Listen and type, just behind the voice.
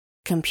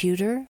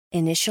Computer,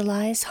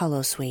 initialize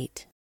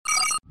holosuite.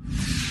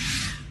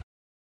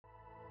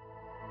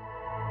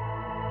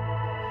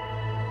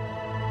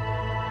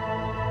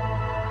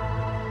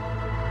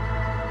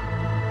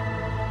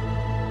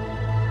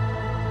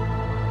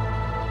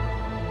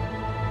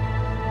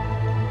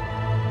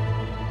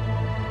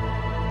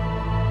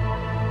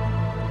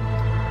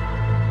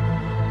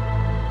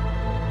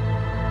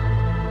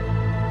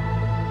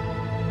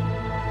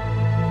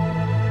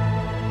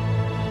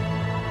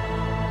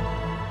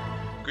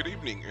 Good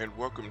evening, and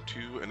welcome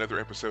to another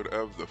episode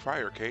of The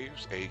Fire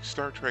Caves, a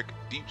Star Trek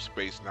Deep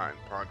Space Nine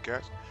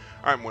podcast.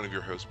 I'm one of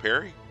your hosts,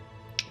 Perry.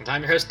 And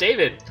I'm your host,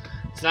 David.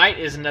 Tonight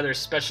is another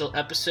special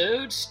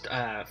episode,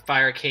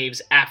 Fire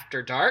Caves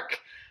After Dark.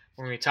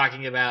 We're going to be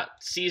talking about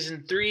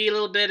Season 3 a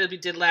little bit, as we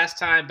did last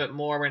time, but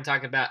more we're going to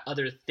talk about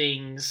other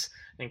things,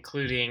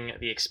 including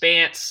The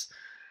Expanse,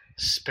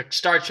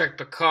 Star Trek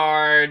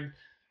Picard,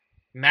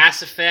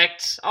 Mass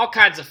Effect, all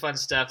kinds of fun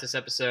stuff this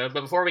episode. But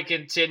before we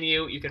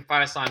continue, you can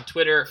find us on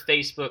Twitter,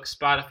 Facebook,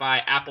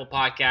 Spotify, Apple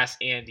Podcasts,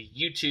 and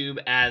YouTube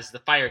as The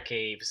Fire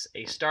Caves,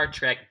 a Star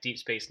Trek Deep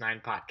Space Nine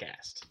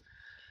podcast.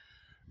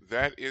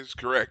 That is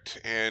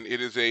correct, and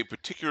it is a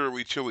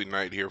particularly chilly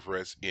night here for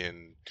us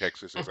in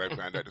Texas, as I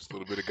found out just a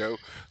little bit ago.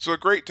 So a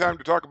great time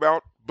to talk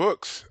about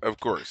books, of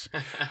course.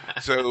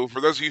 So for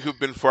those of you who've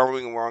been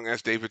following along,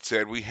 as David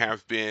said, we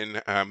have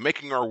been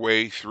making our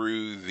way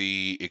through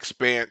the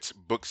Expanse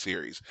book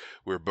series.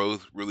 We're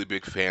both really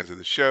big fans of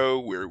the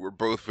show. We're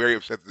both very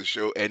upset that the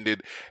show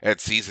ended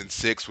at Season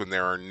 6 when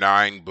there are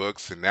 9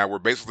 books, and now we're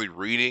basically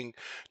reading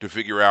to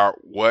figure out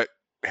what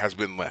has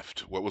been left,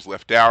 what was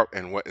left out,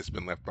 and what has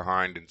been left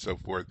behind, and so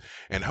forth.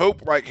 And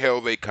hope like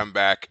hell they come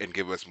back and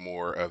give us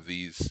more of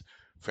these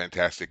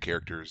fantastic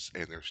characters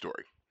and their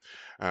story.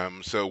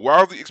 So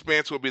while The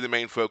Expanse will be the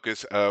main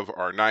focus of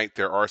our night,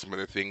 there are some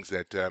other things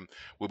that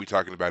we'll be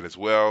talking about as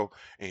well.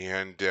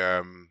 And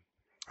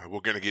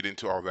we're going to get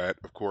into all that,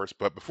 of course.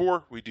 But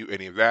before we do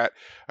any of that,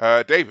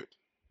 David,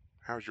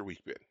 how's your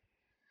week been?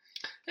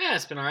 Yeah,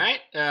 it's been all right.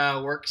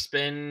 Work's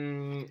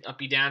been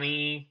uppy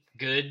downy,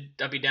 good,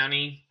 uppy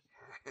downy.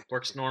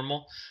 Works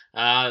normal.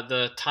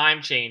 The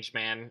time change,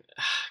 man.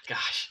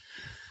 Gosh.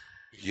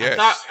 Yes.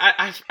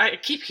 I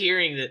keep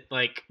hearing that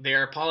like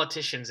there are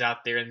politicians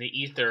out there in the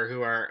ether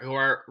who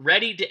are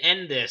ready to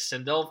end this,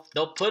 and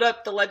they'll put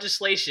up the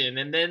legislation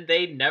and then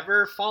they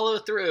never follow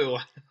through.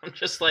 I'm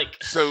just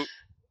like, so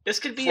this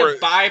could be a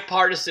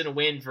bipartisan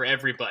win for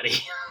everybody.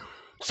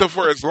 So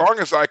for as long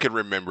as I can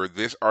remember,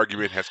 this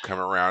argument has come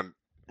around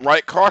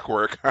like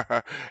clockwork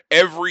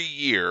every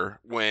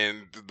year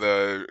when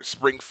the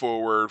spring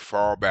forward,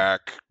 fall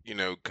back,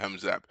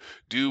 comes up.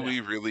 Do we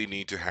really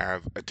need to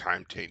have a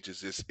time change? Is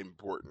this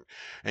important?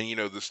 And,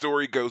 the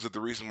story goes that the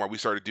reason why we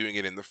started doing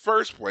it in the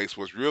first place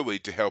was really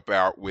to help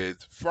out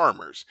with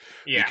farmers.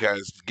 Yeah.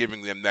 Because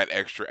giving them that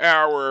extra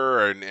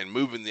hour and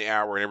moving the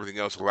hour and everything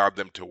else allowed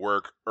them to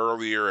work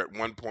earlier at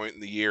one point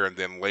in the year and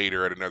then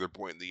later at another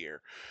point in the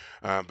year.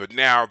 But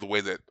now the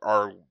way that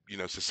our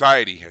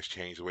society has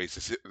changed, the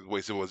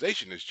way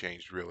civilization has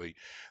changed, really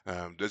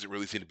doesn't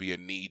really seem to be a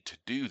need to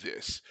do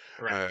this.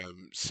 Right.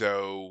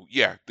 So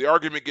yeah, the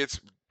argument gets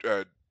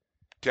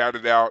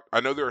touted out.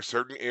 I know there are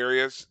certain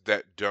areas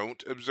that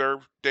don't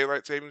observe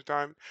daylight savings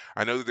time.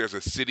 I know that there's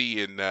a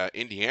city in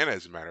Indiana,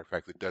 as a matter of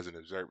fact, that doesn't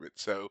observe it.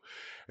 So,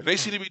 and they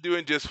seem to be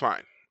doing just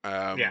fine.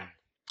 Yeah.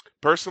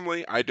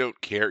 Personally, I don't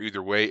care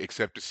either way,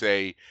 except to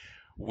say,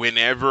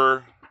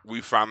 whenever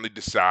we finally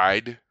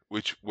decide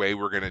which way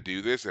we're going to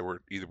do this, and we're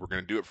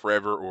going to do it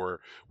forever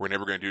or we're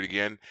never going to do it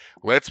again,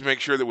 let's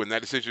make sure that when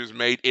that decision is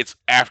made, it's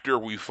after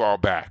we fall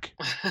back.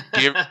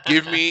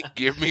 Give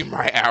me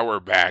my hour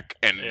back,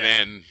 and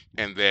then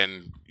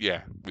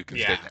we can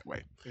stay that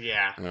way.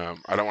 Yeah.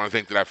 I don't want to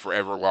think that I've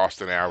forever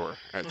lost an hour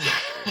at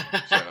something.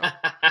 So,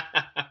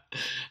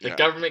 the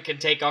government can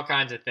take all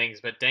kinds of things,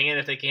 but dang it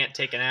if they can't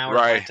take an hour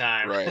of my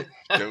time. Right.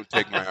 Don't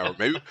take my hour.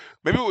 Maybe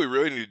what we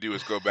really need to do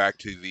is go back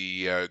to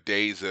the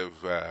days of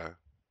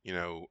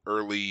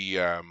early,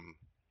 I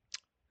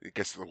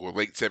guess,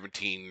 late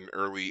 17th,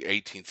 early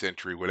 18th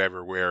century,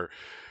 whatever, where,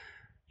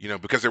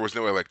 because there was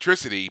no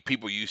electricity,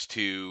 people used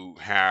to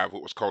have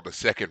what was called a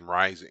second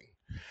rising.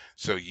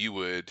 So you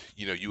would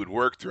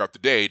work throughout the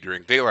day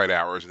during daylight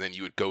hours, and then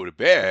you would go to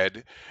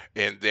bed,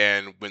 and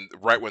then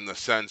when the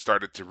sun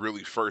started to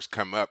really first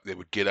come up, they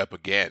would get up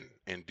again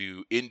and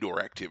do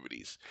indoor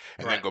activities,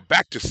 and then go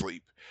back to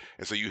sleep.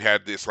 And so you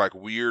had this like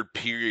weird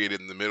period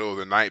in the middle of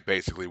the night,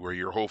 basically, where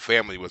your whole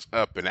family was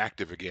up and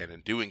active again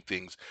and doing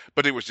things,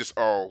 but it was just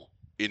all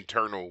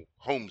internal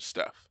home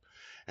stuff.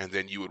 And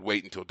then you would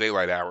wait until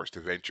daylight hours to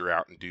venture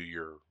out and do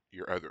your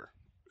other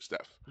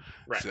stuff.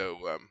 Right. So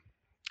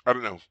I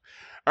don't know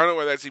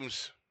why that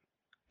seems,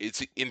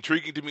 it's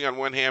intriguing to me on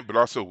one hand, but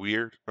also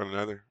weird on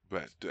another.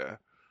 But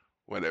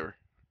whatever,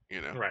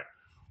 Right.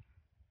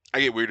 I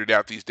get weirded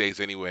out these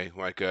days anyway.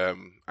 Like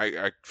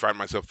I find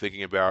myself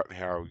thinking about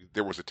how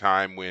there was a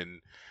time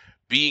when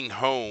being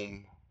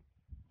home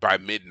by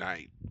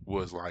midnight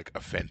was like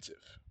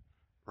offensive,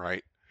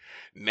 right?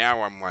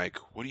 Now I'm like,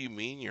 what do you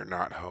mean you're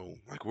not home?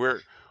 Like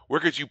where where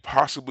could you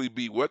possibly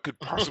be? What could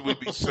possibly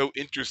be so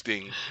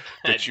interesting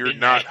that At you're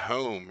not midnight.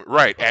 home?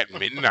 Right, at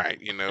midnight,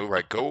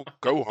 like go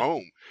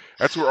home.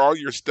 That's where all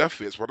your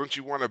stuff is. Why don't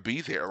you want to be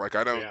there? Like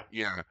I don't, Yeah.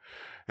 yeah.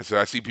 And so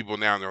I see people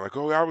now and they're like,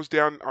 "Oh, I was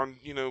down on,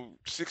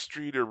 6th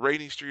Street or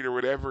Rainy Street or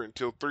whatever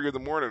until 3 in the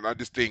morning." And I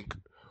just think,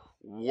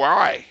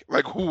 why?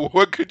 Like,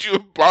 what could you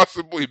have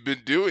possibly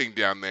been doing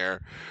down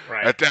there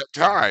Right. at that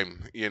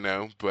time?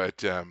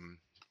 But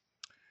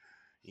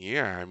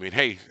yeah, I mean,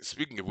 hey,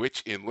 speaking of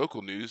which, in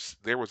local news,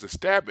 there was a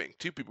stabbing.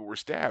 Two people were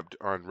stabbed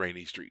on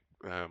Rainy Street.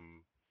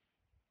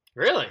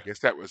 Really? I guess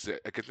that was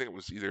it. I could think it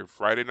was either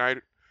Friday night,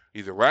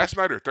 either last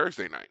night or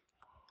Thursday night.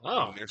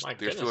 Oh And they're my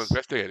they're still goodness.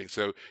 investigating.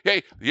 So,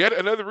 hey, yet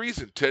another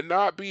reason to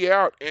not be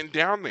out and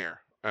down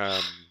there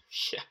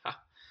Yeah.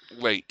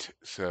 late.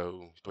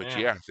 So, but Yeah.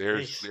 yeah,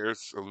 Jeez.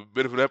 there's a little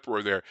bit of an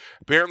uproar there.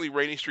 Apparently,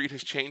 Rainy Street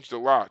has changed a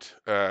lot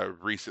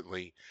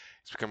recently.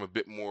 It's become a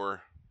bit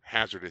more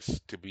hazardous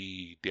to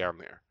be down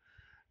there.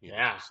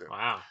 Yeah. So.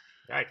 Wow.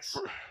 Yikes.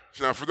 For,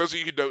 Now, for those of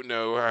you who don't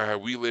know,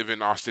 we live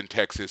in Austin,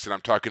 Texas, and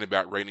I'm talking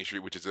about Rainy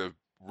Street, which is a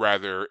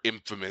rather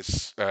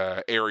infamous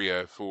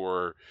area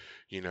for,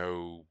 you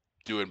know,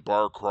 doing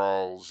bar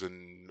crawls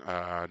and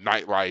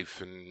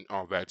nightlife and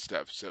all that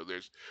stuff. So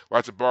there's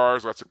lots of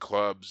bars, lots of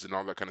clubs, and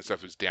all that kind of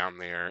stuff is down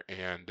there.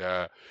 And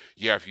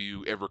yeah, if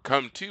you ever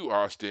come to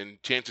Austin,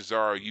 chances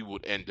are you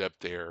would end up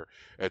there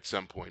at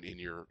some point in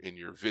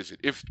your visit.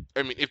 If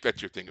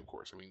that's your thing, of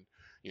course.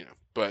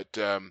 But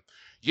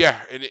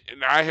yeah, and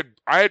I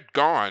had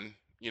gone,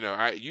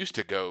 I used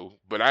to go,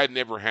 but I had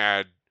never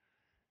had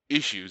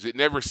issues. It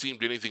never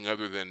seemed anything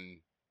other than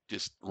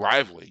just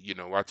lively,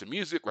 lots of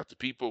music, lots of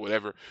people,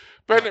 whatever.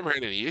 But I Right. never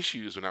had any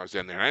issues when I was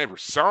down there. And I never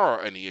saw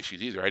any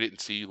issues either. I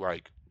didn't see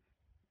like,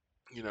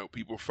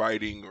 people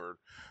fighting or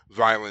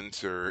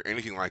violence or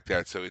anything like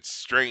that. So it's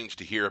strange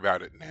to hear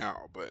about it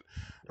now, but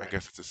I Right.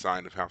 guess it's a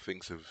sign of how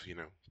things have,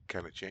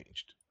 kind of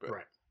changed. But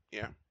Right.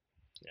 yeah.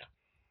 Yeah.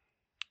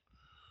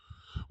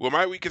 Well,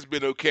 my week has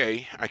been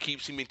okay. I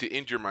keep seeming to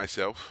injure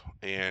myself,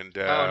 and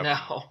Oh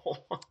no.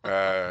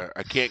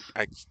 I can't.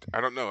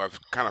 I don't know. I've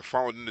kind of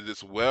fallen into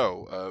this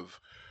well of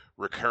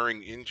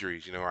recurring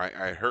injuries.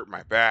 I hurt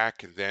my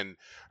back, and then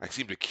I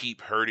seem to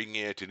keep hurting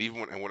it. And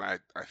even when I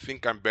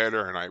think I'm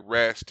better and I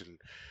rest and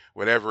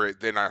whatever,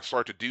 then I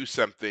start to do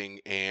something,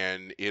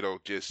 and it'll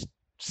just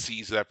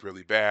seize up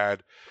really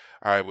bad.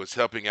 I was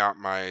helping out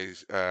my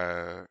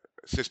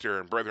sister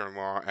and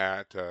brother-in-law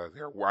at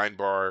their wine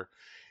bar,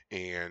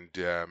 and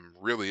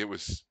really it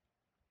was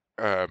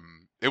a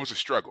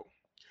struggle.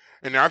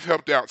 And I've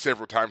helped out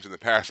several times in the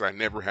past, and I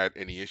never had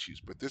any issues.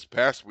 But this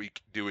past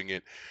week doing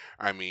it,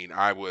 I mean,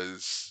 I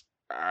was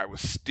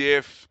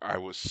stiff, I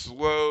was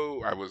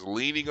slow, I was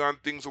leaning on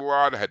things a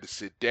lot. I had to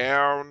sit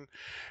down,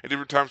 and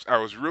different times I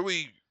was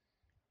really,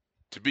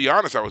 to be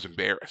honest, I was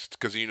embarrassed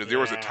because there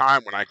was a Yeah.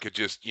 time when I could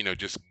just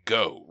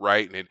go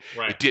right, and it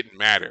Right. didn't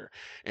matter.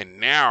 And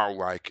now,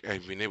 like, I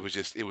mean, it was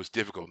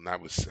difficult, and I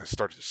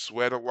started to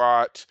sweat a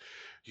lot,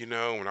 and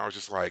I was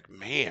just like,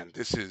 man,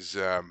 this is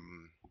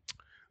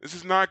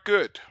not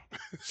good.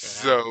 Yeah.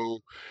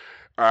 So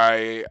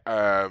I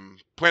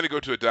plan to go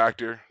to a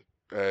doctor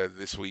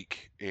this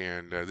week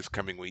and this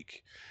coming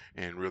week,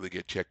 and really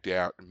get checked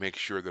out and make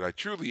sure that I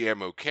truly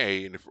am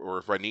okay, and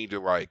if I need to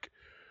like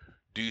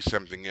do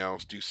something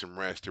else, do some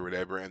rest or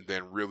whatever, and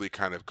then really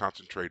kind of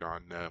concentrate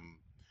on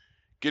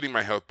getting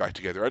my health back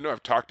together. I know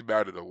I've talked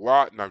about it a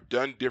lot, and I've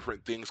done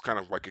different things kind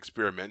of like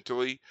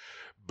experimentally,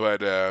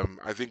 but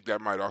I think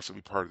that might also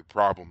be part of the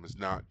problem is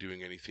not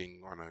doing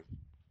anything on a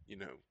you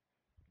know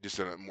just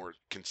on a more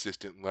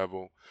consistent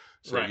level.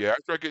 So Right. yeah,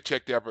 after I get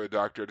checked out by the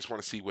doctor, I just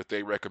want to see what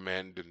they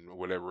recommend and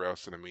whatever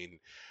else. And I mean,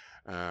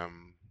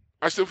 um,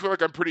 I still feel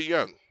like I'm pretty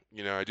young.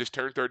 I just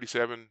turned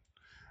 37.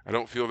 I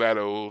don't feel that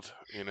old,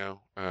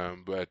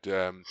 but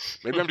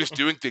maybe I'm just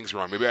doing things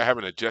wrong. Maybe I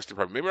haven't adjusted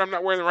properly. Maybe I'm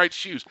not wearing the right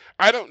shoes.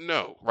 I don't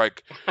know.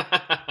 Like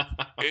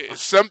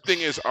something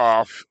is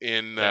off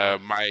in Yeah.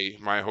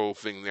 my whole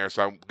thing there.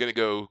 So I'm gonna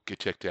go get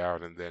checked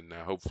out and then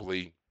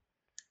hopefully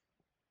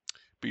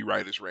be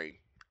right as rain,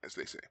 as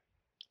they say.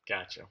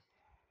 Gotcha.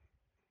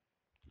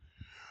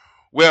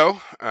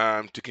 Well,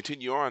 to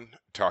continue on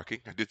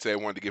talking, I did say I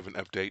wanted to give an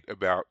update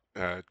about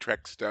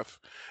Trek stuff.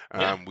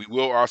 Yeah. We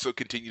will also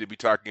continue to be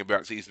talking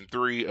about season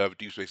 3 of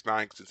Deep Space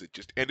Nine since it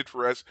just ended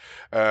for us.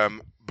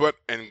 And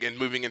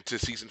moving into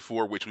season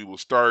 4, which we will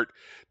start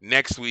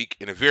next week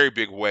in a very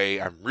big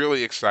way. I'm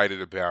really excited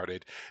about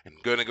it. I'm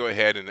going to go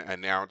ahead and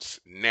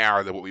announce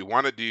now that what we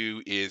want to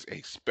do is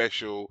a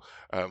special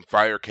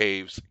Fire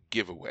Caves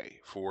giveaway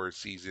for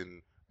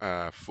season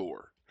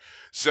 4.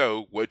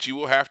 So, what you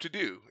will have to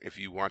do if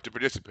you want to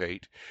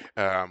participate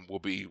will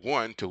be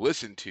one, to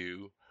listen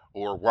to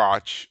or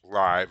watch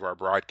live our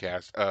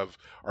broadcast of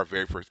our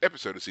very first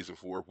episode of season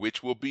 4,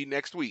 which will be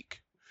next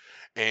week.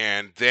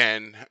 And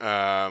then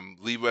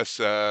leave us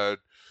a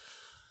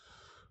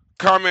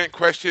comment,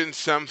 question,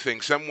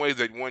 something, some way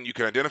that one you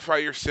can identify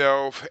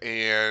yourself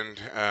and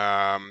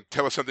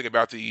tell us something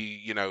about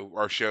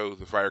our show,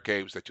 The Fire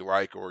Caves, that you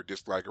like or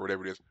dislike or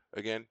whatever it is.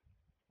 Again,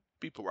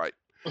 be polite.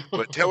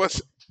 but tell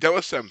us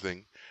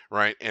something,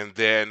 right? And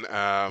then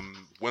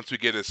once we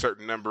get a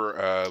certain number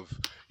of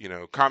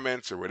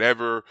comments or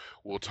whatever,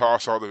 we'll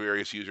toss all the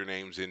various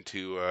usernames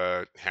into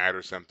a hat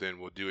or something.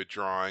 We'll do a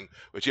drawing.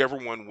 Whichever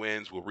one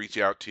wins, we'll reach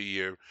out to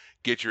you,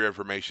 get your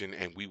information,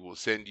 and we will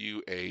send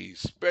you a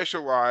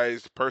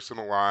specialized,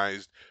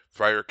 personalized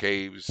Fire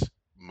Caves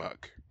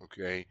mug.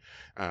 Okay,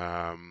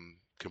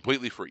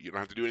 completely free. You don't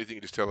have to do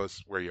anything. Just tell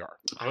us where you are.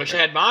 I wish I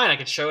had mine. I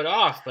could show it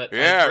off, but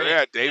Yeah, great.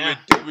 yeah. Yeah.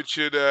 David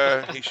should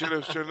he should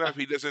have shown up.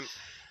 He doesn't.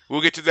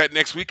 We'll get to that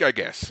next week, I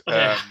guess.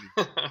 Okay.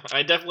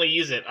 I definitely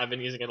use it. I've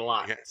been using it a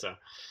lot. Yeah. So.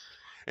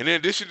 And in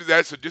addition to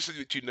that, so just so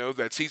that you know,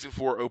 that season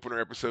 4 opener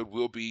episode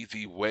will be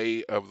The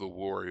Way of the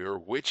Warrior,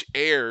 which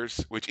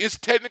is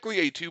technically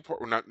a two-part,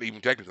 well, not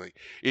even technically,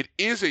 it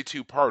is a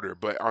two-parter,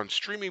 but on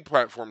streaming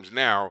platforms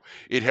now,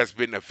 it has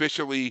been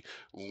officially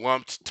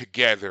lumped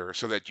together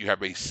so that you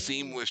have a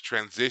seamless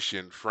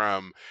transition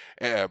from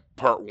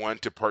part 1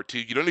 to part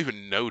 2. You don't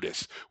even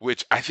notice,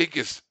 which I think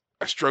is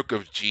a stroke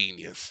of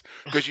genius,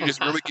 because you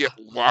just really get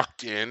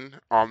locked in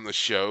on the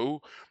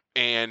show.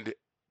 And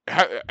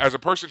as a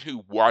person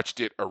who watched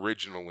it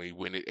originally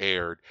when it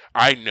aired,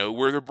 I know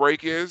where the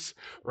break is,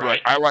 but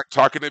Right. I like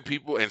talking to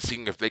people and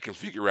seeing if they can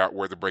figure out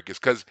where the break is.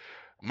 Because,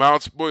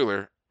 mild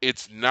spoiler,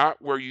 it's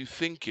not where you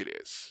think it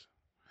is.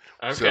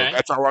 So Okay.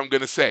 that's all I'm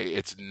going to say.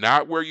 It's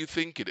not where you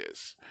think it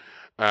is.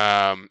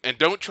 And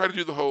don't try to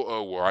do the whole,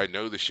 oh, well, I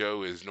know the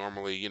show is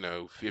normally,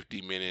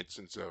 50 minutes,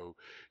 and so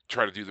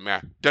try to do the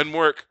math. Doesn't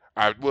work.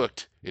 I've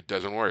looked. It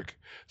doesn't work.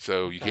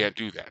 So you Okay. can't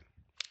do that.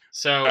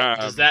 So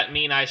does that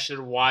mean I should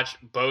watch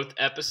both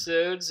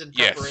episodes in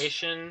Yes.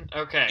 preparation?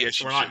 Okay. Yes,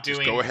 so you we're not should. doing.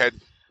 Just go ahead.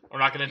 We're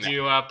not going to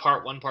do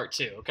part 1, part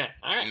 2. Okay.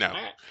 All right. No. All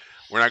right.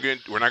 We're not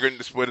going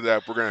to split it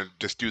up. We're going to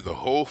just do the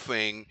whole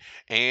thing,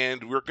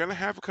 and we're going to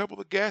have a couple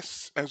of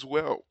guests as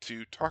well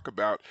to talk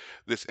about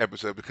this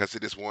episode, because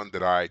it is one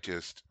that I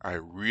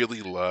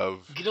really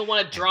love. You don't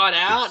want to draw it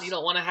out. You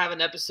don't want to have an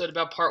episode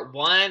about part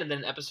 1 and then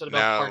an episode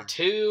about part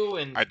 2,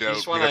 and I don't, you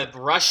just want to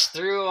rush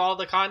through all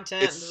the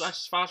content as much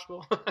as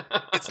possible.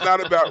 It's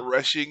not about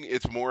rushing.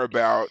 It's more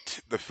about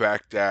the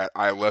fact that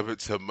I love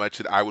it so much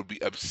that I would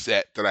be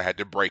upset that I had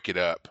to break it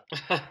up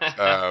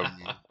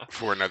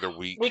for another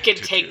week. We could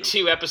take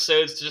 2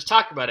 episodes to just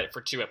talk about it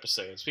for 2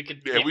 episodes. We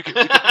could. Yeah, we could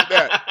do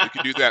that. We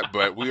could do that,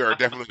 but we are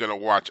definitely going to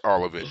watch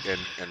all of it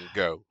and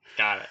go.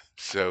 Got it.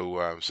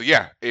 So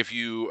yeah, if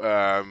you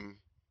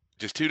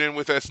just tune in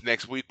with us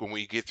next week when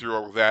we get through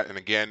all of that. And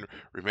again,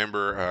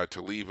 remember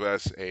to leave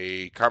us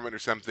a comment or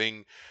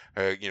something,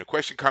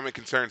 question, comment,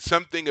 concern,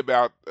 something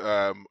about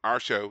our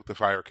show, The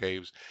Fire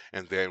Caves,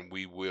 and then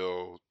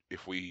we'll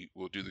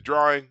do the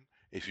drawing.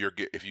 If you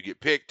get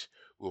picked,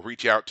 we'll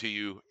reach out to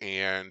you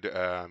and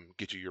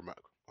get you your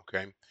mug.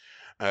 Okay.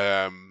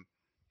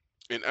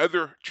 In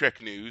other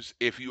Trek news,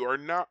 if you are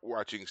not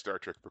watching Star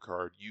Trek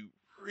Picard, you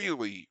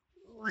really,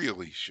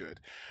 really should.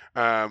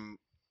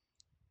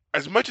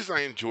 As much as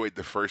I enjoyed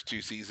the first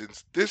 2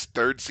 seasons, this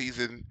 3rd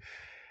season,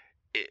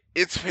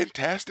 it's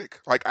fantastic.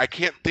 Like, I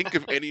can't think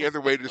of any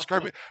other way to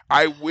describe it.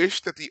 I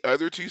wish that the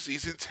other 2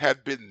 seasons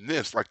had been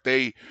this. Like,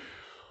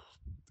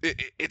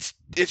 it's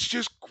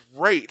just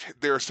great.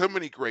 There are so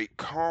many great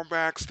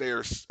callbacks.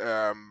 There's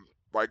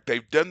like,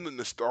 they've done the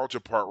nostalgia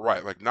part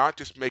right. Like, not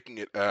just making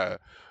it a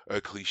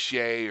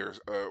cliche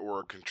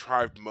or a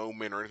contrived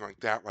moment or anything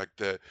like that. Like,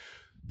 the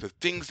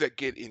things that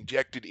get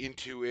injected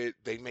into it,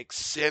 they make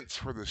sense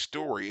for the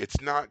story.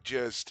 It's not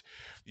just,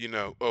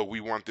 oh,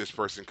 we want this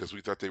person because we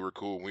thought they were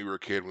cool when we were a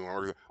kid. We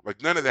want,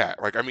 like, none of that.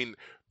 Like, I mean,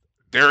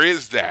 there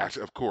is that,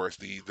 of course.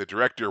 The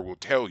director will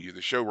tell you,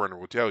 the showrunner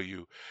will tell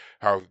you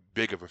how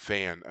big of a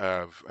fan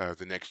of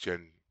the Next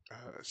Gen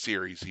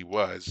series he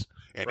was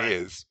and Right.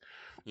 is,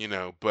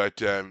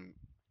 but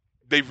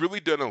they've really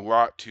done a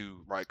lot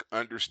to, like,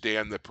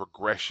 understand the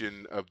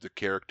progression of the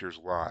characters'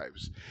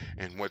 lives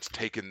and what's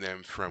taken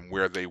them from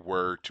where they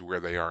were to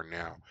where they are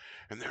now.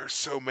 And there are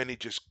so many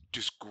just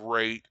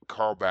great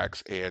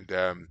callbacks. And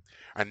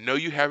I know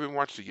you haven't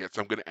watched it yet,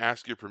 so I'm going to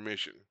ask your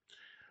permission.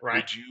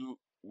 Right.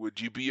 Would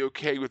you be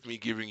okay with me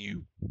giving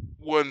you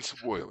one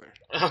spoiler?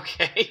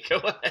 Okay, go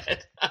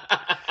ahead.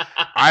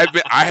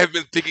 I have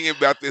been thinking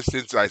about this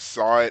since I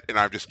saw it, and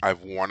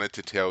I've wanted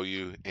to tell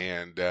you.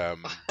 And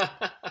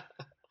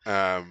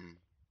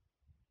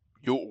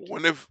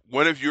one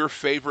of your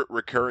favorite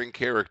recurring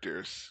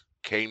characters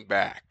came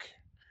back,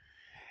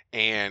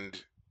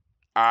 and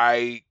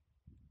I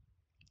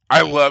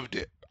loved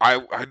it.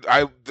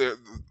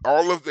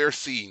 All of their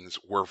scenes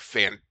were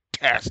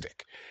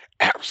fantastic,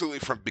 absolutely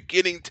from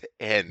beginning to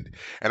end.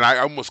 And I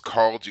almost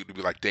called you to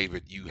be like,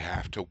 David, you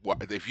have to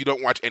watch. If you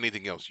don't watch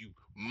anything else, you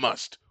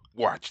must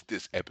watch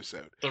this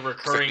episode. The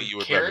recurring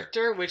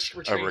character? Which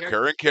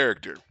recurring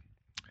character?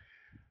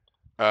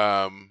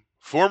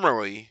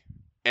 Formerly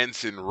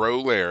Ensign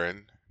Ro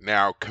Laren,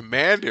 now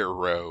Commander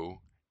Ro.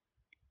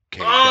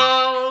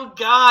 Oh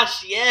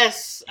gosh,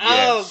 yes.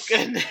 Oh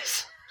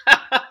goodness.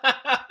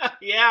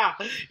 yeah.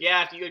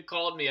 If you had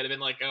called me, I'd have been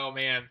like, "Oh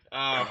man."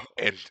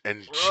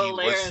 And Ro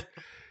Laren.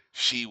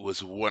 She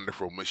was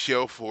wonderful.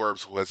 Michelle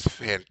Forbes was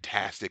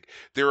fantastic.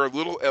 There are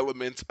little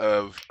elements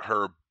of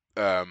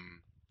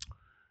um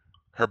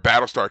her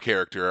Battlestar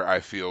character I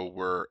feel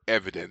were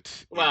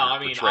evident in Well, her I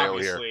mean, portrayal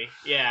here. obviously,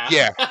 yeah.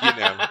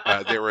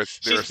 Yeah, there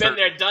She's were been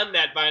there, certain. done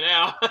that by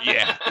now.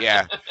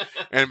 Yeah,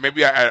 and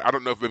maybe I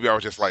don't know if maybe I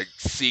was just like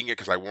seeing it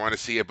because I want to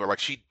see it, but like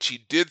she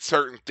did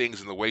certain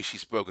things in the way she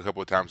spoke a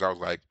couple of times. I was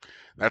like,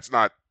 that's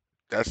not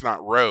that's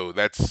not Roe,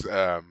 that's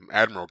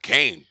Admiral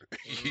Kane,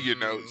 you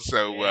know.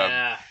 So,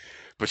 Yeah,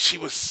 but she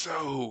was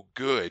so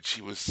good.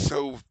 She was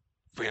so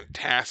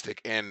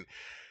fantastic, and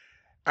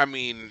I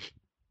mean,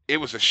 it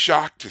was a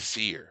shock to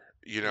see her,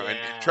 you know. And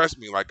yeah, trust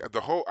me, like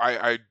the whole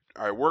I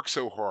work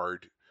so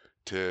hard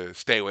to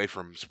stay away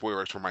from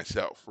spoilers for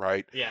myself,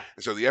 right? yeah.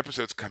 And so the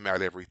episodes come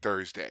out every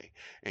Thursday,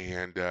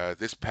 and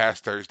this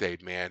past Thursday,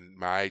 man,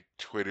 my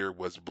Twitter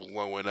was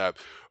blowing up.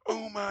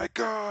 Oh my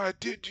God,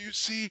 did you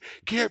see?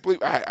 Can't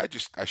believe I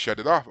shut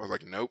it off. I was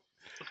like, nope,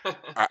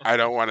 I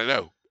don't want to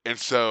know. And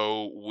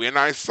so when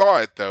I saw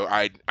it though,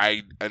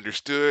 I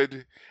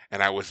understood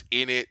and I was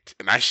in it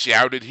and I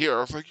shouted here.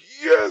 I was like,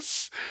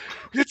 "Yes,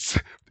 it's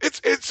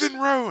it's Ensign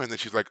Rowe." And then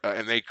she's like,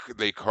 and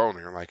they called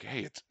her like,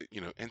 "Hey, it's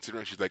Ensign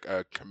Rowe." She's like,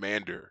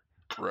 "Commander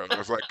Rowe." And I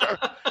was like,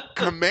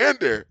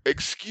 "Commander, Yeah,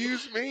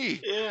 excuse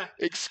me, yeah.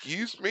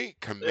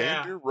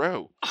 Commander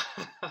Rowe."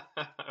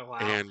 Wow.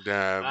 And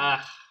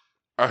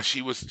Uh,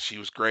 she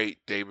was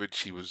great, David.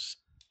 She I was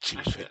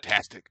feel,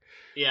 fantastic.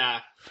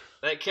 yeah,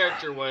 that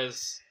character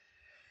was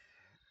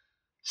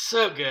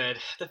so good.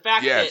 The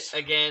fact that Yes,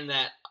 again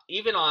that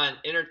even on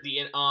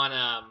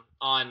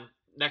on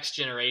Next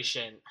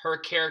Generation, her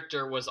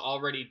character was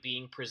already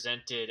being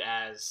presented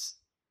as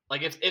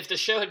like if the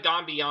show had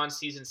gone beyond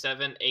season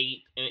 7,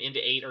 8 and into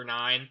 8 or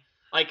 9,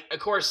 like of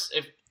course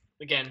if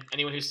again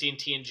anyone who's seen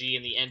TNG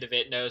and the end of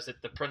it knows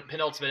that the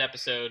penultimate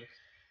episode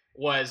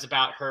was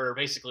about her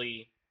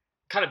basically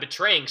kind of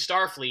betraying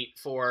Starfleet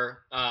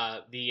for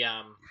for the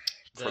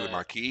the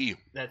Marquis.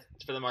 that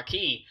for the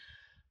Marquis.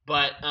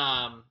 But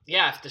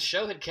yeah, if the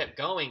show had kept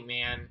going,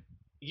 man,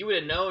 you would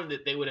have known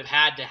that they would have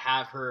had to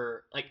have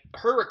her. Like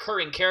her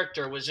recurring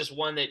character was just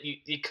one that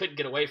you couldn't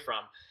get away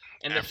from.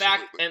 And the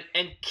fact Absolutely.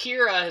 and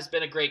Kira has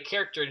been a great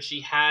character and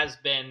she has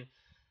been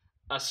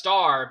a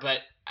star, but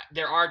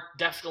there are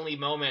definitely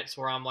moments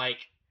where I'm like,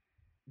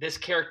 this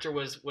character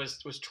was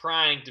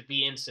trying to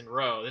be Ensign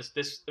Rowe.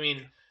 This I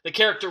mean, the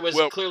character was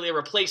Well, clearly a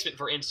replacement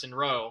for Ensign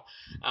Rowe,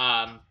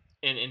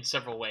 in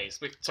several ways.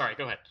 But sorry,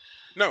 go ahead.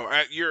 no,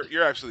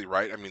 you're absolutely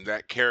right. I mean,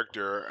 that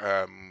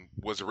character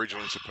was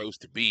originally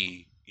supposed to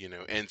be,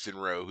 Ensign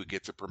Rowe, who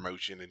gets a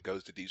promotion and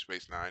goes to Deep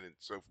Space Nine and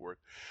so forth.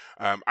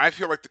 I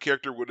feel like the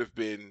character would have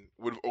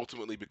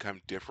ultimately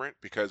become different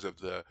because of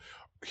the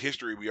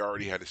history we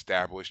already had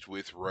established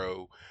with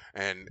Rowe,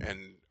 and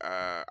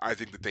I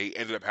think that they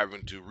ended up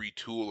having to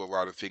retool a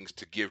lot of things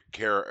to give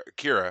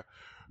Kira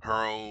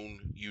her own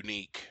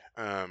unique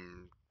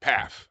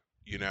path.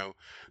 You know,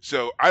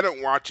 so I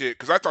don't watch it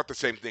because I thought the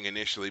same thing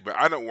initially, but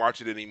I don't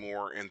watch it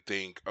anymore and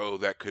think, oh,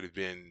 that could have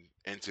been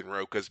Ensign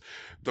Rowe. Because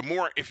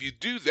if you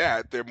do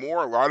that, a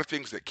lot of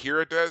things that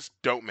Kira does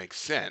don't make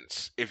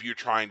sense if you're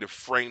trying to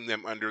frame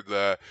them under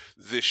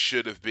this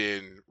should have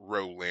been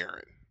Roe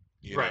Laren,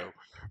 you Right.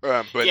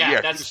 know. But Yeah, yeah,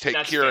 if you just take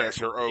that's Kira fair. as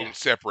her Yeah. own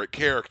separate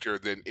character,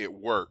 then it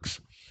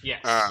works.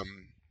 Yes.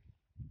 Um,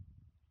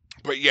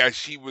 but yeah,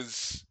 she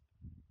was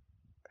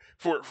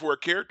for a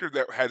character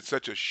that had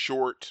such a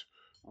short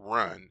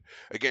run.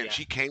 Again, Yeah.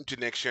 she came to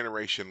Next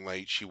Generation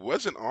late. She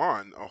wasn't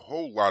on a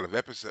whole lot of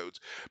episodes,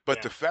 but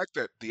Yeah. the fact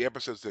that the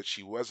episodes that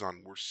she was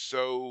on were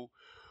so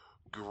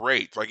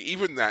great. Like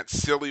even that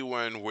silly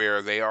one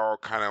where they all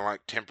kind of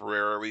like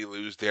temporarily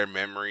lose their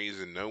memories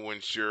and no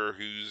one's sure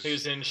Who's in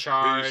who's in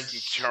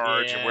charge?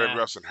 charge and whatever Yeah.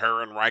 else, and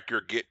her and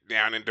Riker get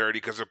down and dirty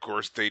because of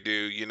course they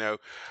do.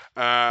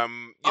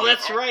 Oh,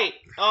 that's right.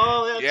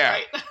 Oh, that's yeah.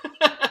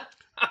 right.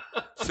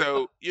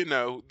 So,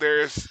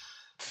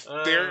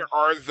 uh, there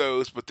are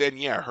those, but then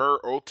yeah, her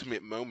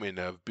ultimate moment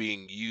of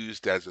being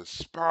used as a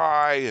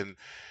spy, and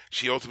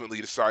she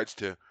ultimately decides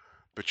to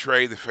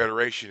betray the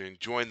Federation and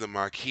join the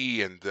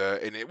Maquis, and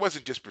it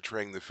wasn't just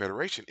betraying the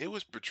Federation, it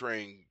was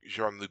betraying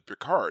Jean-Luc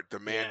Picard, the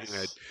man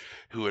yes.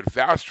 who had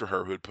vouched for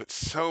her, who had put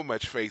so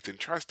much faith and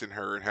trust in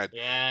her and had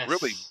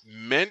really Yes.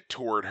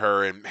 mentored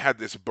her and had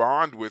this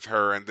bond with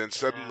her, and then Yeah.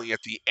 suddenly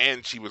at the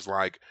end she was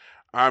like,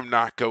 I'm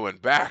not going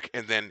back.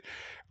 And then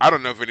I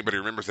don't know if anybody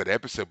remembers that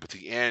episode, but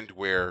the end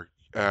where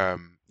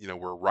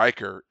where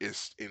Riker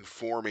is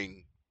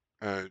informing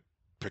uh,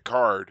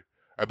 Picard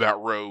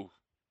about Roe His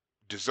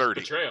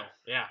deserting betrayal.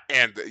 Yeah.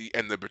 and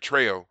the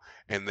betrayal,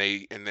 and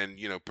then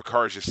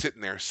Picard's just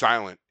sitting there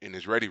silent in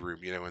his ready room,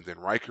 and then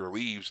Riker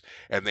leaves,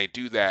 and they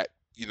do that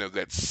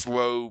that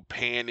slow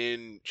pan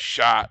in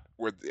shot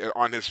where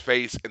on his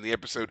face, and the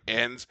episode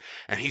ends,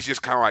 and he's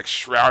just kind of like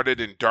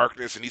shrouded in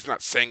darkness, and he's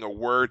not saying a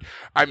word.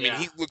 I mean, Yeah.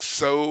 he looks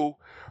so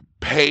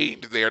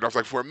pained there. And I was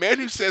like, for a man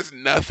who says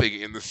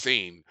nothing in the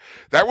scene,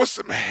 that was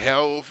some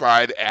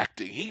hellified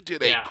acting. He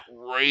did a Yeah.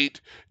 great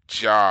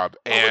job.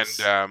 Well,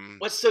 And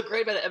what's so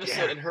great about the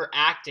episode yeah, and her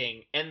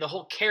acting and the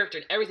whole character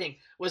and everything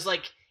was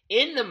like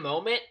in the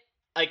moment.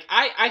 Like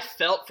I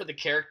felt for the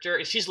character,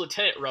 and she's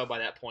Lieutenant Rowe by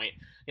that point.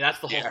 You know, that's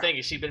the whole yeah, thing.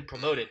 Is she's been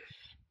promoted?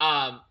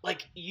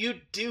 Like you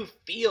do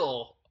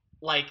feel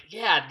like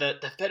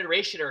the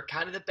Federation are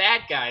kind of the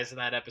bad guys in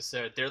that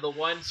episode. They're the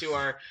ones who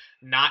are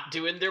not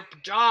doing their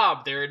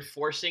job. They're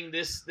enforcing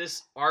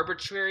this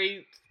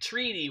arbitrary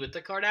treaty with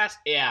the Cardassians.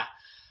 Yeah,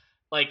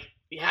 like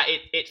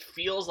it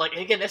feels like,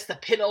 and again, that's the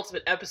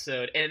penultimate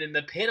episode, and in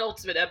the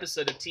penultimate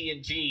episode of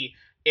TNG,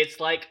 it's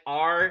like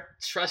our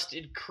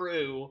trusted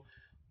crew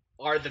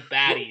are the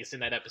well, baddies in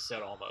that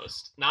episode,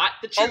 almost not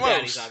the true baddies,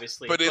 almost.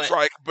 obviously, But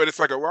but it's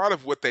like a lot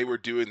of what they were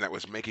doing that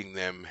was making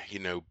them,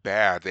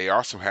 bad. They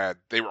also had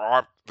they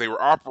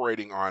were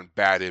operating on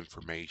bad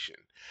information.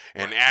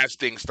 And right, as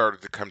things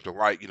started to come to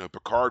light,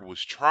 Picard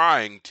was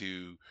trying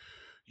to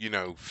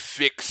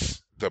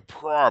fix the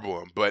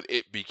problem, but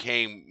it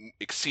became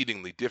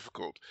exceedingly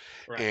difficult.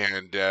 right,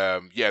 And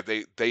yeah,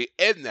 they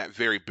end that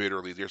very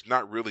bitterly. There's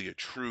not really a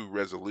true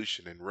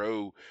resolution, and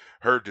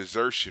her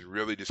desertion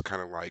really just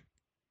kind of like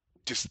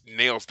just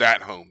nails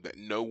that home that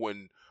no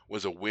one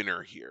was a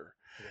winner here.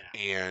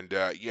 And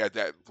yeah,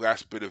 that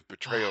last bit of yeah,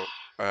 betrayal.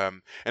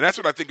 And that's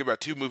what I think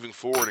about too, moving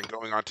forward and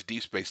going on to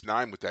Deep Space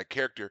Nine with that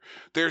character.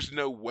 There's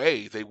no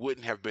way they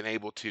wouldn't have been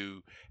able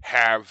to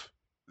have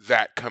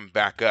that come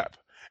back up,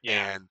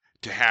 yeah, and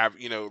to have,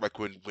 like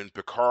when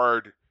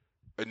Picard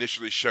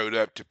initially showed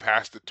up to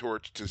pass the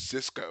torch to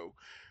Cisco,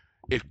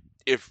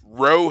 if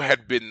Roe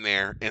had been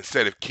there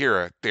instead of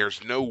Kira,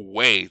 there's no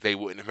way they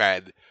wouldn't have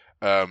had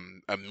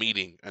a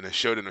meeting and a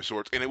showdown of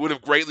sorts, and it would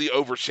have greatly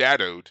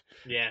overshadowed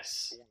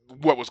yes,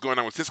 what was going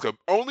on with Cisco,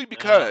 only ugh,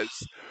 because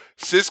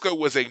Cisco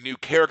was a new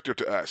character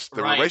to us.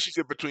 The right,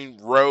 relationship between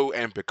Roe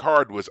and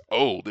Picard was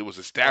old; it was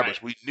right,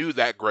 established. We knew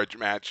that grudge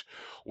match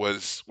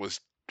was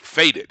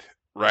fated,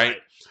 right? right,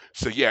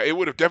 So yeah, it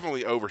would have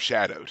definitely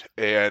overshadowed,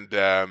 and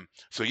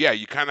so yeah,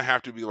 you kind of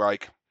have to be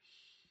like,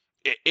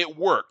 it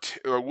worked.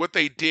 What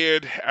they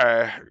did,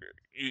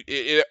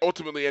 it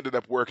ultimately ended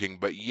up working.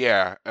 But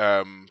yeah,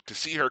 to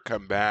see her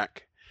come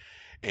back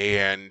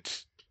and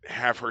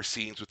have her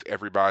scenes with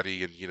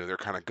everybody, and they're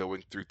kind of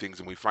going through things,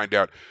 and we find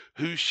out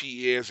who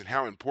she is and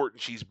how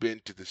important she's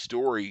been to the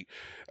story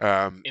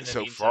in the so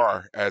meantime,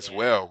 far as yeah,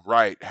 well,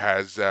 right?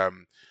 Has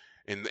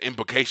and the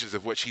implications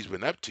of what she's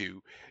been up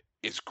to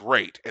is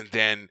great. And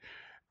then,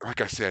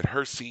 like I said,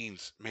 her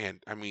scenes, man,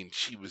 I mean,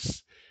 she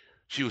was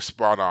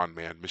spot on,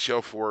 man.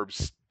 Michelle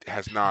Forbes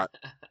has not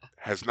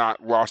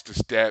lost a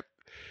step.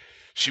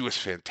 She was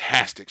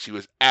fantastic. She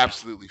was yeah.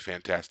 absolutely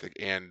fantastic.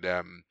 And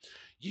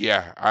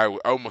yeah,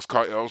 almost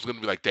caught. I was going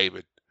to be like,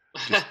 David,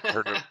 just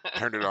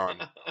turn it on,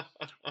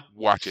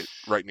 watch it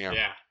right now.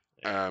 Yeah,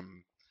 yeah,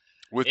 Um,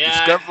 with yeah.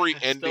 Discovery I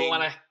still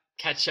want ending, to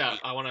catch up.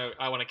 y-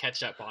 I want to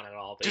catch up on it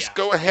all, but just yeah.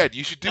 go ahead.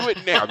 You should do it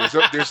now.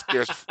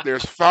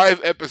 There's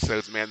 5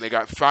 episodes, man. They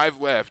got 5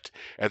 left,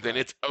 and then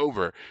Right. it's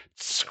over. Yeah.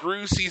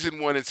 Screw season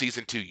 1 and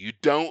season 2. You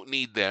don't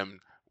need them.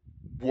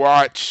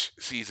 Watch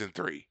season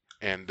 3,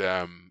 and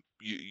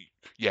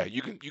yeah,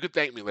 you can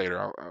thank me later.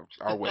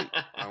 I'll wait.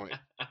 I'll wait.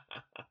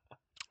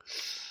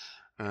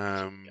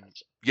 Um,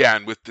 Gotcha. yeah,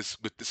 and with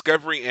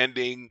Discovery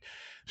ending,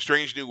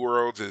 Strange New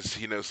Worlds is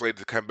slated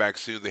to come back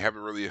soon. They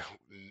haven't really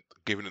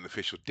given an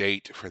official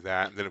date for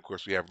that. And then of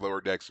course we have Lower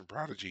Decks and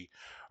Prodigy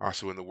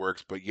also in the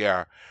works. But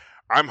yeah,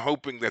 I'm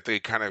hoping that they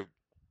kind of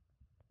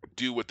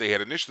do what they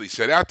had initially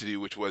set out to do,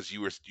 which was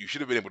you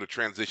should have been able to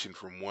transition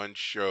from one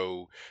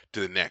show to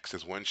the next.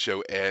 As one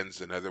show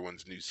ends, another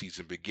one's new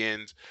season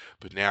begins.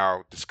 But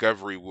now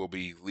Discovery will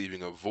be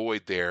leaving a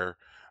void there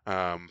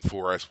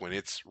for us when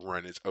its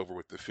run is over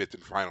with the fifth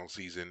and final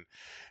season,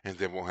 and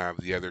then we'll have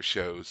the other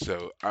shows.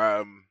 So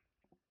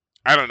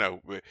I don't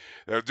know.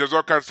 There's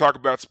all kinds of talk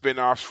about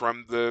spin-offs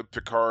from the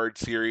Picard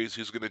series.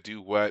 Who's going to do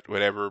what,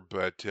 whatever.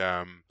 But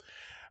um,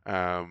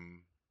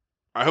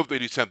 I hope they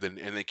do something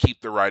and they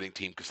keep the writing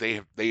team, because they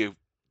have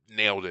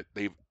nailed it.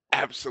 They've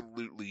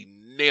absolutely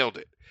nailed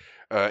it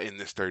in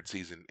this third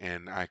season,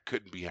 and I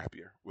couldn't be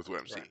happier with what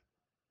I'm Right. seeing.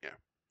 Yeah.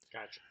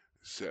 Gotcha.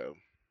 So,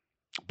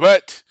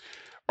 but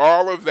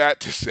all of that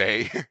to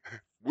say,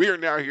 we are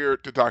now here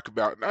to talk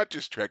about not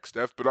just Trek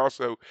stuff, but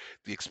also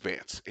The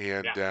Expanse,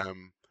 and Yeah.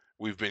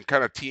 we've been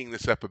kind of teeing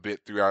this up a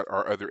bit throughout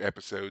our other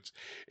episodes,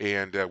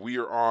 and we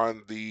are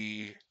on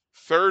the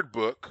third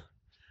book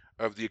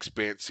of the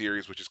Expanse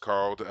series, which is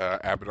called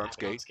Abaddon's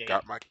Gate. Abaddon's Gate.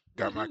 Got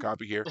my Woohoo.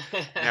 copy here.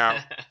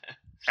 Now,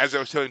 as I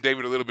was telling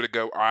David a little bit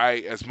ago,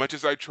 as much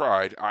as I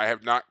tried, I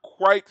have not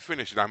quite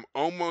finished it. I'm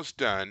almost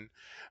done,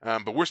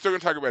 but we're still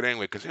going to talk about it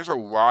anyway, because there's a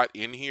lot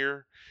in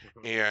here,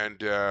 Mhm.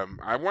 and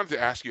I wanted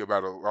to ask you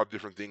about a lot of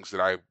different things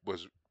that I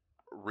was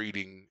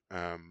reading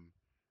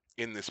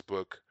in this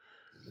book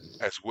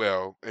as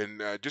well,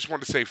 and just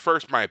wanted to say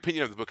first, my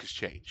opinion of the book has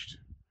changed.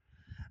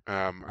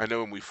 I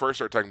know when we first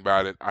started talking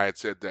about it, I had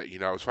said that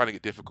I was finding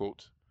it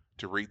difficult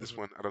to read this Mhm.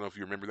 one. I don't know if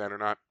you remember that or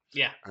not.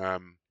 Yeah.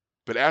 Um,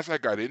 But as I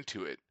got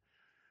into it,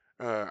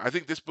 I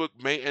think this book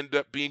may end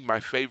up being my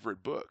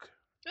favorite book.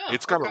 Oh,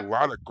 It's got a okay.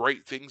 lot of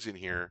great things in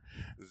here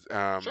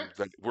Sure.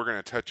 that we're going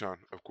to touch on,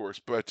 of course.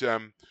 But I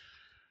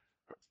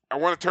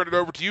want to turn it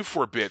over to you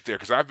for a bit there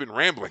because I've been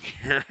rambling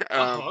here.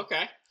 Oh,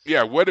 okay.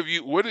 Yeah, what do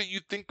you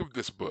think of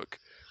this book,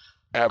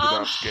 Um,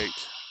 Abaddon's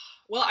Gate?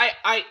 well,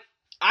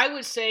 I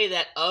would say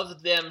that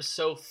of them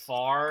so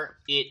far,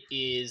 it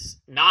is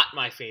not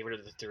my favorite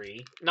of the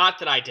three. Not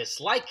that I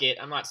dislike it.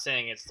 I'm not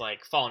saying it's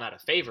like fallen out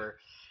of favor.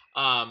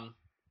 Um,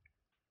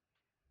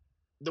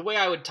 the way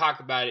I would talk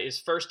about it is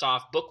first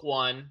off, book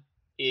one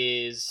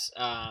is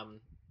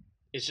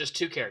just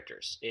two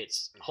characters.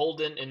 It's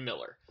Holden and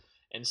Miller,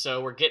 and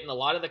so we're getting a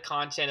lot of the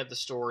content of the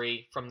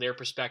story from their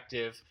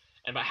perspective.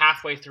 And about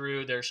halfway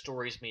through, their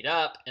stories meet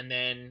up, and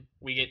then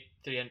we get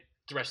to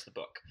the rest of the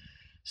book.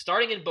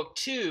 Starting in book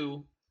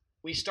two,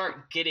 we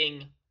start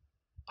getting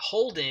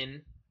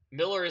Holden.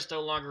 Miller is no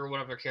longer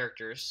one of their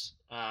characters.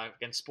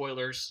 Again,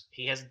 spoilers,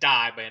 he has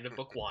died by the end of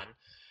book one.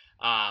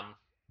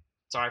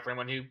 Sorry for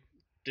anyone who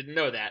didn't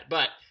know that,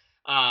 but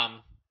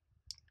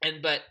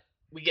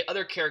we get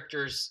other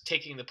characters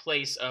taking the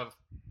place of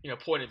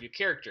point of view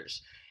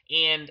characters,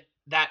 and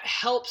that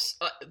helps.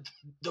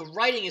 The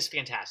writing is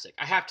fantastic,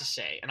 I have to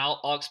say, and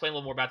I'll explain a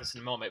little more about this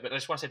in a moment. But I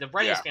just want to say the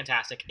writing is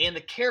fantastic, and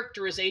the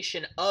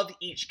characterization of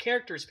each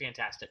character is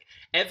fantastic.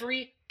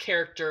 Every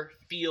character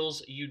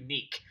feels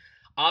unique.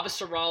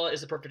 Avasarala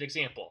is a perfect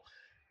example.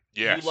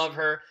 Yes. You love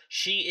her.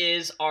 She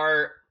is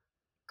our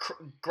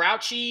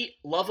grouchy,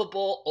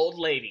 lovable old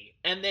lady.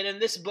 And then in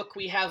this book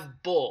we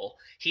have Bull.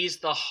 He's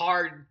the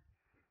hard-nosed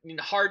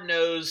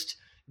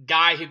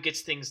guy who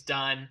gets things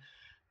done.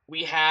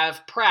 We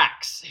have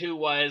Prax, who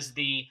was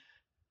the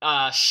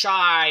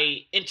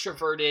shy,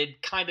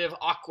 introverted, kind of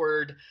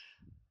awkward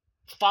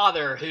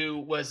father who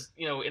was,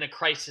 in a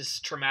crisis,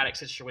 traumatic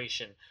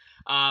situation.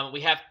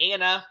 We have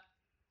Anna,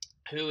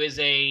 who is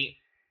a,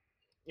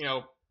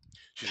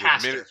 she's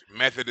pastor. A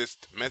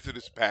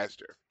Methodist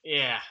pastor.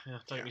 Yeah,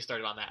 don't get me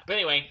started on that. But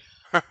anyway,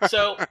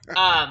 so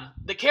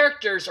the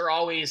characters are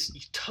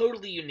always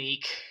totally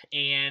unique,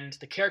 and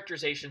the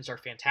characterizations are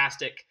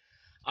fantastic.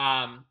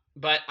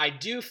 But I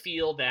do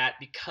feel that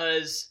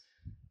because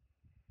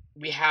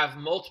we have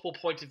multiple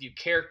point of view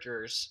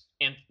characters,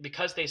 and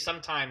because they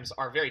sometimes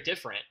are very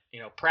different,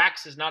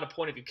 Prax is not a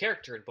point of view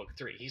character in book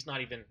three. He's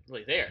not even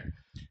really there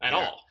at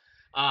all.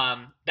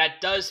 That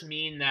does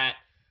mean that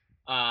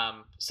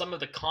some of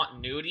the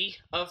continuity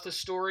of the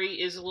story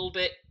is a little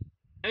bit.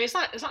 I mean, it's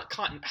not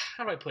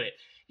how do I put it?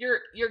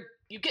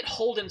 You get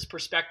Holden's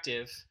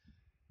perspective,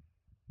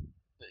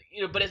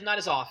 but it's not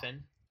as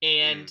often.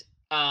 And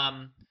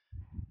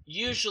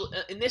usually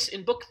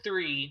in book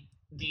three,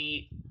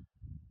 the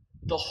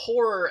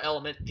horror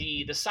element,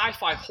 the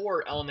sci-fi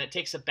horror element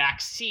takes a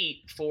back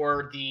seat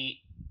for the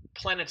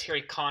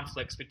planetary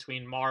conflicts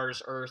between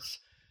Mars, Earth,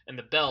 and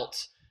the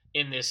Belt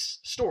in this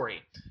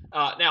story.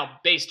 Now,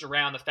 based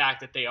around the fact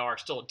that they are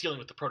still dealing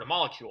with the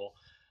protomolecule,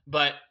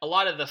 but a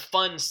lot of the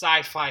fun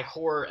sci-fi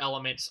horror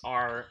elements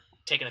are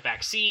taking a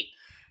back seat.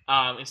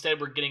 Instead,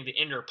 we're getting the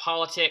inner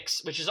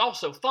politics, which is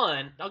also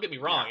fun. Don't get me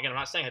wrong. Again, I'm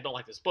not saying I don't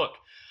like this book,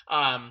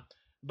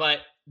 but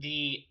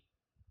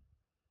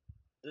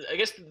I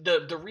guess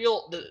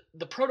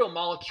the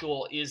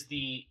proto-molecule is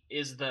the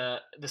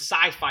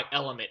sci-fi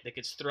element that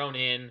gets thrown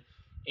in,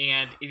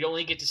 and you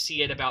only get to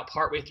see it about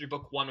partway through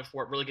book one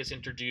before it really gets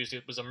introduced.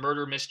 It was a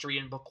murder mystery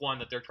in book one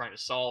that they're trying to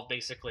solve,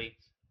 basically.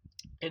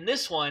 In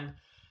this one,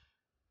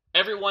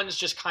 everyone's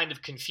just kind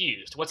of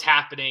confused. What's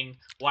happening?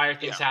 Why are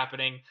things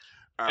happening?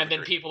 And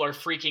then people are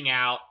freaking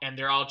out, and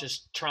they're all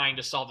just trying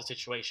to solve the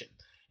situation.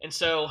 And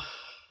so,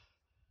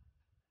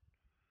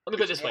 let me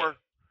put it this way.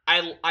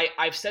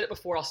 I've said it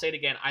before, I'll say it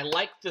again. I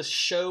like the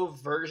show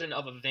version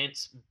of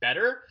events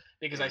better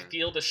because I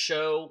feel the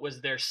show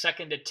was their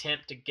second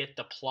attempt to get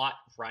the plot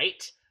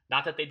right.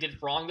 Not that they did it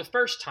wrong the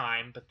first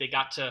time, but they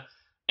got to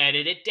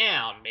edit it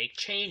down, make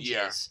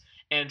changes.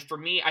 Yeah. And for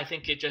me, I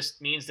think it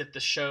just means that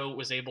the show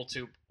was able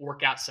to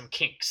work out some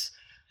kinks.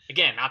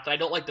 Again, not that I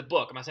don't like the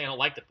book. I'm not saying I don't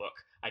like the book.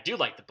 I do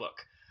like the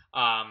book.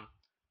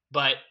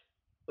 But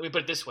let me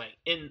put it this way.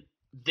 In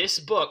this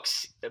book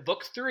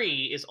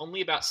 3 is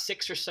only about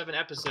 6 or 7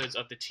 episodes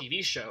of the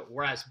TV show,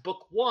 whereas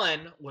book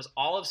 1 was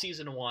all of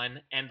season 1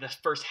 and the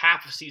first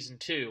half of season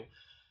 2.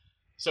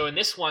 So in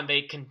this one,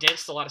 they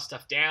condensed a lot of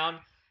stuff down,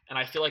 and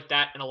I feel like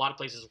that in a lot of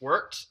places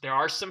worked. There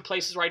are some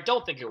places where I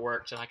don't think it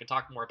worked, and I can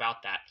talk more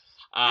about that.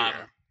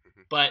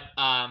 But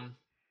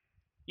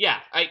yeah,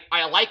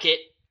 I like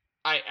it.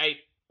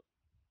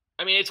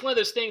 I mean, it's one of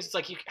those things. It's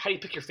like, how do you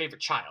pick your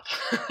favorite child?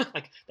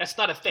 Like, that's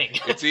not a thing.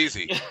 It's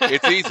easy.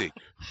 It's easy.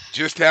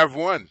 Just have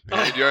one. You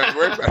don't have to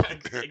worry about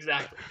it.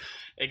 Exactly.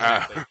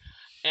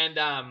 And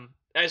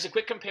as a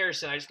quick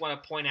comparison, I just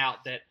want to point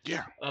out that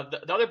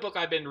the other book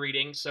I've been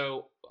reading.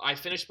 So I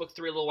finished book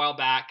 3 a little while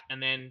back,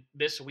 and then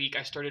this week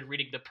I started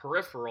reading The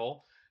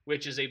Peripheral,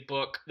 which is a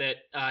book that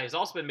has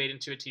also been made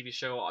into a TV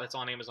show that's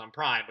on Amazon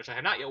Prime, which I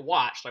have not yet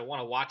watched. I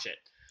want to watch it.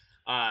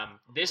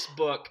 This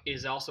book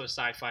is also a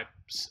sci-fi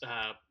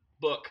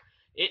book.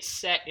 It's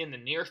set in the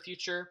near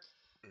future,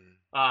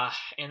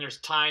 and there's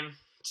time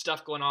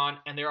stuff going on,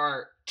 and there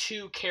are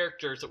two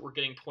characters that we're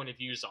getting point of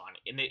views on,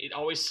 and it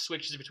always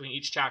switches between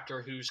each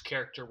chapter whose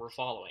character we're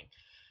following.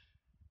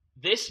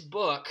 This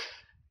book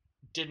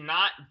did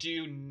not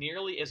do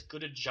nearly as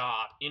good a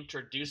job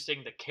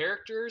introducing the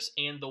characters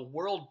and the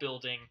world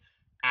building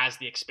as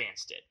The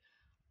Expanse did.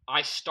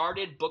 I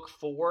started book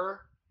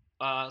 4,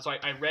 so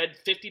I read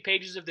 50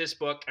 pages of this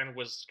book and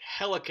was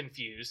hella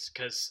confused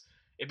because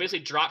it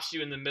basically drops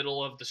you in the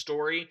middle of the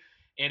story,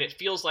 and it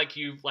feels like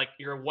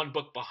you're one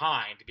book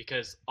behind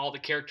because all the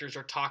characters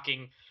are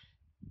talking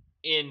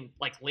in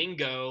like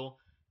lingo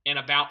and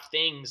about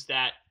things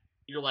that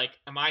you're like,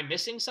 am I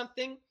missing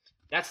something?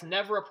 That's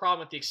never a problem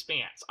with The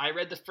Expanse. I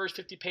read the first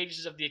 50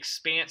 pages of The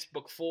Expanse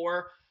book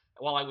 4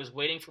 while I was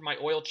waiting for my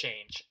oil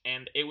change,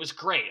 and it was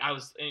great.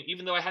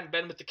 Even though I hadn't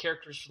been with the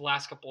characters for the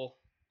last couple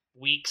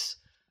weeks,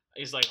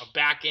 he's like, I'm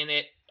back in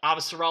it.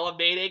 Avasarala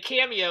made a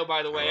cameo,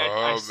 by the way.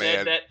 I Oh said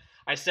man. that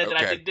I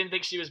Okay. didn't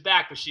think she was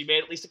back, but she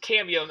made at least a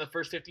cameo in the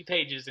first 50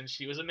 pages, and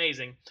she was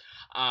amazing.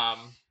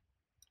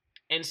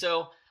 And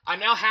so I'm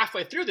now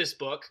halfway through this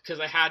book because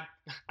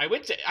I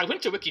went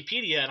to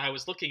Wikipedia and I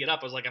was looking it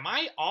up. I was like, am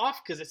I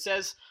off? Because it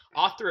says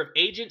author of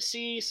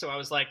Agency, so I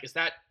was like, is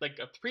that like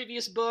a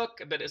previous book?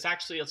 But it's like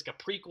a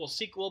prequel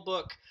sequel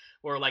book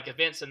where like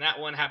events in that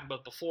one happened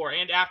both before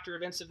and after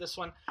events of this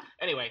one.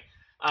 Anyway,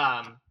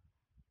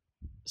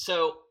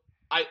 so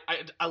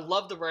I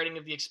love the writing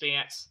of The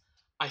Expanse.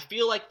 I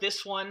feel like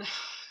this one,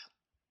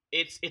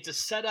 it's a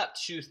setup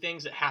to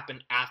things that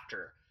happen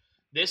after.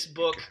 This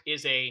book Okay.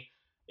 is a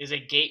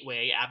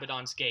gateway.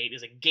 Abaddon's Gate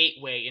is a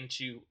gateway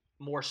into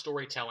more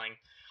storytelling.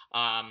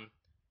 Um,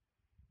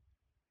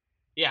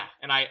 yeah,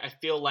 and I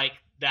feel like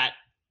that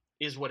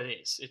is what it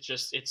is.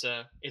 It's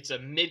a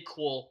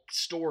mid-cool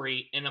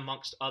story in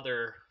amongst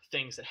other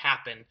things that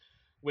happen,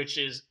 which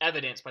is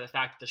evidenced by the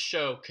fact that the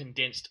show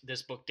condensed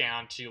this book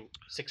down to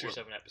 6 or Well,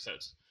 7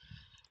 episodes.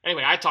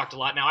 Anyway, I talked a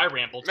lot. Now I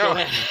rambled. Go no,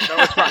 ahead.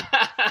 no, it's fine.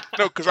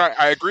 No, because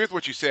I agree with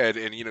what you said,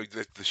 and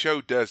the show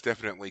does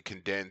definitely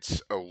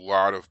condense a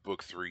lot of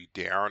book 3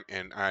 down,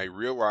 and I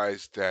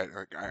realized that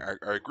like, I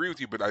agree with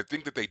you, but I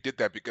think that they did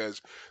that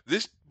because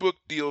this book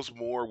deals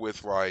more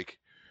with like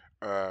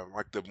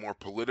the more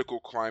political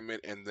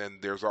climate, and then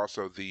there's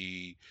also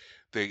they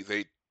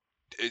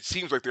it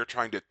seems like they're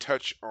trying to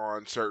touch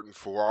on certain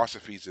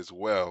philosophies as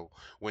well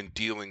when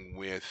dealing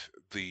with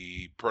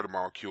the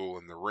protomolecule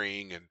and the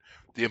ring and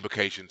the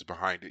implications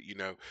behind it,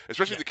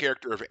 especially Yeah. the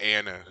character of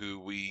Anna, who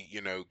we,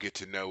 get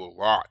to know a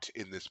lot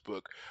in this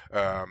book.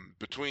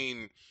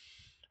 Between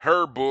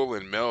her, Bull,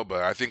 and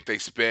Melba, I think they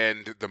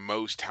spend the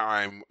most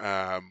time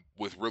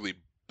with really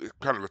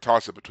kind of a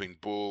toss up between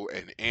Bull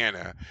and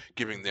Anna,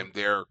 Mm-hmm.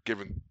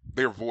 giving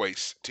their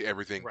voice to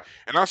everything. Right.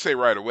 And I'll say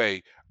right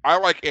away, I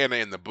like Anna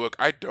in the book.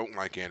 I don't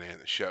like Anna in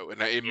the show,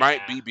 and it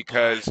might Yeah. be Right.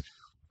 because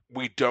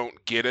we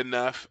don't get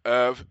enough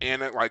of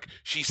Anna. Like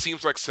she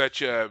seems like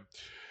such a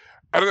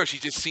I don't know, she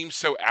just seems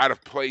so out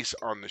of place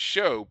on the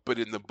show, but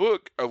in the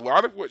book, a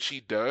lot of what she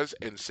does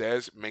and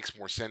says makes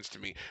more sense to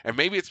me. And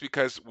maybe it's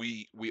because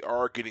we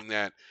are getting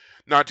that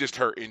not just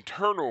her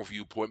internal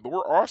viewpoint, but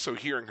we're also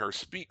hearing her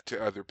speak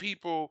to other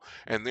people,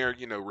 and they're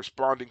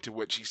responding to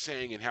what she's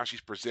saying and how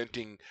she's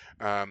presenting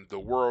the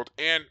world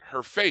and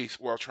her faith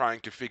while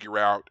trying to figure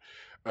out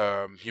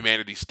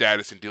humanity's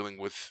status and dealing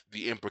with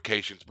the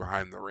implications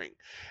behind the ring.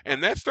 Right.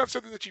 And that's not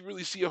something that you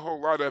really see a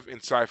whole lot of in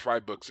sci-fi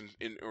books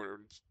or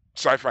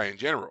sci-fi in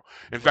general.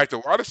 In Right. fact, a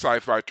lot of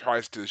sci-fi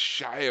tries to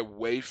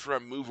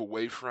move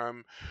away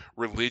from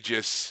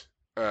religious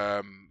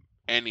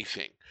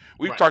anything.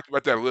 We've Right. talked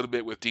about that a little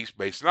bit with Deep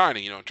Space Nine,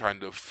 and trying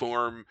to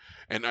form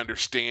and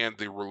understand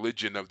the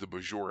religion of the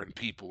Bajoran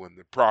people and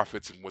the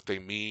prophets and what they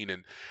mean,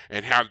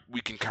 and how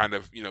we can kind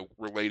of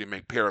relate and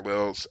make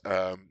parallels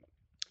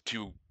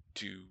to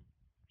to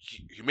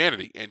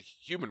humanity and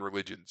human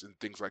religions and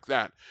things like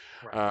that.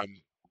 Right.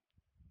 Um,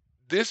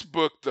 this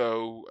book,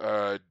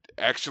 though,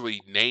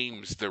 actually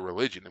names the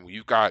religion, and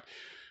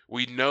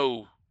we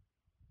know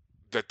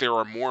that there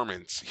are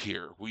Mormons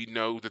here. We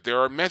know that there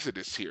are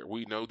Methodists here.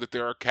 We know that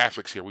there are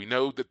Catholics here. We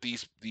know that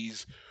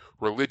these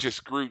religious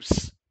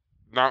groups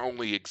not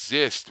only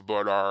exist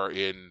but are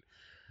in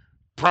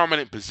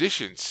prominent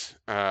positions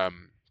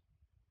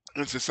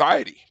in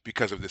society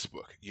because of this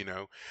book.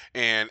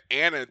 And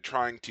Anna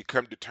trying to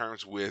come to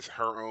terms with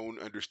her own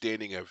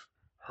understanding of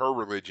her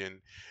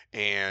religion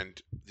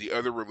and the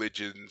other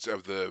religions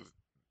of the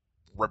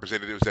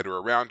representatives that are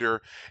around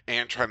her,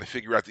 and trying to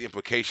figure out the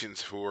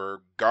implications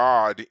for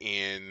God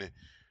in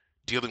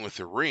dealing with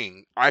the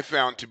ring, I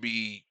found to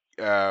be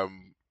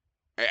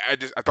I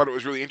thought it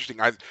was really interesting.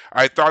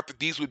 I thought that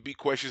these would be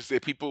questions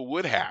that people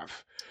would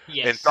have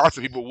and Yes. thoughts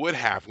that people would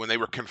have when they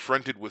were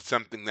confronted with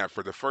something that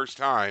for the first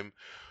time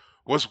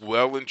was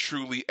well and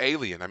truly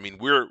alien. I mean,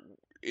 we're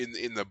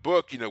in the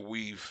book,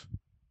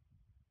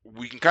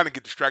 we can kind of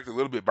get distracted a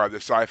little bit by the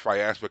sci-fi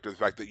aspect of the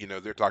fact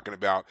that they're talking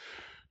about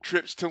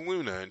trips to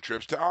Luna and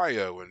trips to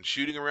Io and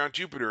shooting around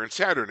Jupiter and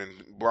Saturn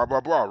and blah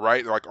blah blah,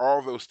 right? Like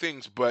all those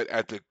things, but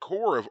at the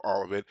core of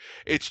all of it,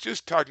 it's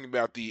just talking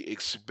about the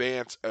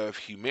expanse of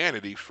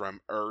humanity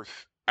from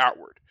Earth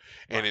outward.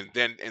 And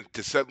Right. and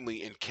to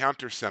suddenly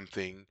encounter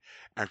something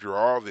after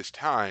all this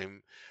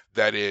time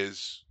that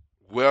is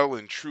well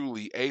and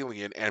truly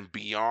alien and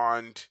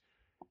beyond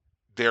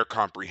their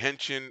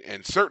comprehension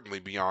and certainly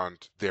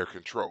beyond their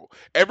control.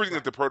 Everything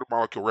that Right. the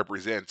protomolecule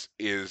represents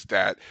is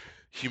that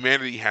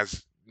humanity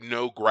has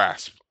no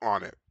grasp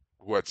on it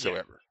Yeah.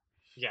 whatsoever.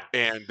 Yeah.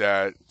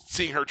 And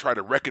seeing her try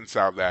to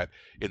reconcile that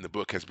in the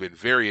book has been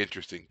very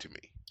interesting to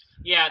me.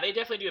 Yeah, they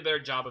definitely do a better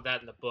job of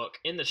that in the book.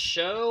 In the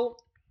show,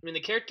 I mean, the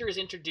character is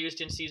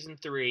introduced in season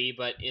 3,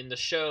 but in the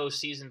show,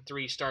 season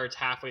 3 starts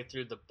halfway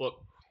through the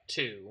book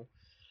 2.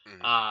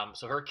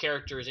 So her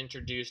character is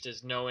introduced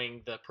as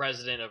knowing the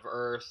president of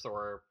Earth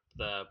or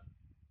the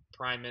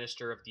prime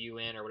minister of the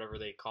UN or whatever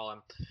they call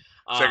him.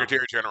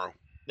 Secretary General.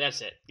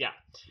 That's it. Yeah,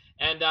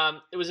 and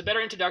it was a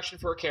better introduction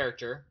for a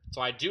character,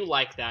 so I do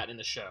like that in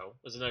the show.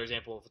 There's another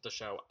example of the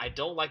show. I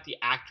don't like the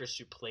actress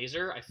who plays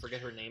her. I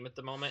forget her name at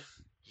the moment.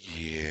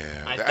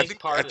 Yeah, I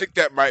think I think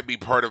that might be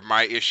part of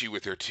my issue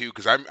with her too,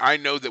 because I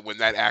know that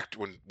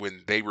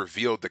when they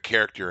revealed the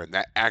character and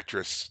that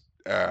actress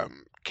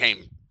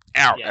came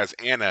out Yeah. as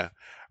Anna,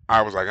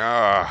 I was like,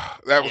 ah,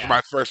 that was Yeah.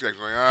 my first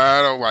reaction. Like,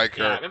 I don't like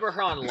Yeah, I her. remember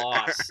her on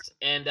Lost,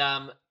 and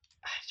I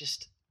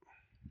just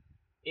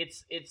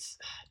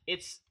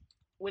it's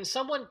when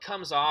someone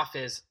comes off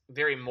as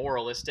very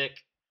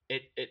moralistic,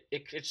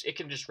 it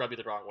can just rub you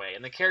the wrong way,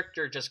 and the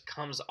character just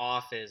comes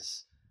off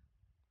as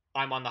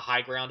I'm on the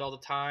high ground all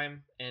the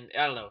time, and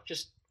I don't know,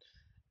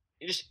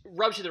 it just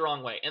rubs you the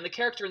wrong way. And the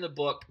character in the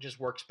book just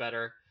works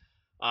better.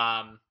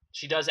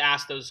 She does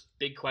ask those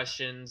big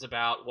questions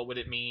about what would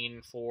it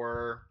mean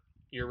for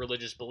your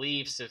religious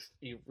beliefs if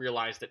you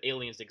realize that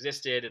aliens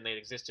existed and they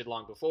existed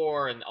long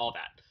before and all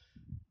that.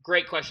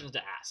 Great questions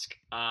to ask.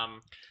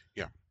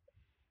 Yeah.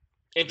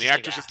 The Interesting to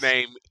actress's ask.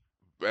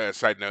 name,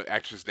 side note,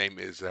 actress's name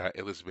is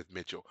Elizabeth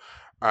Mitchell.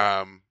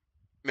 Um,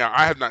 Now,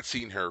 I have not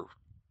seen her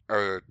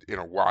in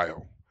a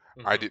while.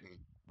 I Mhm. didn't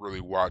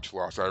really watch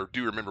Lost. I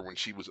do remember when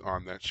she was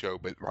on that show,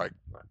 but like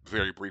Right.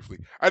 very briefly.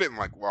 I didn't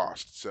like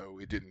Lost, so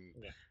it didn't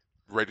Yeah.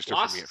 register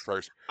for me at Lost.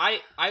 first.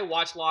 I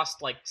watched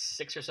Lost like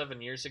 6 or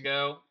 7 years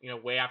ago.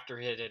 Way after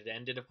it had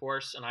ended, of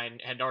course, and I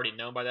had already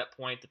known by that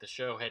point that the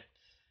show had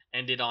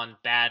ended on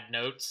bad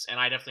notes, and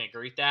I definitely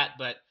agree with that.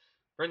 But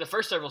during the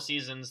first several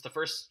seasons, the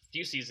first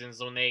few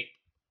seasons, when they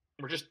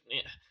were just,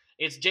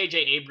 it's J.J.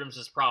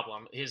 Abrams'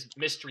 problem, his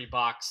mystery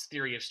box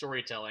theory of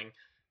storytelling.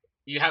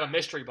 You have a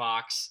mystery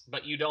box,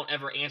 but you don't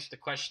ever answer the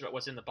question about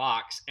what's in the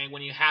box. And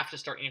when you have to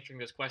start answering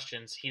those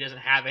questions, he doesn't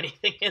have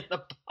anything in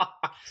the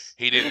box.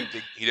 He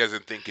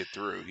doesn't think it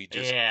through. He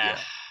just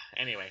Yeah.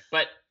 Anyway,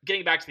 but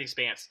getting back to the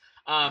Expanse,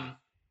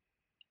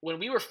 when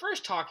we were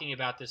first talking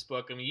about this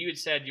book, I mean, you had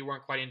said you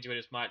weren't quite into it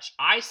as much.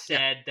 I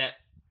said that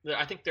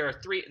I think there are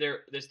three.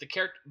 There's the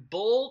character.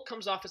 Bull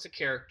comes off as a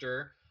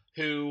character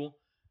who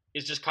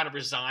is just kind of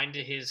resigned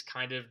to his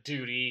kind of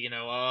duty.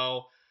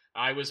 Oh,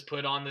 I was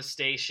put on the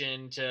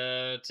station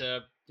to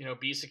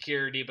be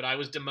security, but I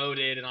was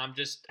demoted, and I'm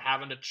just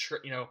having to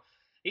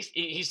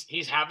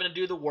he's having to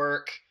do the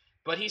work,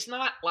 but he's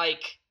not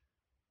like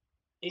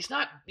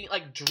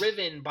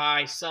driven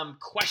by some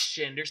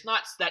question. There's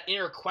not that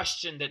inner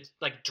question that's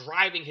like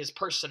driving his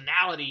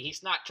personality.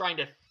 He's not trying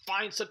to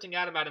find something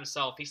out about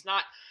himself. He's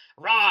not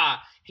rah.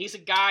 He's a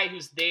guy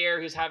who's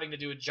there, who's having to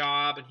do a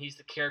job, and he's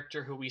the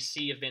character who we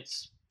see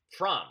events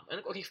from.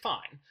 And okay,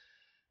 fine.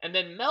 And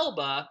then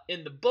Melba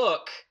in the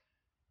book,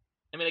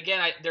 I mean,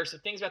 again, there's some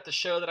things about the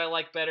show that I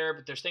like better,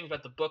 but there's things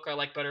about the book I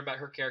like better about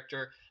her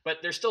character. But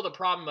there's still the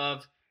problem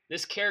of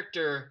this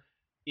character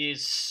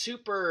is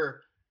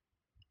super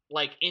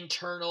like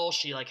internal.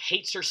 She like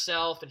hates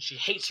herself, and she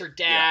hates her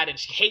yeah. dad, and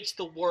she hates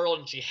the world,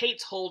 and she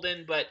hates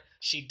Holden, but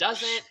she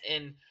doesn't,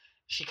 and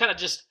she kind of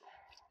just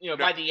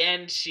by the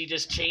end she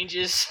just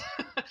changes.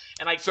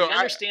 And I So can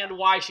understand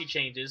why she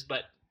changes,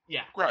 but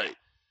yeah. right.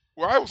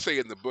 Well, I will say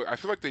in the book, I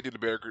feel like they did a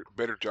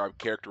better job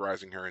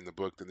characterizing her in the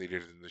book than they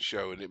did in the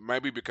show, and it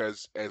might be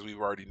because, as we've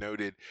already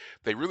noted,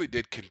 they really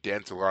did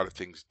condense a lot of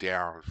things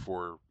down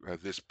for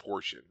this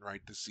portion,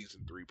 right? The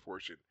season 3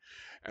 portion,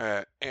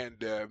 and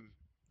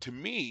to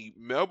me,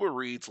 Melba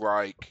reads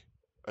like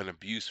an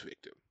abuse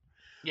victim.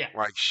 Yeah.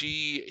 Like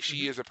she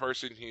Mhm. is a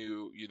person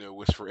who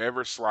was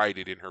forever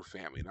slighted in her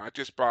family, not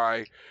just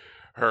by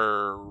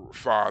her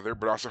father,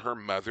 but also her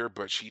mother.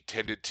 But she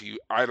tended to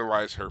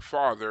idolize her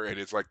father, and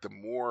it's like the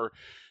more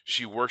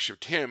she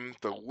worshipped him,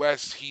 the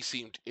less he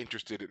seemed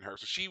interested in her.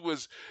 So it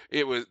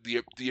was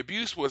the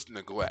abuse was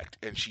neglect,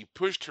 and she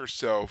pushed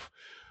herself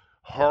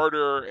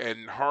harder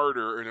and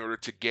harder in order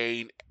to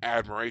gain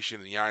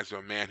admiration in the eyes of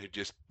a man who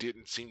just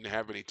didn't seem to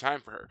have any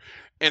time for her.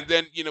 And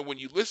then, when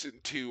you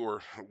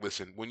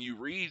when you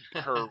read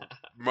her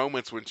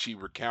moments when she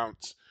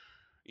recounts,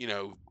 you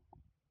know,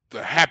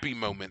 the happy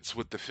moments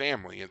with the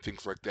family and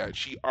things like that,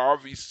 she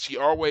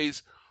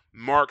always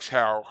marks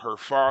how her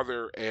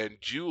father and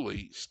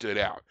Julie stood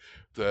out.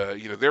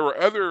 there were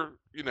other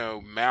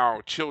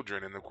Mao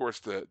children, and of course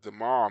the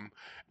mom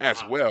as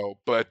Uh-huh. well.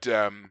 But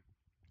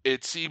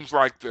it seems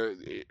like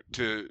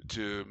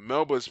to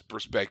Melba's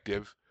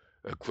perspective,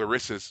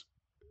 Clarissa's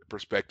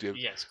perspective,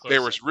 Yes,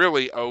 there Clarissa. was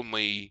really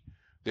only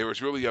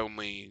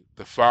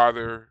the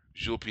father,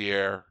 Jules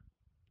Pierre,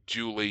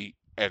 Julie,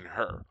 and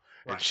her.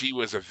 And Right. she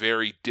was a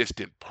very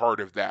distant part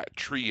of that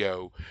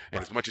trio. And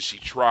Right. as much as she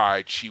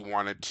tried, she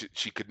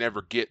could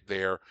never get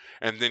there.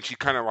 And then she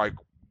kind of like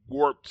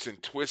warps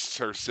and twists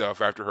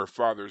herself after her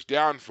father's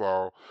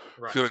downfall,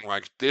 Right. feeling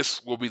like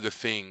this will be the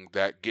thing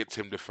that gets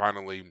him to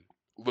finally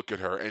look at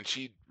her. And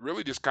she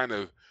really just kind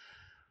of,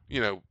 you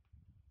know,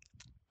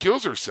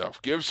 kills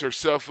herself, gives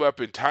herself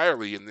up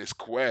entirely in this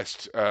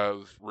quest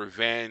of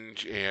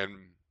revenge,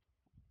 and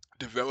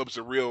develops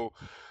a real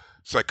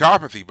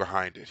psychopathy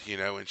behind it, and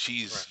Right.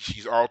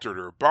 she's altered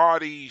her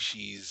body.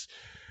 She's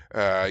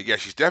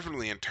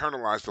definitely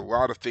internalized a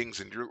lot of things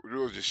and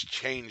really just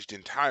changed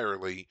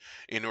entirely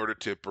in order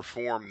to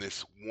perform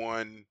this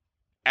one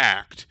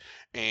act.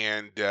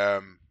 And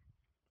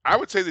I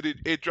would say that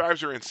it drives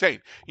her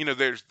insane.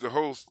 There's the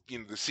whole,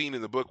 the scene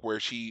in the book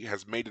where she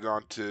has made it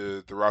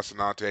onto the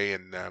Rocinante,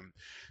 and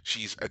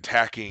she's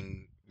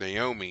attacking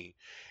Naomi,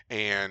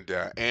 and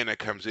Anna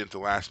comes in at the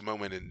last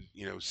moment and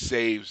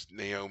saves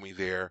Naomi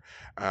there.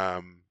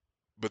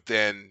 But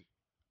then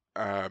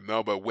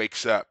Melba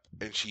wakes up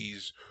and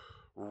she's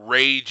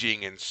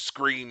raging and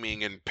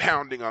screaming and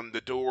pounding on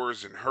the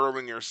doors and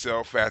hurling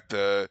herself at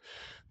the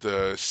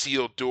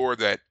sealed door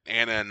that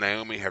Anna and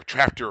Naomi have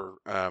trapped her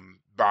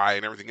by,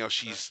 and everything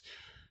else. Right.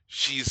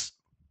 She's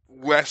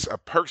less a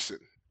person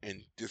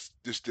and this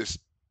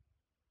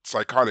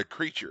psychotic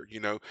creature,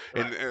 Right.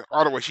 and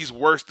Ottawa, she's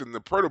worse than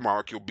the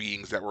protomolecule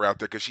beings that were out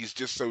there because she's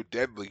just so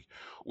deadly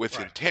with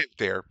Right. intent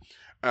there.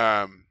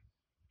 Um,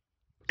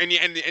 and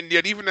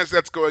yet even as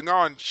that's going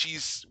on,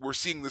 we're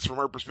seeing this from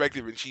her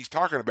perspective, and she's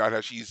talking about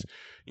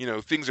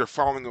how things are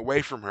falling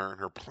away from her, and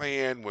her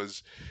plan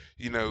was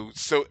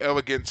so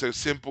elegant, so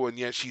simple, and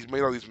yet she's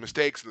made all these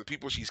mistakes, and the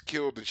people she's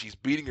killed, and she's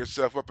beating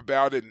herself up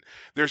about it, and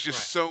there's just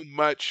Right. so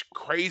much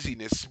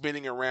craziness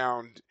spinning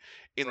around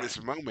in Right.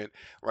 this moment.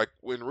 Like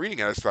when reading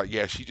it, I just thought,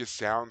 yeah, she just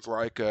sounds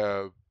like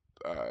a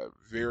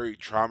very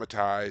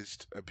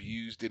traumatized,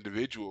 abused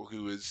individual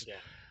who is Yeah.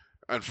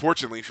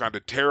 unfortunately found a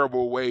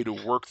terrible way to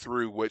work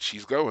through what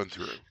she's going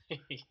through. Yeah.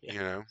 You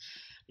know?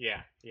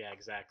 Yeah. Yeah.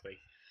 Exactly.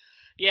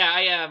 Yeah.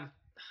 I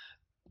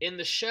in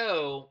the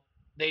show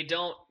they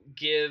don't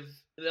give.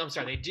 I'm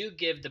sorry. They do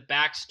give the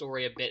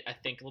backstory a bit. I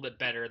think a little bit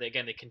better. They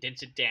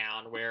condense it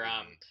down where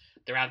Mhm.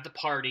 they're at the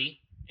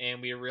party.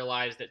 And we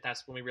realize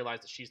that's when we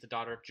realize that she's the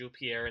daughter of Jules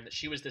Pierre and that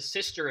she was the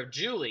sister of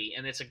Julie.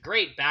 And it's a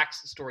great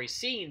backstory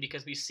scene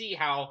because we see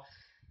how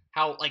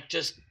like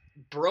just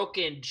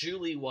broken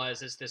Julie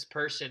was as this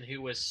person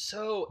who was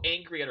so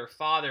angry at her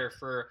father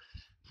for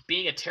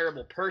being a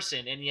terrible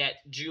person, and yet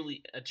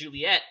Juliet,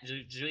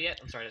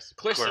 I'm sorry, that's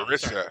Clarissa. I'm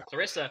sorry,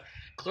 Clarissa.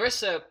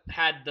 Clarissa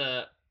had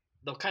the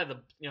kind of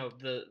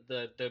the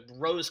the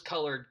rose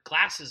colored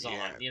glasses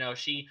on.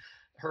 Yeah.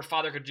 Her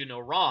father could do no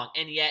wrong,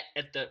 and yet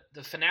at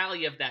the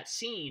finale of that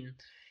scene,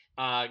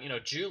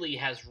 Julie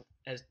has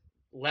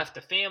left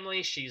the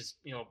family. She's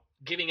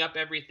giving up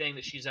everything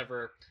that she's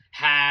ever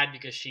had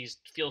because she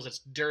feels it's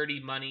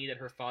dirty money that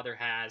her father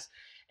has,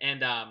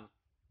 and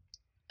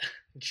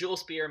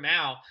Jules Pierre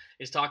Mao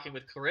is talking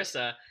with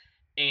Clarissa,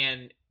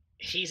 and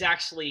he's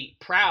actually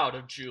proud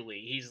of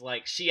Julie. He's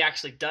like, she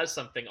actually does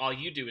something. All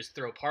you do is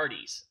throw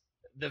parties.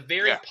 The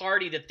very Yeah.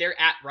 party that they're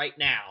at right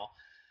now,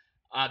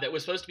 that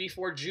was supposed to be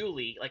for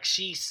Julie, like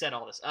she set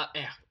all this up.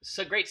 Yeah, it's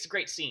a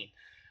great scene.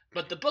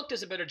 But the book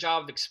does a better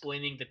job of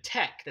explaining the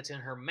tech that's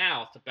in her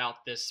mouth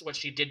about this, what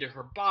she did to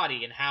her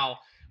body, and how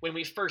when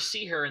we first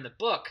see her in the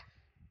book,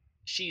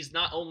 she's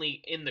not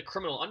only in the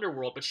criminal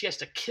underworld, but she has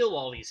to kill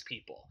all these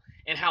people.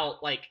 And how,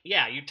 like,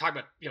 yeah, you talk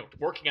about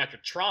working out your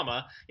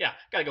trauma. Yeah,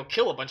 gotta go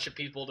kill a bunch of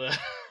people to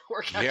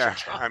work out your Yeah.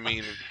 trauma. I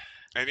mean,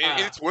 and Uh,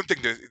 it's one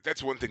thing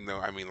that's one thing though.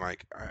 I mean,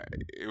 like,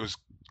 it was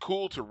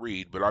cool to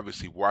read, but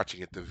obviously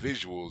watching it, the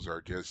visuals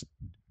are just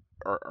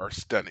are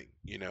stunning.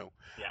 yeah,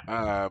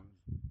 Um,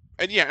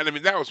 and yeah, and I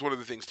mean that was one of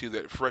the things too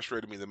that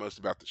frustrated me the most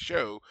about the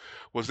show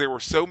was there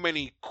were so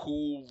many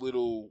cool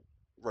little,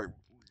 like,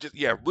 just,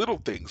 yeah, little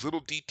things,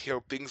 little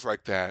detailed things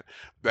like that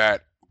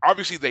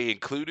obviously they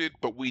included,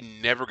 but we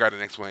never got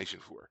an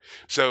explanation for.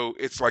 So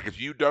it's like if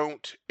you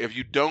don't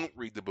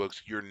read the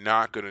books, you're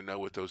not going to know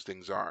what those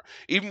things are.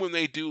 Even when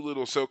they do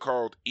little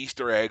so-called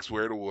Easter eggs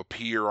where it will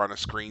appear on a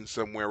screen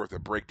somewhere with a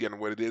breakdown of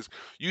what it is,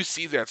 you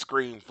see that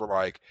screen for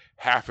like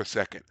half a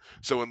second.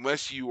 So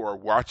unless you are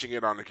watching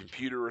it on a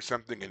computer or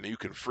something and you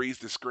can freeze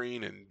the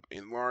screen and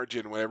enlarge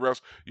it and whatever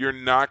else, you're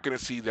not going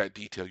to see that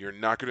detail. You're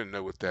not going to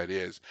know what that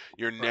is.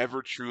 You're right,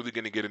 never truly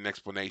going to get an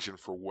explanation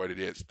for what it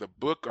is. The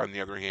book, on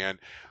the other hand,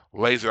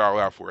 lays it all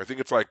out for you. I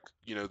think it's like,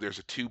 there's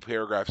a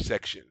 2-paragraph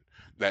section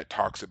that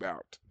talks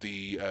about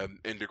the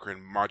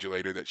endocrine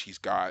modulator that she's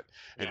got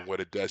Yeah. and what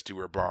it does to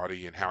her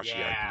body and how she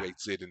Yeah.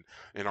 activates it and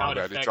How all it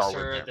that. It's affects all in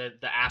her, there.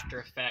 the after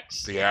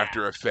effects. The Yeah.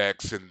 after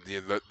effects, and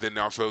then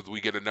also we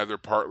get another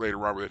part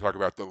later on where they talk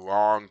about the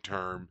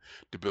long-term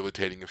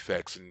debilitating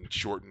effects and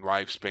shortened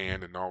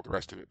lifespan and all the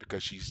rest of it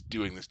because she's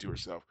doing this to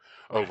herself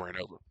Right. over and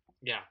over.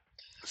 Yeah.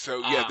 So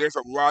yeah, there's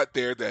a lot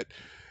there that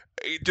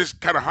it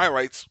just kind of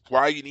highlights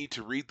why you need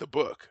to read the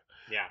book.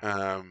 Yeah.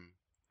 Um,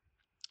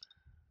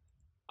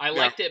 I now,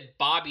 like that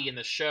Bobby in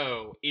the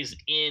show is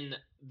in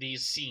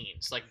these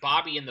scenes. Like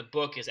Bobby in the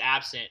book is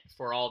absent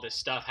for all this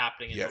stuff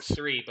happening in book yes,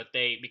 3, but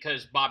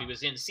because Bobby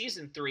was in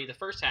season 3, the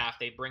first half,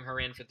 they bring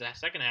her in for the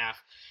second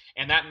half,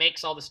 and that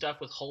makes all the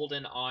stuff with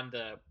Holden on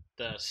the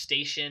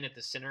station at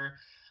the center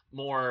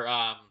more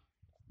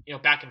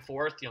back and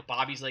forth.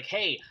 Bobby's like,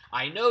 "Hey,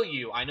 I know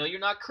you. I know you're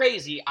not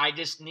crazy. I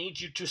just need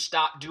you to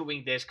stop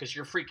doing this because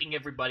you're freaking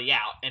everybody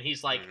out." And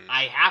he's like, mhm.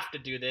 "I have to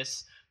do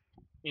this.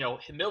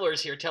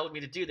 Miller's here telling me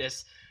to do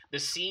this." The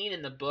scene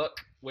in the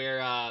book where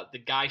the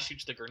guy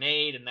shoots the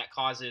grenade and that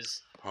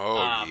causes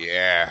Oh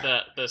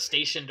yeah. the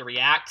station to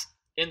react.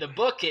 In the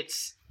book,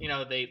 it's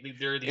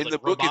they're these In like the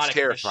book, it's robotic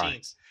terrifying.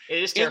 machines.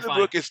 It is In the terrifying.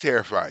 book, it's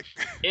terrifying.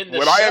 In the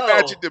What I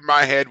imagined show, in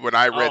my head when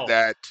I read oh,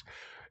 that,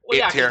 well, it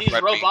yeah, because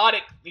terrified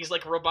me. these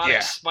robotic Yeah.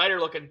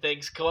 spider-looking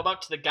things come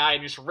up to the guy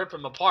and just rip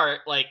him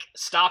apart. Like,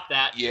 stop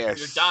that! Yes.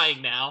 You're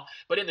dying now.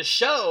 But in the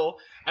show,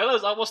 I know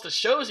almost the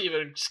show's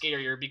even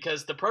scarier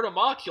because the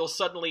proto-molecule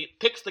suddenly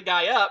picks the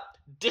guy up,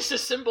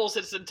 disassembles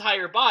its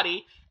entire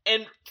body,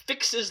 and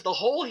fixes the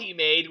hole he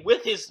made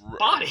with his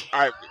body.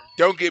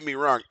 Don't get me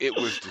wrong, it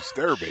was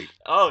disturbing.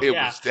 Oh It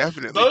yeah, was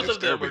definitely both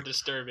disturbing. of them were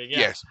disturbing. Yeah.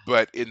 Yes,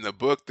 but in the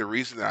book, the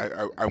reason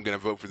I'm going to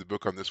vote for the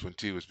book on this one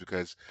too is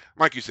because,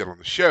 like you said on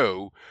the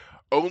show,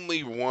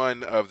 only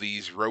one of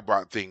these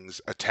robot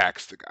things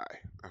attacks the guy.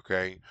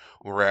 Okay,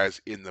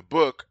 whereas in the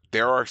book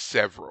there are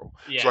several.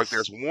 Yes. So like,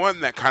 there's one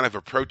that kind of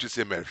approaches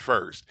him at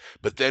first,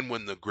 but then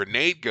when the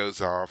grenade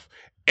goes off,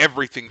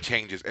 everything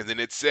changes, and then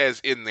it says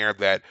in there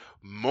that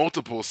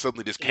multiple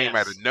suddenly just came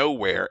out of Yes.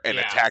 nowhere and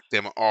Yeah. attacked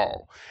them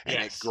all, and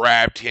it Yes.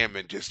 grabbed him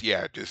and just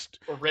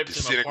Or ripped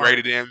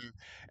disintegrated him apart. him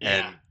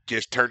Yeah. and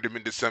just turned him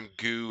into some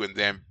goo and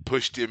then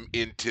pushed him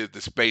into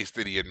the space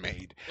that he had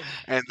made.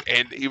 And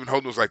even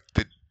Holden was like,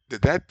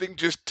 did that thing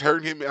just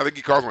turn him? I think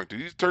he calls him like, did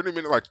you just turn him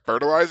into like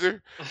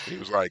fertilizer? And he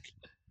was like,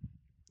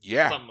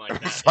 yeah. Something like I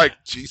that. was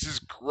like, Jesus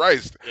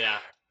Christ. Yeah.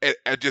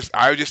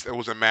 I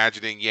was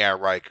imagining, yeah,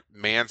 like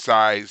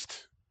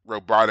man-sized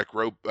robotic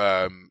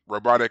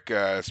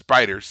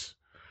spiders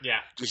Yeah.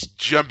 just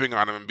jumping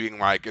on them and being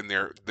like, and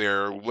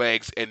their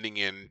legs ending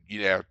in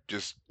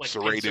just Like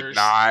serrated pincers.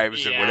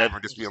 knives and Yeah. whatever,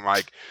 just being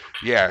like,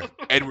 yeah,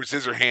 Edward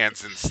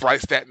Scissorhands, and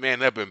sliced that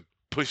man up and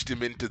pushed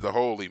him into the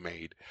hole he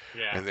made,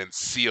 Yeah. and then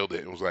sealed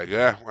it. It was like,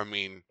 yeah, I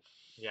mean,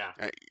 Yeah.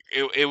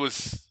 it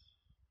was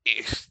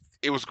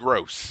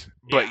gross,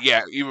 but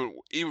yeah,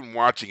 even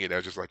watching it, I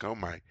was just like, oh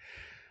my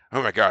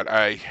God,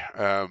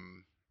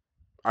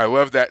 I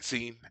love that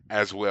scene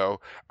as well.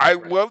 I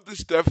Right. love the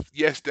stuff,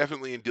 yes,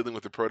 definitely in dealing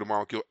with the proto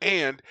molecule.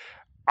 And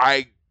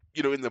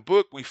in the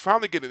book, we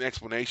finally get an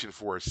explanation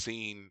for a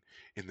scene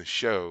in the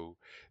show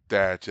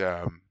that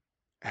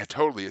had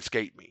totally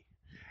escaped me.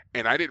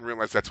 And I didn't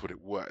realize that's what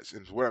it was.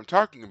 And what I'm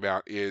talking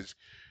about is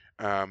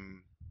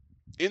um,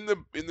 in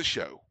the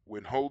show,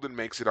 when Holden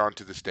makes it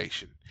onto the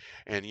station,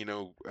 and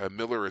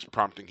Miller is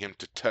prompting him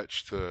to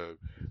touch the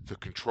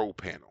control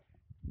panel,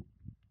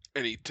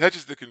 and he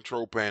touches the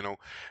control panel,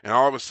 and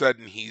all of a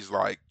sudden he's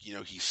like,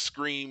 he's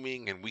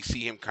screaming, and we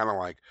see him kind of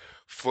like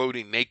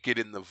floating naked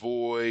in the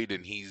void,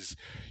 and he's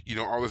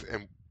all this,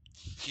 and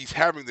he's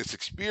having this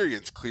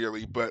experience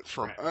clearly, but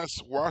from Right. us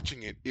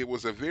watching it, it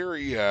was a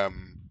very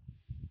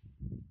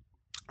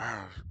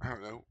I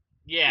don't know,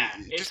 Yeah.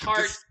 It's just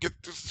hard.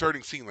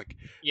 disconcerting scene. Like,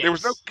 Yes. there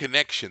was no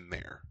connection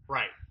there,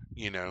 Right.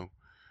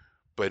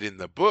 but in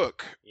the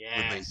book,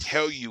 when they Yes.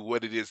 tell you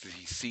what it is that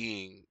he's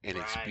seeing and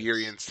Right.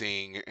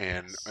 experiencing,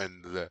 and Yes.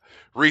 and the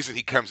reason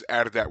he comes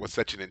out of that with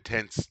such an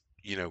intense,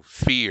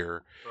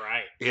 fear,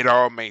 Right. it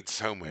all made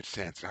so much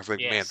sense. I was like,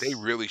 man, they Yes.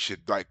 really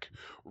should like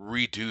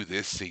redo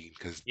this scene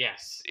because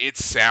Yes. it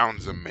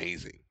sounds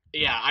amazing.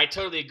 Yeah, I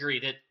totally agree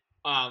that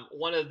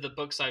one of the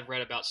books I've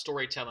read about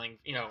storytelling,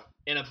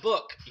 in a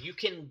book, you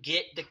can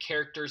get the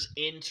character's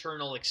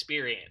internal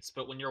experience,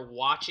 but when you're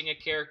watching a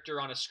character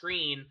on a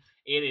screen,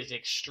 it is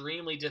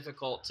extremely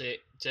difficult to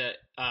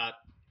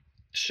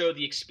show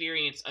the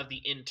experience of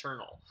the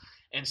internal.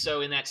 And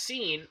so in that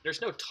scene,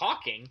 there's no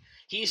talking.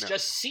 He's No.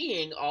 just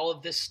seeing all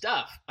of this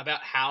stuff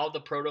about how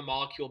the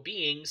proto-molecule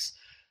beings,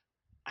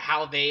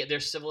 how their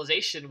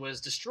civilization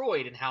was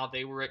destroyed, and how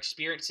they were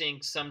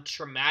experiencing some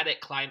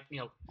traumatic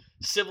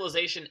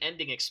civilization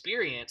ending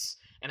experience,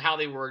 and how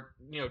they were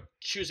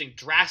choosing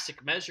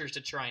drastic measures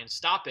to try and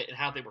stop it, and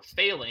how they were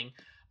failing.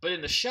 But in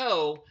the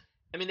show,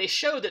 I mean, they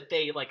show that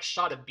they like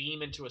shot a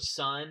beam into a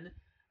sun,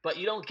 but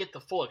you don't get the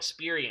full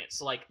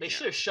experience. Like they Yeah.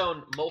 should have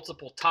shown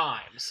multiple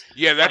times.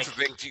 Yeah, that's Like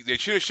the thing too. They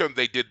should have shown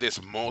they did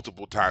this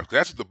multiple times.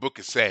 That's what the book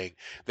is saying.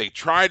 They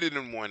tried it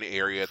in one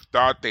area,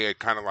 thought they had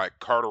kind of like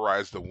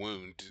cauterized the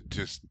wound,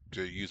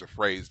 to use a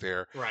phrase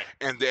there, right,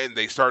 and then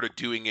they started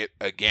doing it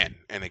again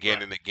and again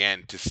right, and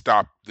again to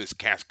stop this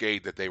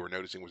cascade that they were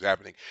noticing was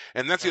happening.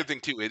 And that's the right. other thing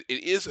too. It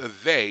is a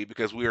they,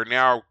 because we are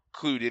now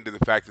clued into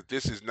the fact that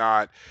this is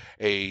not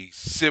a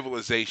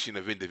civilization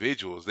of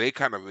individuals. They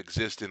kind of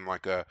exist in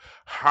like a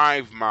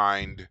hive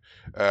mind,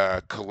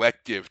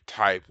 collective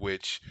type,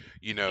 which,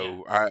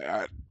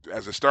 Yeah.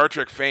 as a Star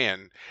Trek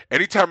fan,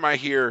 anytime I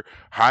hear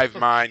hive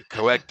mind,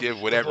 collective,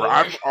 The whatever,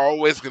 I'm Borg.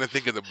 always going to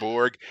think of the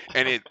Borg,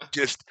 and it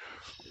just,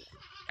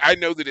 I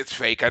know that it's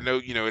fake. I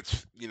know,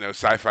 it's,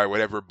 sci-fi,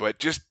 whatever, but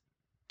just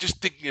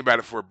thinking about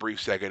it for a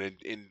brief second,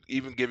 and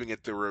even giving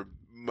it the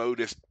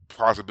remotest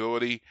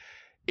plausibility,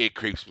 it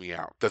creeps me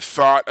out. The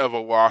thought of a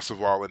loss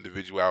of all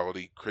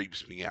individuality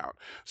creeps me out.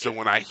 So Yeah.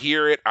 when I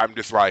hear it, I'm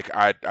just like,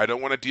 I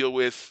don't want to deal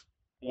with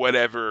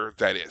whatever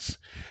that is.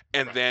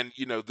 And Right. then,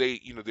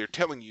 they're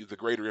telling you the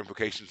greater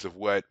implications of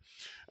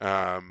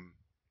um,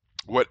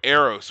 what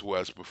Eros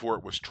was before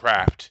it was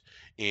trapped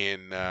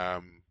in,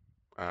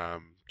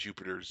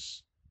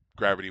 Jupiter's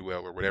gravity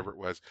well, or whatever it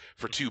was,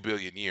 for Mhm. 2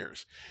 billion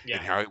years, and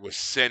Yeah. how it was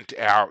sent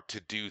out to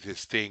do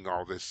this thing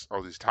all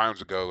these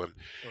times ago,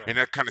 Right. and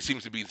that kind of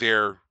seems to be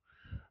their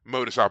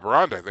modus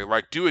operandi. They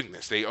like doing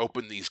this. They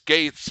open these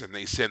gates and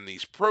they send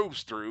these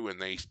probes through,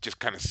 and they just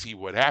kind of see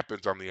what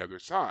happens on the other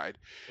side,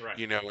 Right.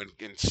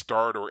 and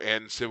start or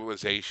end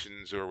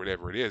civilizations or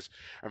whatever it is.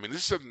 I mean,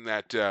 this is something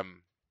that,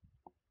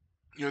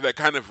 that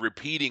kind of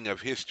repeating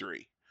of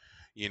history,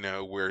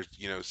 where,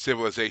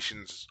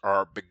 civilizations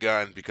are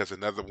begun because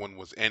another one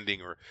was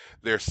ending, or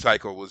their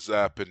cycle was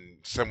up and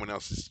someone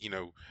else is,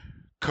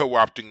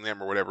 co-opting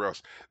them or whatever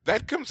else.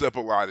 That comes up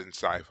a lot in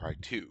sci-fi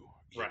too,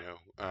 Right.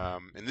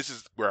 and this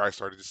is where I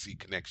started to see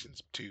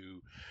connections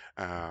to,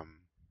 um,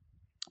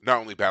 not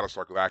only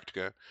Battlestar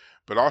Galactica,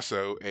 but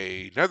also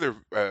another,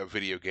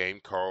 video game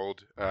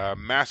called,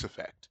 Mass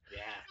Effect.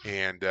 Yeah.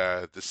 And,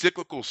 the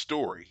cyclical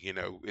story,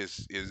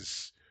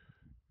 is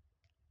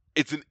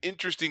it's an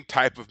interesting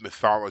type of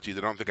mythology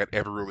that I don't think I'd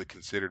ever really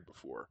considered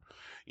before.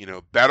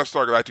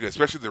 Battlestar Galactica,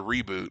 especially the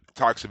reboot,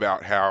 talks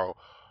about how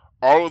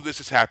all of this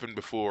has happened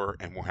before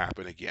and will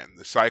happen again.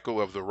 The cycle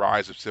of the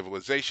rise of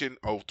civilization,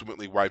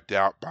 ultimately wiped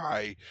out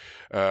by,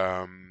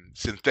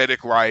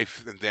 synthetic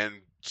life, and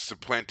then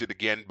supplanted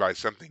again by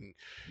something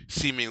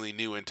seemingly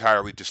new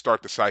entirely to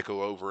start the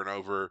cycle over and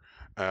over,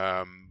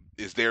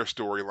 is their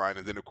storyline.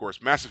 And then, of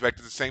course, Mass Effect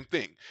is the same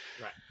thing.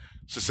 Right.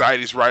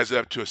 Societies rise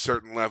up to a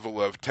certain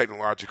level of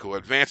technological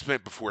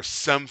advancement before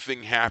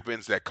something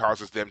happens that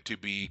causes them to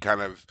be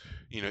kind of,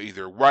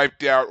 either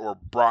wiped out or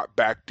brought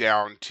back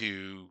down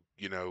to,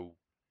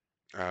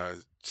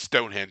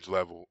 Stonehenge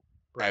level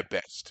Right. at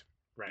best,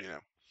 Right.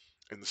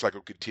 and the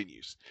cycle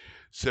continues.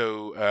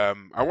 So,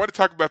 I want to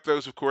talk about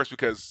those, of course,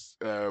 because,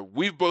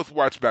 we've both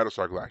watched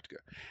Battlestar Galactica,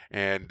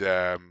 and,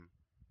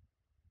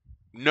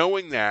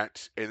 knowing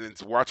that, and then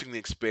watching The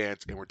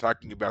Expanse, and we're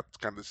talking about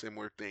kind of the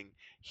similar thing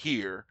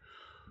here.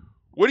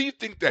 What do you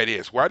think that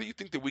is? Why do you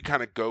think that we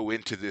kind of go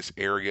into this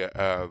area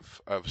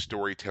of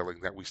storytelling,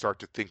 that we start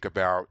to think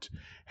about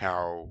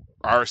how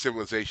our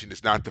civilization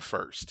is not the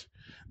first,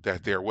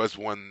 that there was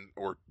one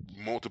or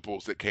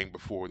multiples that came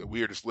before, that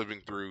we are just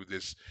living through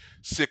this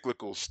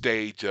cyclical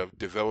stage of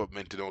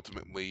development and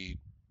ultimately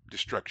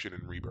destruction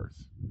and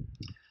rebirth?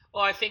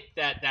 Well, I think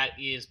that that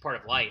is part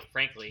of life.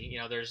 Frankly,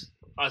 there's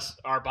us,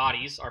 our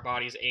bodies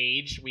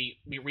age. We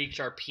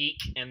reach our peak,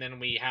 and then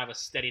we have a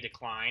steady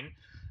decline.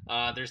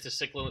 There's the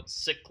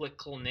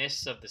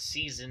cyclicalness of the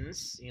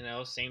seasons.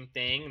 Same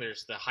thing.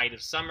 There's the height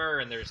of summer,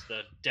 and there's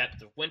the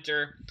depth of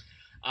winter.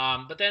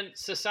 But then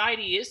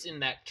society is in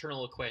that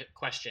eternal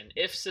question.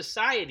 If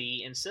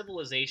society and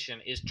civilization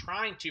is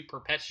trying to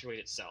perpetuate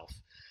itself,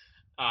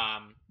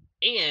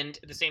 and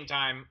at the same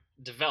time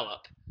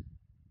develop,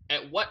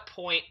 at what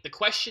point, the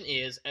question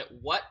is, at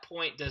what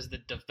point does the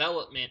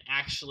development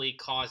actually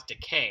cause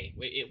decay,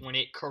 when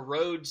it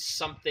corrodes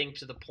something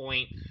to the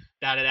point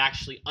that it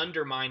actually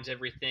undermines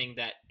everything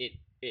that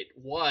it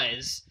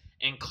was,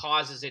 and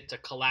causes it to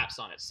collapse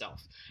on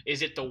itself?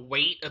 Is it the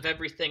weight of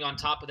everything on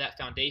top of that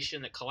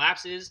foundation that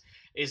collapses?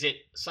 Is it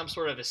some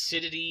sort of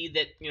acidity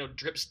that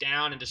drips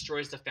down and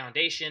destroys the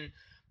foundation?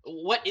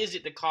 What is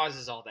it that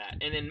causes all that?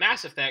 And in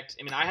Mass Effect,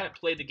 I mean, I haven't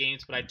played the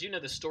games, but I do know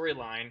the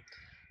storyline.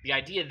 The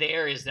idea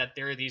there is that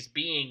there are these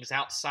beings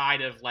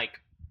outside of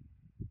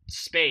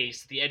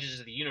space, the edges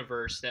of the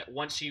universe, that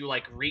once you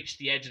reach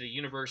the edge of the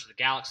universe or the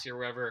galaxy or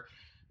wherever,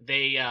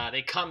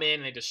 they come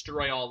in and they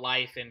destroy all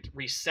life and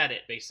reset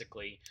it,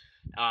 basically.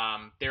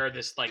 They're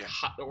this Yeah.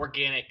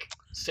 organic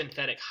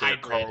synthetic They're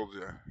hybrid.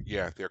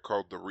 called, they're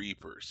called the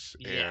Reapers,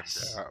 and,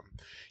 Yes.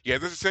 yeah,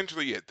 that's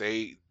essentially it.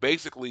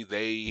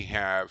 They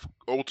have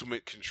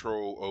ultimate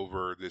control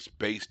over this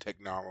base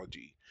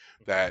technology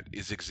that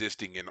is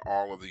existing in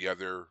all of the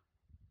other,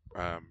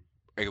 um,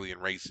 alien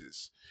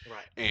races,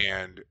 Right.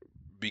 and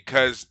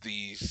because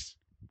these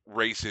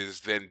races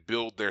then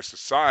build their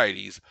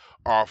societies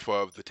off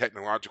of the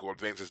technological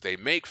advances they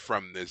make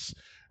from this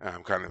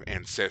kind of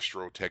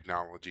ancestral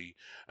technology,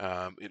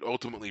 it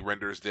ultimately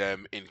renders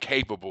them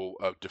incapable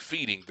of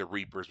defeating the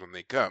Reapers when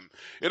they come.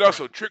 It Right.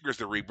 also triggers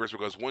the Reapers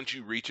because once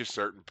you reach a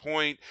certain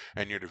point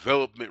and your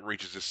development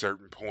reaches a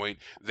certain point,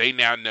 they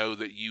now know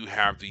that you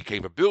have the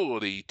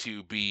capability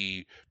to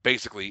be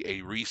basically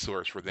a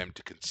resource for them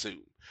to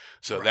consume.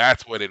 So Right.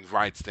 that's what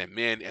invites them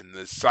in, and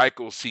the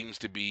cycle seems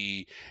to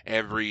be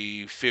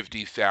every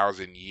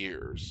 50,000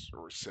 years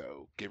or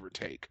so, give or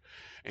take.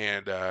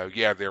 And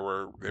yeah, there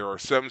are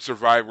some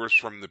survivors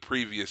from the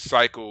previous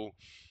cycle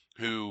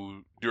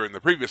who during the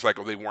previous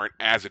cycle they weren't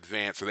as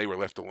advanced, so they were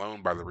left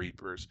alone by the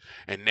Reapers.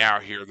 And now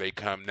here they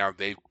come. Now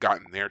they've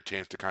gotten their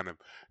chance to kind of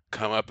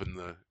come up in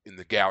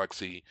the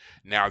galaxy.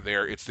 Now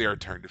it's their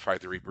turn to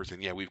fight the Reapers.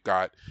 And yeah, we've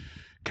got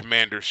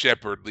Commander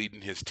Shepard leading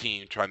his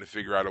team, trying to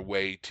figure out a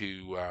way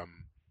to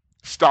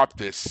stop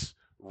this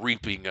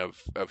reaping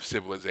of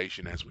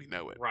civilization as we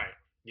know it. Right.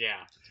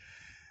 Yeah.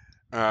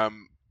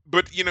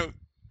 But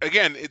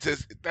again, it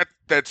says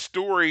that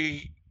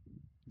story,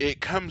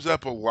 it comes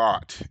up a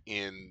lot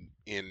in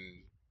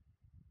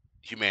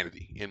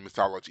humanity, in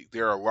mythology.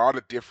 There are a lot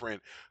of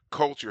different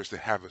cultures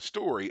that have a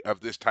story of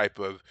this type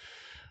of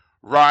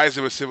rise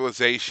of a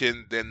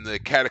civilization, then the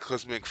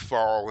cataclysmic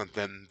fall, and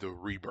then the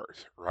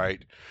rebirth,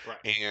 right?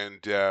 Right.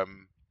 And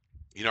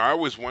I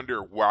always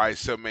wonder why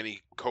so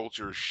many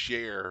cultures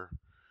share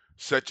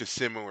such a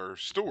similar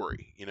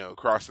story,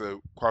 across the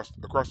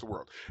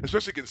world.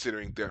 Especially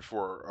considering that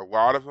for a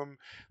lot of them,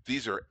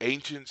 these are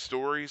ancient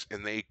stories,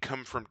 and they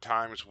come from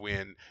times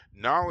when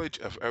knowledge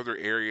of other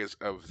areas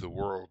of the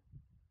world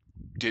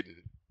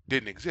didn't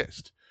didn't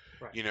exist.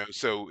 Right.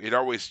 So it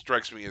always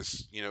strikes me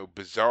as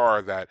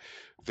bizarre that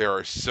there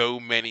are so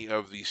many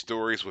of these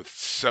stories with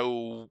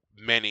so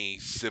many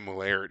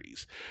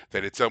similarities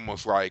that it's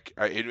almost like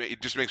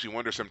it just makes me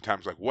wonder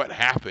sometimes, like, what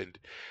happened,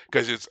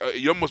 because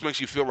it almost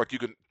makes you feel like you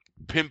can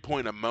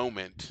pinpoint a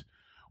moment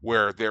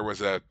where there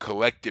was a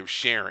collective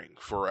sharing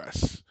for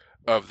us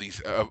of these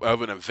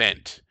of an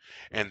event,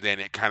 and then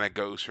it kind of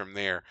goes from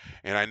there.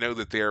 And I know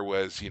that there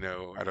was, I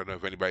don't know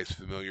if anybody's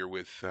familiar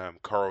with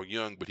Carl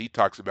Jung, but he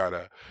talks about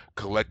a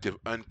collective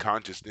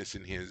unconsciousness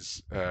in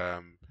his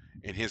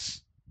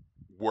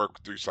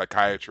work through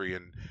psychiatry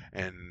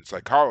and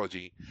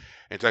psychology,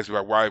 and talks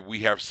about why we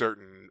have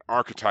certain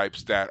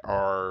archetypes that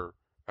are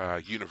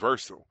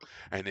universal,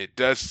 and it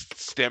does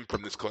stem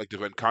from this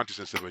collective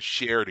unconsciousness of a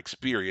shared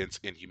experience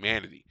in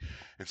humanity.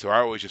 And so I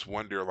always just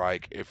wonder,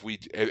 like,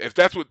 if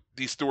that's what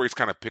these stories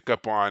kind of pick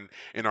up on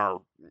and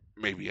are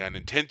maybe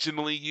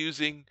unintentionally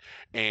using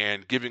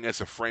and giving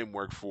us a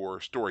framework for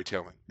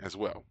storytelling as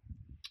well.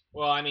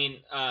 Well, I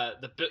mean,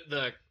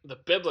 the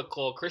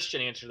biblical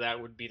Christian answer to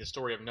that would be the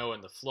story of Noah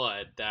and the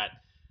flood. That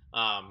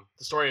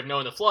the story of Noah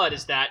and the flood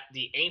is that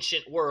the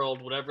ancient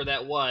world, whatever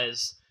that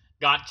was,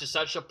 got to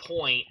such a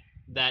point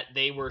that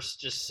they were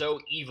just so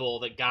evil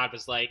that God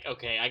was like,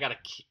 okay,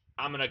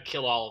 I'm gonna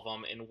kill all of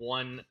them in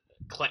one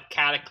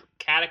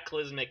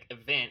cataclysmic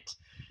event,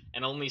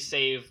 and only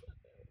save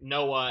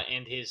Noah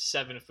and his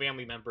 7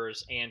 family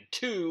members and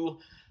 2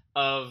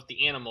 of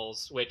the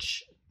animals,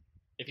 which,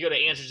 if you go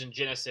to Answers in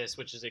Genesis,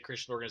 which is a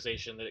Christian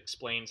organization that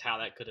explains how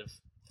that could have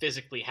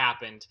physically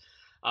happened,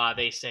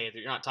 they say that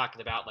you're not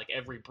talking about like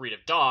every breed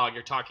of dog.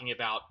 You're talking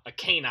about a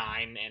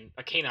canine and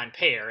a canine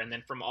pair, and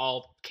then from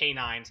all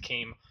canines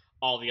came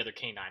all the other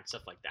canines,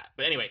 stuff like that.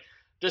 But anyway,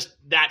 just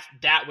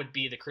that would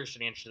be the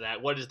Christian answer to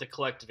that. What is the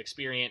collective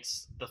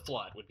experience? The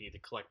flood would be the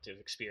collective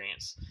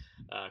experience,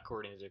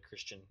 according to the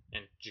Christian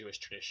and Jewish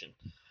tradition.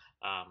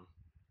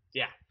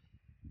 Yeah.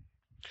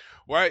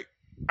 Well,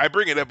 I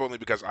bring it up only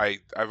because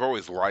I've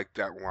always liked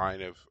that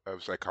line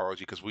of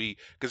psychology,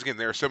 because again,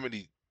 there are so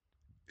many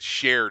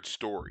shared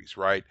stories,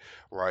 right?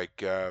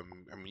 Like, I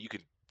mean, you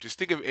can just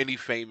think of any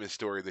famous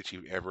story that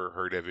you've ever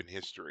heard of in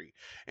history,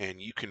 and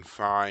you can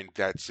find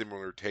that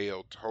similar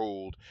tale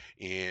told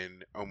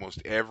in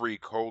almost every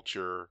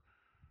culture,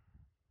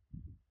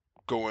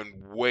 going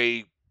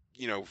way,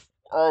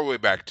 all the way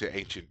back to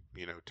ancient,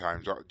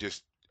 times,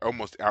 just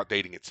almost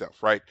outdating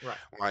itself, right? Right.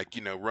 Like,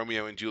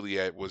 Romeo and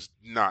Juliet was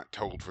not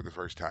told for the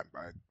first time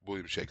by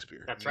William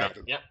Shakespeare. That's Not right.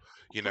 at Yep. all.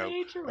 You know,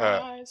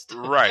 Plagiarized.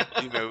 right.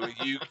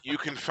 You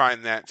can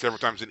find that several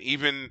times, and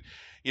even,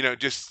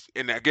 just,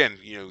 and again,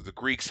 the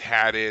Greeks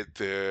had it,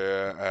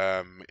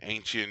 the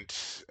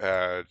ancient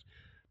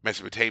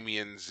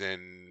Mesopotamians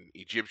and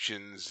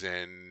Egyptians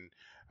and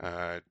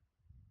uh,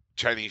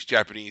 Chinese,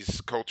 Japanese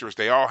cultures,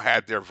 they all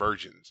had their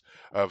versions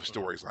of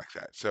stories like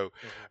that. So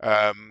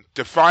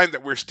to find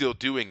that we're still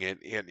doing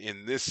it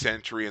in this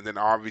century, and then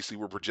obviously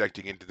we're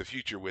projecting into the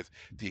future with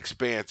the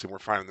Expanse, and we're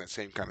finding that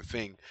same kind of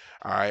thing,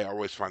 I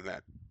always find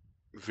that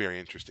very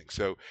interesting.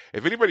 So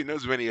if anybody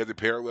knows of any other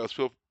parallels,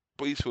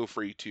 please feel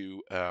free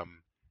to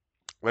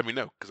let me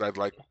know, because I'd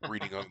like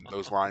reading on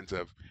those lines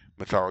of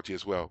mythology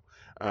as well.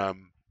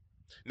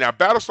 Now,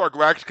 Battlestar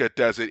Galactica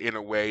does it in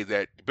a way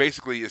that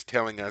basically is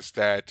telling us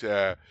that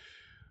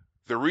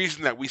the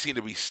reason that we seem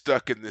to be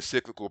stuck in this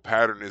cyclical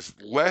pattern is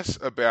less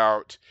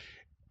about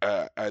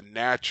a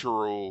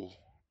natural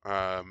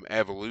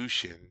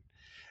evolution,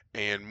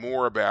 and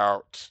more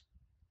about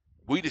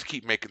we just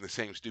keep making the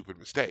same stupid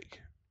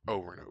mistake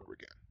over and over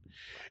again.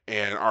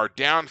 And our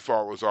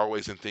downfall is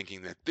always in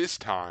thinking that this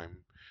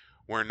time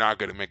we're not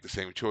going to make the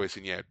same choice,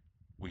 and yet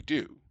we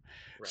do.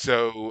 Right.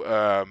 So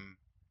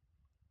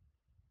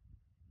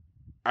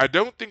I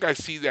don't think I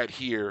see that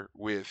here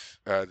with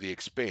The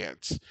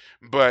Expanse,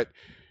 but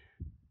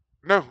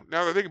no,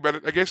 now that I think about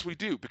it, I guess we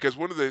do, because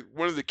one of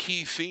the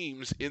key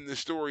themes in the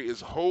story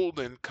is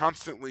Holden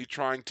constantly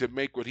trying to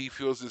make what he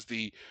feels is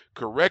the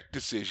correct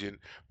decision,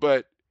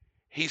 but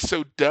he's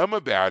so dumb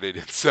about it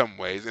in some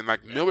ways, and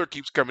like Yeah. Miller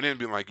keeps coming in and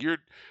being like, you're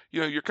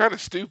kind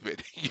of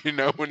stupid, and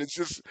it's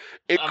just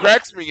it Um,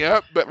 cracks me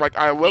up, but like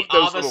I the love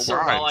those Ava little Sarala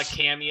lines.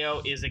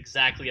 cameo is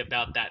exactly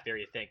about that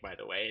very thing, by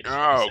the way. I just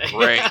want Oh, to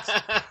great!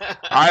 say.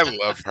 I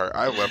love her.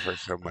 I love her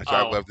so much. I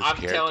Oh, love this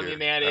I'm telling character. you,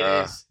 man, it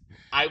is.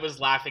 I was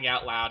laughing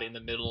out loud in the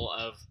middle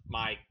of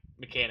my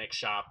mechanic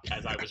shop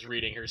as I was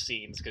reading her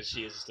scenes because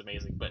she is just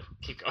amazing. But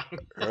keep going.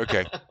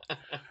 Okay.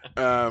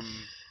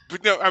 Um,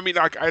 but no, I mean,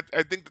 like, I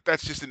think that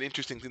that's just an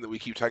interesting thing that we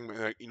keep talking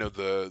about. Like,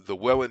 the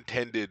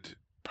well-intended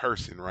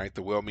person, right?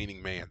 The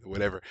well-meaning man, the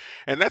whatever,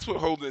 and that's what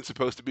Holden is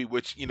supposed to be.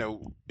 Which,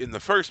 in the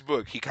first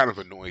book, he kind of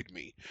annoyed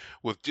me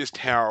with just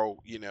how,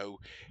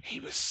 he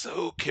was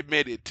so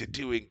committed to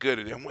doing good,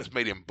 and it almost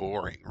made him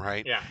boring,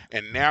 right? Yeah,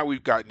 And now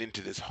we've gotten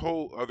into this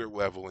whole other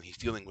level, and he's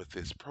dealing with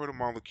this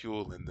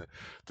protomolecule and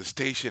the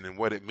station and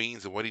what it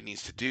means and what he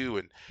needs to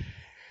do,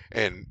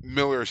 and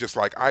Miller is just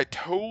like, I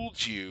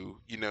told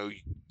you,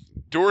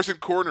 doors and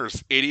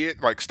corners,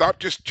 idiot. Like, stop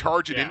just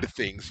charging yeah, into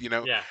things,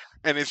 yeah,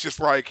 And it's just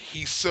like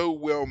he's so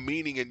well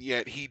meaning, and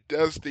yet he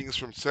does things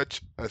from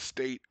such a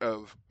state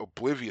of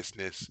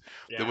obliviousness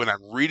that yeah. when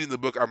I'm reading the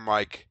book, I'm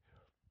like,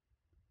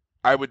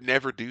 I would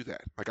never do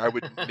that. Like, I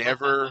would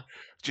never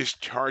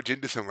just charge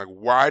into something. Like,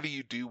 why do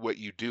you do what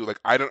you do? Like,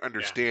 I don't Yeah,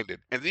 understand it.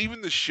 And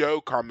even the show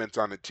comments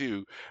on it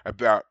too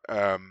about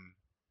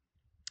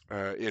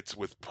it's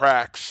with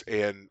Prax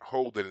and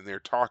Holden, and they're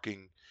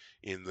talking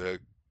in the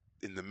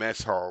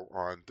mess hall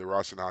on the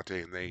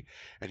Rocinante,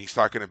 and he's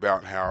talking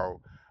about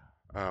how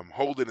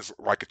Holden is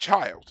like a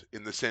child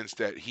in the sense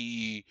that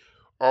he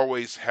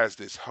always has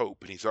this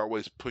hope, and he's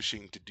always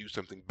pushing to do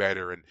something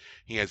better, and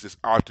he has this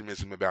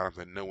optimism about him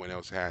that no one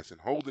else has.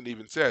 And Holden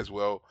even says,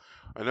 "Well,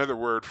 another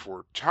word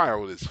for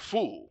child is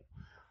fool."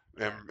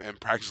 yeah. And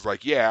Prax is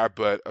like, yeah,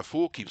 but a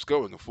fool keeps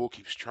going, a fool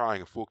keeps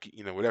trying, a fool,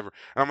 whatever.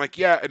 And I'm like,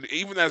 yeah. And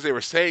even as they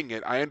were saying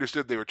it, I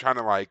understood they were trying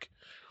to like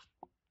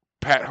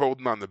pat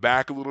Holden on the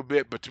back a little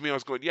bit. But to me, I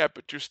was going, yeah,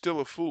 but you're still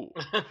a fool.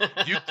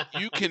 You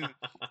you can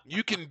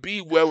you can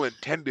be well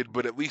intended,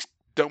 but at least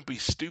don't be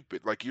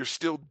stupid. Like, you're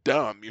still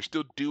dumb. You're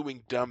still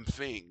doing dumb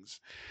things.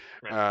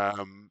 Right.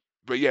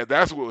 But yeah,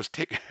 that's what was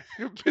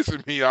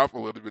pissing me off a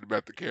little bit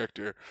about the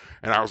character.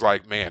 And I was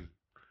like, man,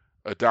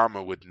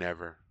 Adama would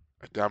never.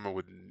 Adama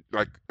would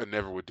like I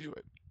never would do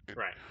it. And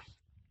Right.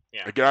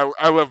 Yeah. again,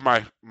 I love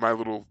my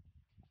little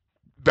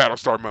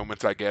Battlestar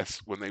moments, I guess,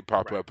 when they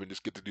pop Right. up and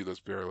just get to do those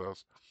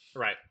parallels.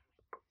 Right.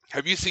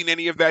 Have you seen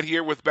any of that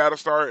here with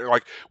Battlestar?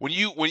 Like, when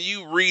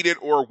you read it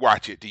or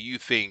watch it, do you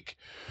think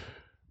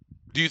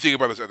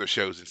about those other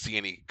shows and see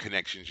any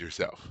connections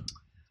yourself?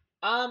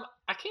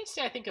 I can't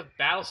say I think of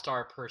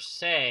Battlestar per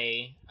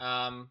se.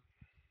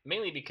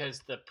 Mainly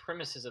because the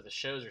premises of the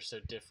shows are so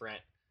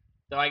different.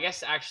 Though I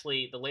guess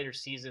actually the later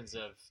seasons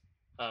of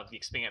the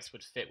Expanse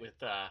would fit with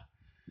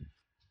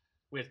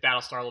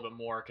Battlestar a little bit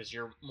more because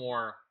you're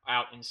more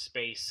out in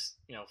space,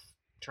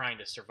 trying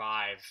to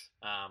survive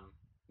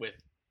with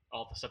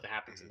all the stuff that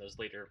happens in Mhm. those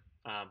later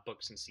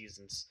books and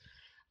seasons.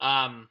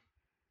 Um,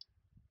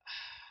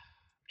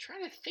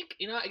 trying to think,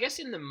 I guess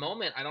in the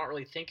moment I don't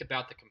really think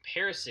about the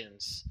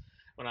comparisons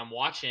when I'm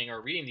watching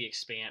or reading The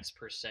Expanse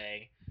per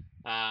se.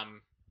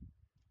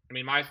 I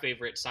mean, my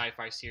favorite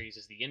sci-fi series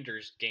is the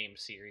Ender's Game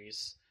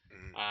series,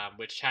 Mhm.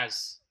 which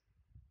has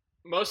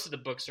most of the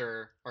books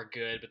are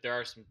good, but there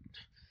are some.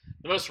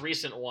 The most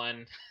recent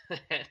one,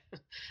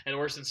 and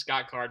Orson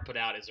Scott Card put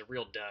out, is a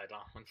real dud,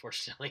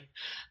 unfortunately.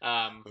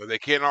 Um, Well, they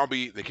can't all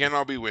be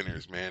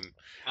winners, man.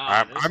 oh,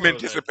 I'm this I'm one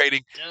was a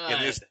anticipating in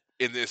this dud.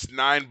 in this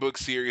 9-book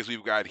series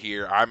we've got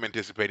here. I'm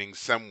anticipating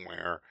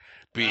somewhere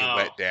being Oh,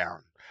 let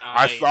down. I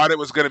I thought it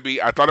was gonna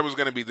be. I thought it was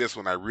gonna be this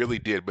one. I really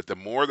did. But the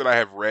more that I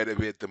have read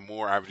of it, the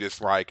more I've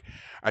just like.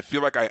 I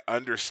feel like I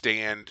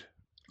understand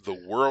the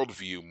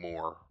worldview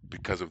more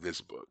because of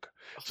this book.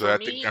 So for I think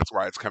me, that's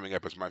why it's coming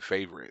up as my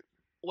favorite.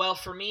 well,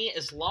 for me,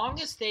 as long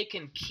as they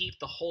can keep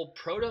the whole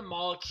proto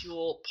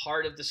molecule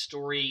part of the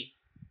story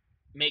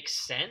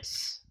makes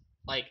sense.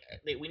 Like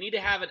we need to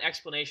have an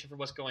explanation for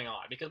what's going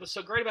on because what's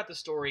so great about the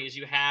story is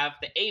you have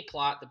the A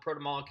plot, the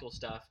protomolecule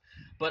stuff,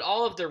 but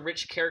all of the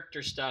rich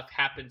character stuff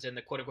happens in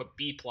the quote unquote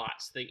B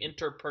plots, the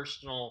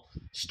interpersonal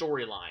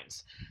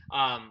storylines.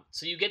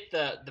 So you get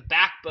the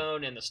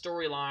backbone and the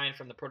storyline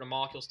from the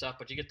protomolecule stuff,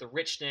 but you get the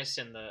richness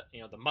and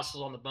the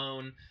muscles on the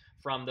bone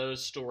from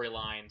those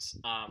storylines.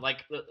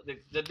 Like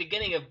the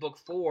beginning of book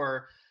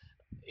 4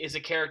 is a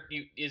character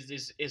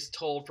is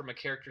told from a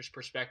character's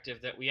perspective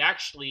that we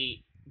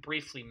actually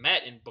briefly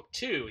met in book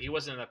 2. He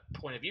wasn't a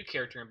point of view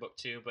character in book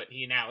 2, but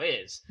he now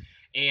is.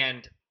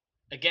 And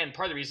again,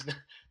 part of the reason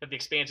that the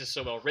Expanse is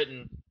so well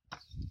written,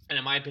 and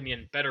in my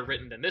opinion, better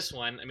written than this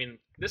one. I mean,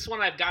 this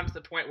one I've gotten to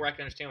the point where I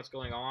can understand what's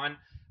going on,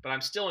 but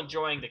I'm still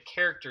enjoying the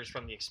characters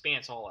from the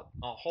Expanse a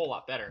whole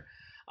lot better.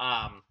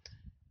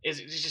 It's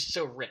just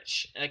so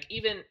rich. Like,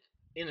 even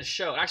in the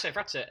show, actually, I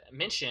forgot to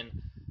mention,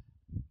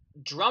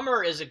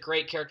 Drummer is a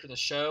great character in the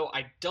show.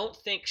 I don't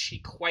think she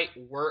quite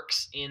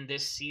works in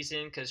this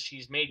season because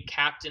she's made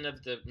captain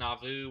of the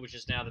Nauvoo, which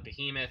is now the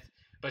Behemoth,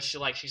 but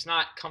she's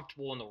not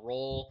comfortable in the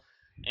role,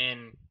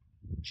 and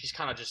she's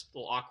kind of just a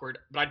little awkward.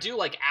 But I do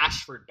like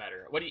Ashford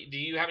better. Do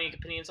you have any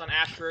opinions on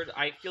Ashford?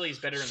 I feel he's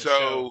better in the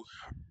show.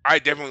 I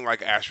definitely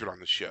like Ashford on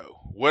the show.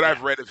 What Yeah.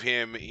 I've read of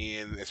him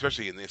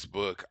especially in this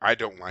book, I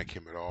don't like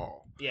him at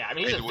all. Yeah, I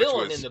mean, he's a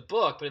villain in the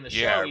book, but in the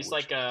show, he's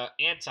like a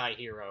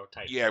anti-hero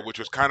type. Yeah, which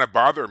was kind of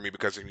bothering me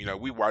because,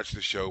 we watched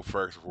the show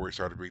first before we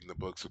started reading the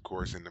books, of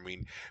course. And I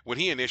mean, when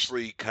he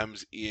initially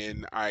comes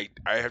in, I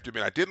have to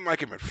admit, I didn't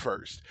like him at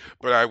first,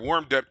 but I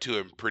warmed up to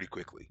him pretty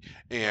quickly.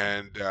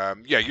 And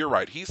yeah, you're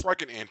right. He's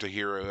like an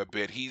anti-hero a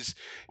bit. He's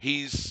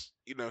he's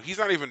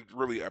not even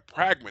really a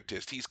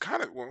pragmatist. He's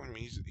kind of,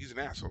 he's an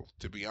asshole,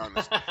 to be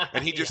honest.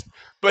 And he just,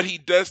 but he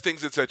does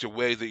things in such a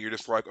way that you're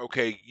just like,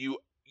 okay,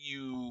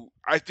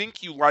 I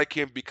think you like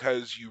him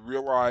because you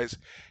realize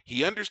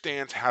he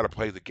understands how to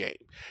play the game.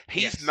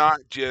 He's not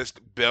just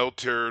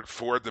belter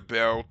for the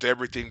belt,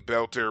 everything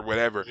belter,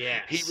 whatever.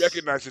 Yes. He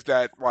recognizes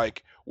that,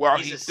 like, while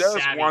he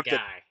does want the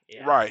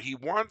right, he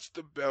wants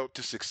the belt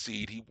to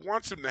succeed. He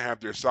wants them to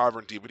have their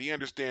sovereignty, but he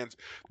understands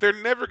they're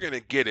never going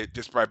to get it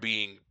just by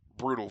being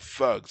brutal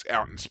thugs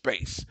out in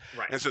space.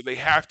 Right. And so they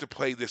have to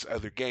play this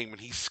other game,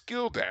 and he's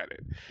skilled at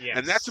it. Yes.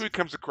 And that's who he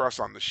comes across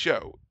on the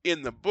show.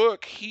 In the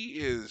book,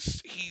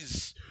 he's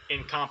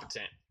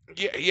incompetent.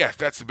 Yeah,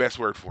 that's the best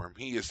word for him.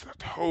 He is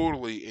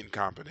totally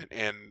incompetent.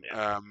 And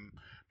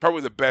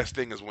probably the best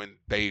thing is when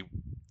they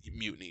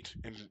mutinied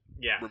and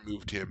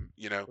removed him,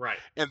 Right.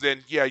 And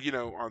then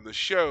on the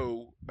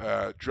show,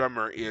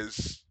 Drummer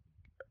is,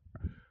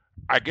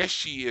 I guess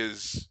she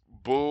is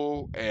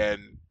Bull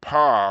and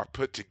Pa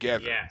put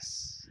together.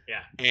 Yes.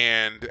 Yeah.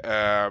 And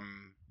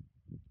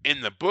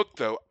in the book,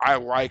 though, I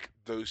like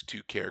those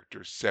two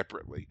characters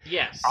separately.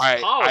 Yes.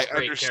 Pa was a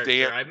great understand.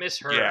 Character. I miss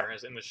her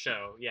as in the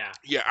show. Yeah.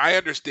 Yeah, I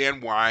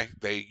understand why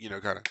they,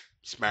 kind of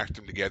smashed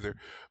them together.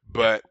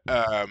 But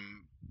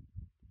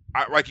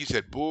like you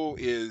said, Bull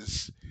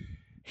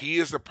he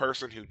is the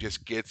person who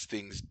just gets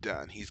things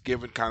done. He's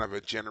given kind of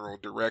a general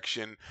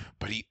direction,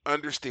 but he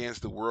understands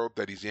the world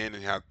that he's in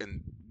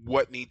and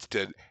what needs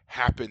to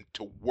happen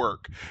to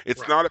work.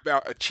 It's not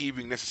about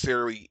achieving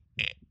necessarily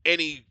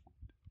any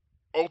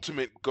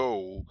ultimate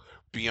goal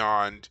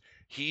beyond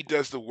he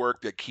does the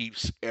work that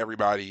keeps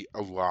everybody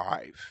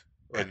alive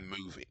and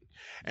moving.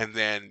 And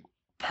then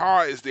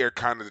Pa is there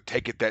kind of to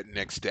take it that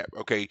next step.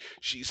 Okay,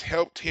 she's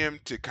helped him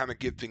to kind of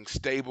get things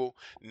stable.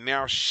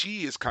 Now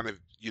she is kind of,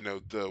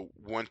 the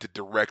one to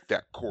direct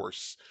that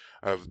course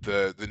of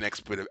the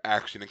next bit of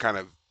action and kind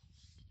of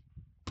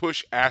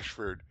push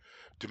Ashford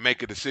to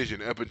make a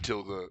decision up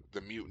until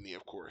the mutiny,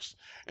 of course.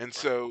 And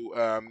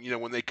so,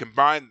 when they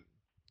combine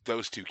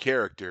those two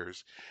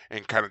characters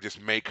and kind of just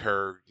make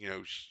her,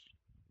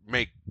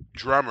 make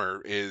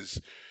Drummer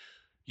is,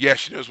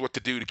 she knows what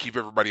to do to keep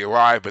everybody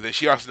alive, but then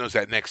she also knows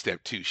that next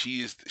step too.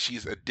 She's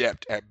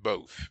adept at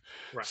both.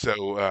 Right.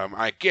 So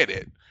I get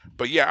it.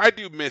 But yeah, I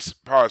do miss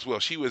Pa as well.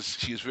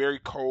 She's very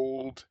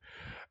cold,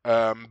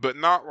 but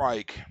not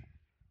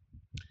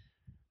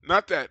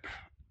that.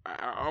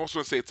 I also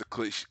want to say it's a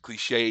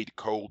cliched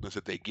coldness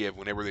that they give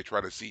whenever they try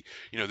to see,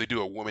 they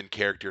do a woman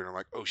character and they're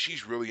like, oh,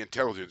 she's really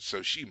intelligent,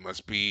 so she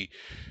must be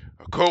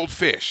a cold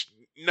fish.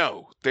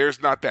 No,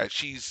 there's not that.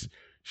 She's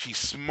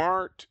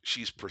smart.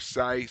 She's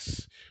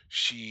precise.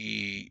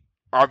 She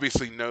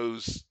obviously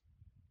knows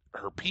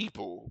her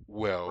people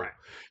well,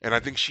 and I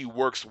think she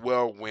works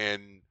well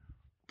when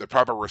the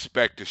proper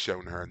respect is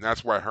shown her, and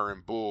that's why her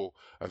and Bull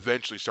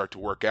eventually start to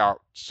work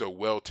out so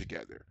well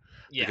together.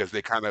 Because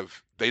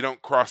they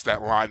don't cross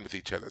that line with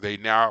each other. They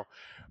now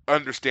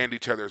understand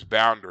each other's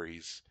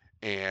boundaries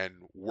and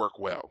work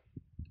well.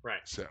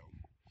 Right. So.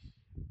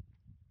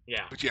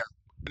 Yeah. But yeah.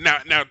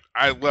 Now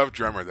I love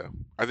Drummer though.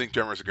 I think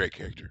Drummer's a great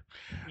character.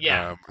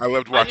 Yeah. I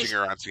loved watching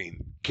her on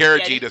scene. Kara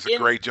G does a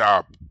great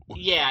job.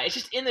 Yeah, it's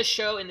just in the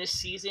show in this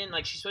season,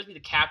 like she's supposed to be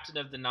the captain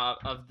of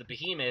the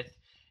Behemoth,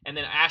 and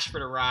then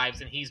Ashford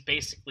arrives and he's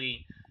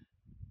basically.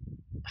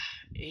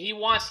 He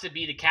wants to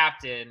be the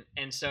captain,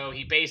 and so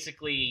he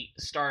basically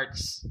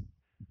starts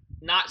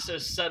not so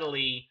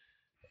subtly,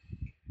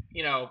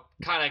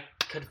 kind of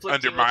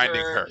conflicting undermining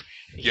with her.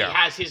 He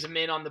has his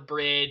men on the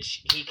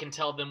bridge. He can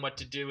tell them what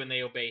to do, and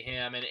they obey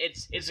him. And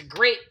it's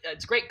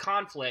great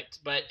conflict,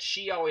 but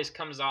she always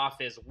comes off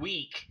as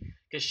weak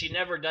because she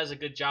never does a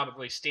good job of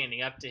really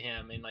standing up to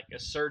him and like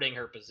asserting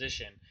her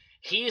position.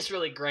 He's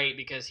really great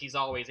because he's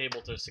always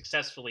able to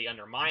successfully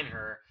undermine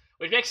her,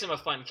 which makes him a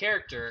fun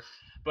character.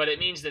 But it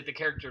means that the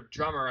character of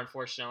Drummer,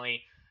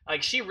 unfortunately,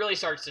 like she really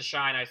starts to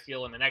shine. I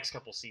feel in the next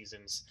couple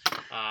seasons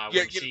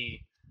Yeah, when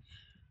she,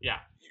 yeah,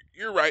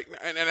 you're right,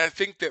 and I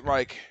think that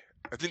like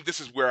I think this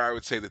is where I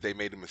would say that they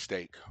made a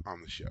mistake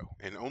on the show,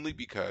 and only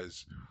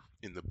because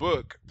in the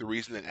book the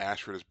reason that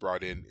Ashford is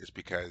brought in is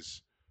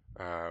because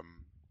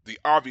the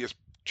obvious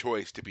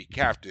choice to be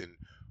captain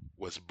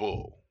was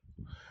Bull.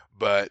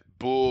 But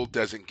Bull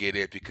doesn't get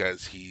it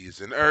because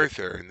he's an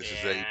Earther, and this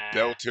is a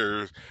yeah,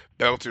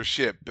 belter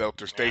ship,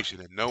 belter yeah, station,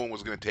 and no one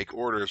was going to take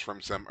orders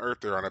from some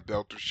Earther on a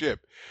belter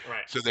ship.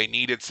 right, So they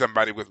needed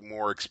somebody with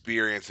more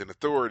experience and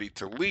authority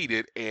to lead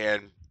it,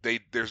 and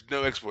there's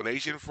no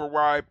explanation for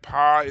why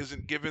Pa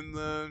isn't given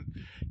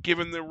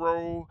the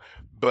role,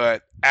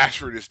 but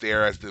Ashford is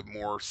there as the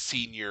more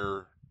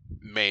senior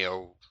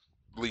male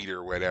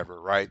leader, whatever,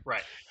 right?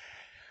 right,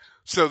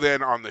 So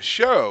then on the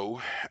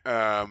show,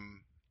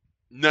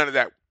 none of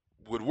that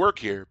would work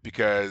here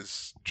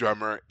because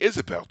Drummer is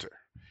a belter.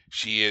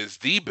 She is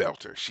the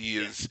belter.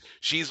 yeah,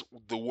 She's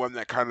the one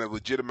that kind of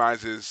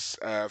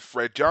legitimizes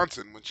Fred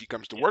Johnson when she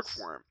comes to work yes,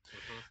 for him.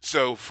 mm-hmm.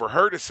 So for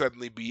her to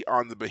suddenly be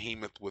on the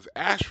behemoth with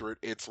Ashford,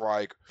 it's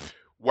like,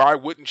 why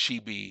wouldn't she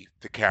be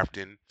the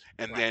captain?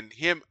 And Right, then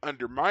him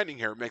undermining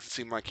her makes it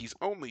seem like he's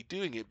only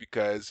doing it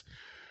because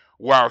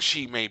while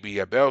she may be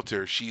a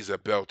belter, she's a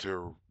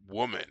belter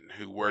woman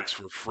who right, works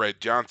for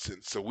Fred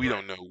Johnson. So we right,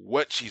 don't know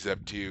what she's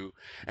up to,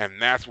 and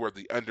that's where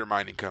the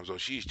undermining comes. Oh,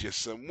 she's just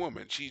some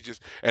woman. She's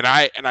just and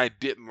I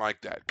didn't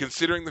like that,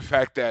 considering the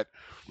fact that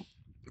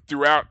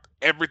throughout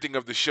everything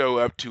of the show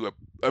up to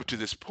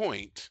this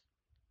point,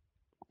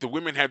 the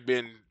women have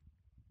been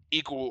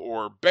equal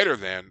or better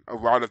than a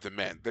lot of the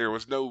men. There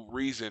was no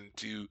reason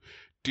to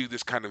do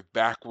this kind of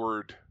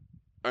backward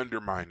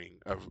undermining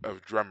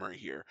of Drummer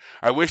here.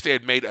 I wish they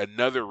had made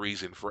another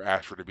reason for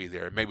Ashford to be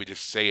there. Maybe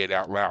just say it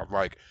out loud,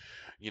 like,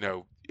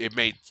 it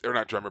made or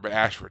not Drummer, but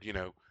Ashford.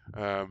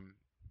 Um,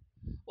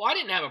 Well, I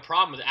didn't have a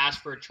problem with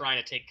Ashford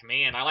trying to take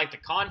command. I liked the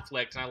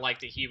conflict, and I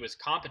liked that he was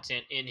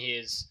competent in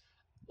his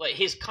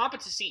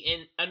competency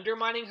in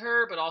undermining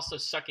her, but also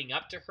sucking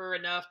up to her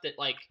enough that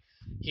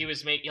he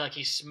was making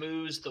he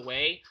smoothed the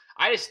way.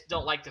 I just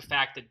don't like the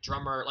fact that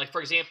Drummer, like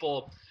for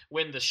example,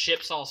 when the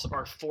ships also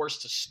are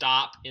forced to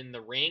stop in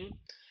the ring,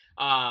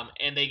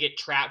 and they get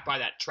trapped by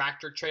that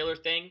tractor trailer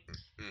thing.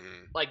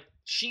 mhm. Like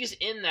she's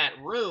in that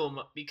room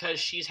because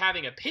she's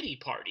having a pity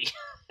party.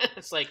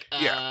 It's like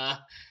Yeah,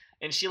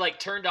 and she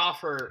turned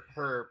off her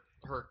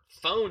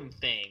phone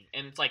thing,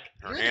 and it's like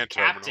her you're the hand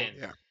terminal. captain.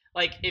 Yeah,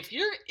 Like if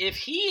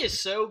he is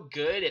so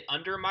good at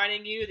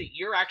undermining you that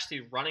you're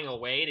actually running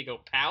away to go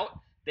pout,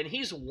 then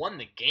he's won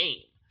the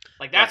game.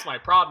 Like right. that's my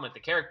problem with the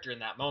character in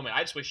that moment.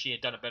 I just wish she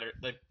had done a better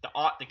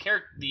the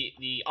character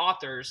the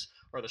authors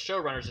or the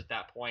showrunners at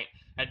that point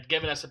had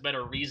given us a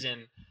better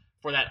reason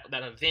for that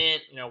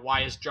event.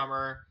 Why is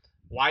Drummer?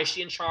 Why is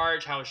she in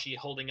charge? How is she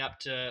holding up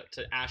to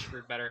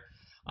Ashford better?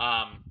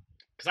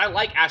 Because I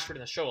like Ashford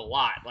in the show a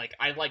lot. Like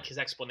I like his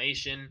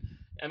explanation.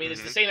 I mean,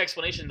 it's the Hmm. same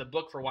explanation in the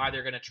book for why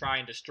they're going to try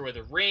and destroy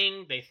the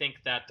ring. They think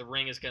that the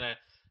ring is going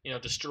to,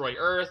 destroy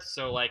Earth.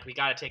 So, we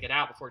got to take it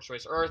out before it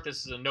destroys Earth.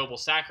 This is a noble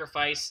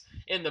sacrifice.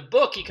 In the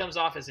book, he comes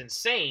off as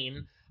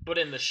insane, but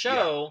in the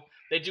Yeah, show,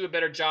 they do a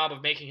better job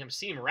of making him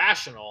seem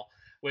rational,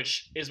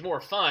 which is more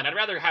fun. I'd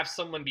rather have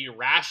someone be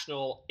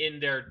rational in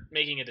their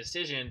making a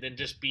decision than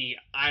just be,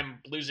 I'm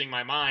losing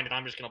my mind and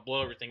I'm just going to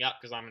blow everything up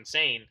because I'm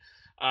insane.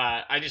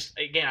 I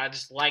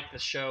just like the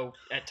show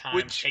at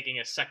times which taking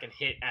a second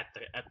hit at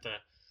the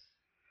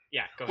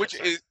yeah, go ahead. which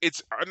Sorry. is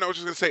it's I know I was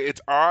just gonna say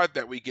it's odd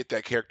that we get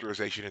that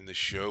characterization in the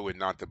show and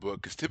not the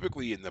book, because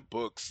typically in the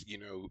books,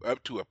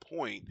 up to a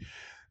point,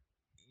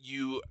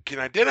 you can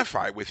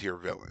identify with your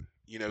villain.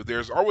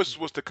 There's always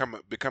supposed to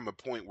become a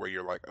point where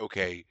you're like,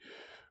 okay,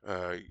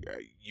 uh,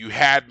 you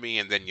had me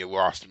and then you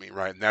lost me,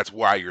 right? And that's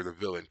why you're the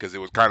villain, because it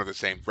was kind of the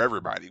same for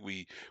everybody.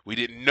 We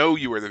didn't know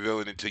you were the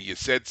villain until you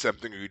said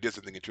something or you did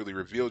something and truly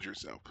revealed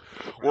yourself.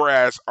 Right.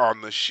 Whereas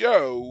on the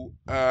show,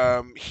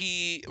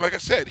 he, like I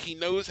said, he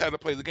knows how to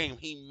play the game.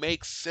 He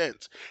makes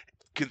sense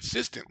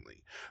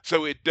consistently,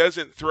 so it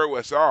doesn't throw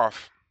us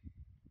off.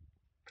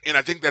 And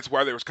I think that's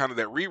why there was kind of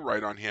that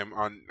rewrite on him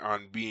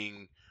on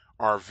being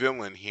our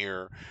villain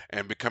here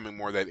and becoming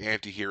more that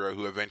anti-hero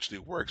who eventually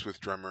works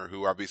with Drummer,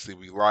 who obviously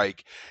we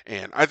like.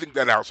 And I think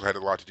that also had a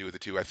lot to do with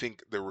it too. I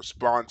think the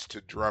response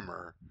to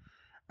Drummer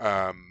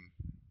um,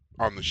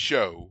 on the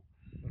show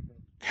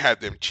Mhm.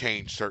 had them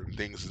change certain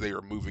things as they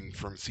were moving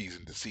from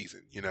season to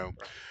season,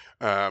 Right.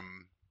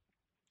 um,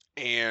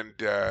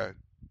 and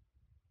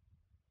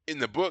in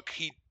the book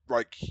he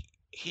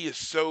is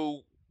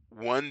so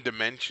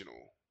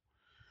one-dimensional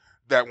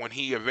that when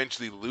he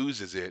eventually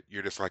loses it,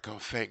 you're just like, oh,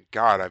 thank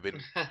God, I've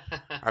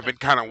been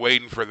kind of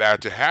waiting for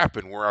that to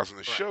happen. Whereas on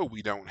the Right. show,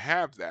 we don't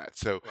have that.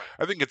 So Right.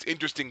 I think it's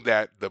interesting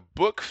that the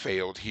book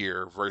failed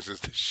here versus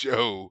the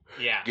show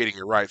Yeah. getting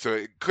it right. So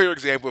a clear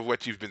example of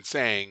what you've been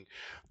saying,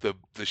 the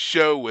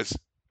show was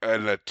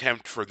an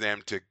attempt for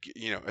them to,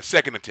 a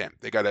second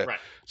attempt. They got a Right.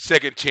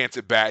 second chance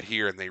at bat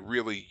here, and they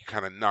really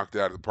kind of knocked it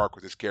out of the park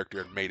with this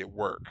character and made it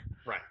work.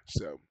 Right.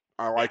 So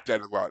I Yeah. like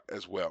that a lot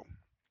as well.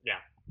 Yeah.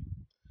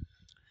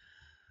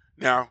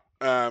 Now,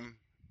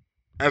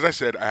 as I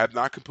said, I have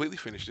not completely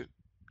finished it,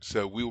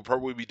 so we will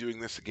probably be doing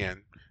this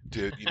again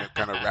to,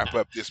 kind of wrap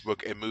up this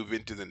book and move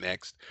into the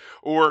next.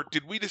 Or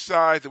did we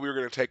decide that we were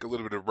going to take a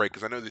little bit of a break?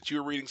 Because I know that you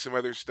were reading some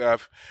other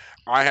stuff.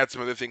 I had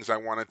some other things I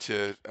wanted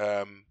to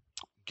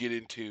get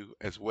into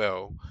as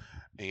well.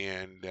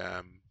 And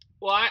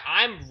Well,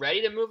 I'm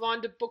ready to move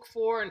on to book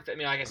 4. And I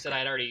mean, like I said, okay,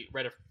 I'd already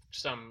read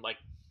some like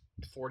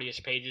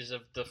 40ish pages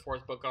of the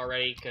 4th book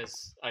already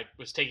because I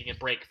was taking a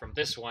break from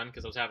this one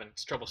because I was having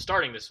trouble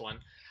starting this one.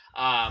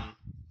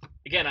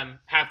 Again, I'm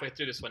halfway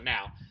through this one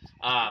now.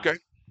 okay,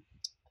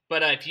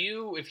 But if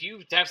you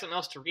have something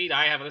else to read,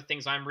 I have other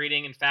things I'm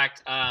reading. In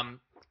fact, I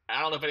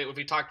don't know if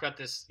we talked about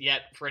this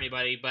yet for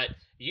anybody, but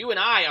you and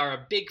I are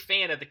a big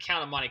fan of The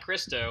Count of Monte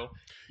Cristo.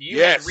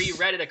 You had yes,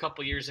 reread it a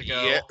couple years yes,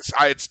 ago.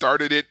 I had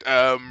started it.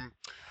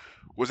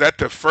 Was that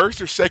the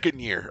first or second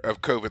year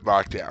of COVID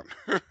lockdown?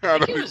 I I think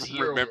don't it even was year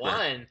remember.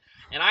 1,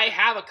 and I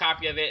have a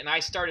copy of it, and I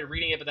started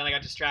reading it, but then I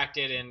got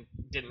distracted and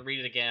didn't read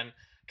it again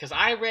because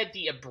I read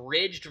the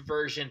abridged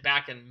version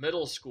back in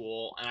middle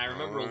school, and I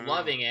remember Uh,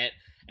 loving it.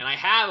 And I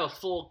have a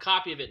full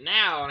copy of it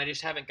now, and I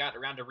just haven't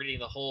gotten around to reading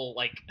the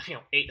whole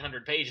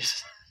 800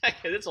 pages.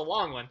 It's a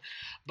long one,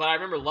 but I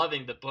remember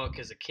loving the book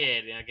as a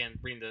kid, and again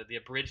reading the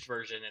abridged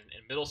version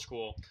in middle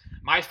school.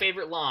 My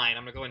favorite line,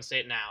 I'm gonna go ahead and say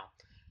it now,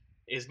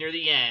 is near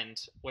the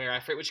end where I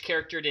forget which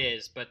character it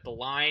is, but the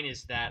line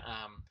is that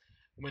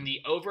when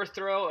the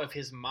overthrow of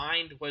his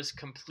mind was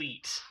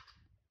complete,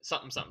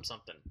 something something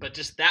something. But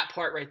just that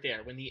part right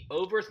there, when the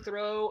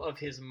overthrow of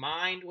his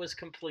mind was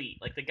complete,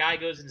 like the guy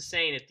goes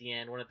insane at the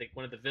end, one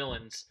of the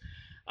villains.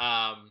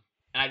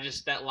 And I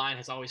just that line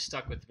has always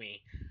stuck with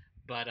me.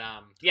 But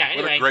yeah.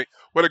 what a Anyway, great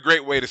what a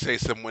great way to say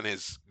someone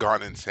has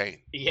gone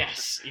insane.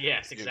 yes,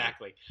 You know.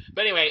 exactly.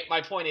 But anyway,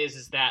 my point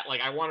is that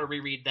like I want to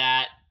reread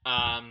that.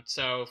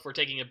 So if we're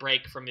taking a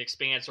break from the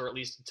Expanse, or at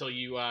least until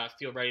you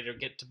feel ready to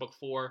get to book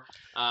 4,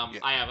 Yeah.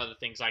 I have other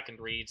things I can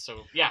read.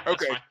 So yeah, that's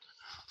Okay. fine.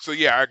 So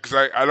yeah, because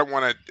I don't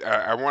want to.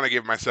 I want to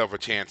give myself a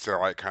chance to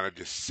like kind of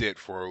just sit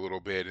for a little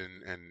bit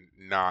and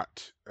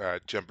not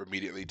jump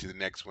immediately to the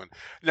next one.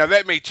 Now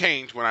that may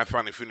change when I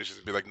finally finish this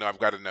and be like, no, I've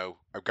got to know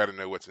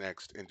what's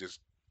next, and just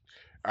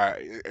uh,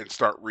 and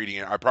start reading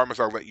it. I promise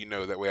I'll let you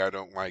know. That way I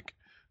don't like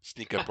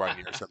sneak up on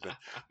you or something.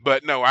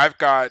 But no, I've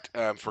got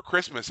for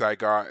Christmas I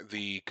got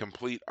the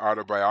complete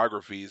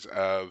autobiographies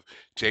of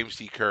James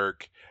T.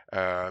 Kirk,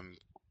 um,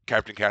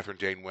 Captain Catherine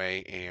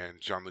Janeway,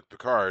 and Jean-Luc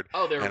Picard,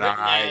 Oh, they're and written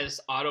I as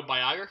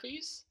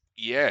autobiographies?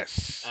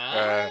 yes. Oh,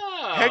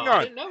 Hang I on,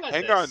 didn't know about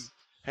hang on, this.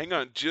 hang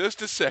on,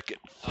 just a second.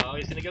 Oh,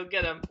 he's gonna go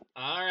get him.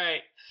 All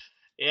right.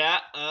 Yeah.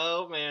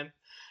 Oh man,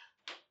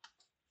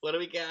 what do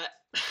we got?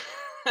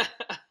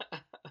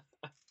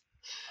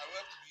 I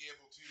love to be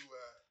able to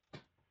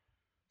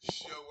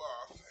show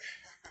off.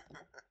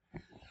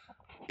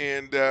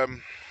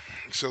 And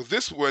so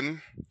this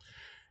one.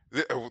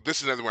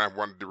 This is another one I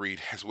wanted to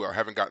read as well. I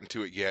haven't gotten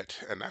to it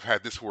yet, and I've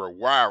had this for a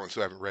while, and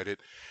so I haven't read it.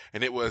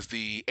 And it was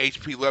the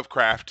H.P.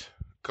 Lovecraft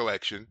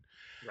collection.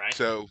 Right.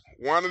 So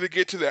wanted to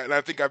get to that, and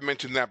I think I've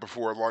mentioned that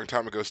before a long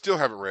time ago. Still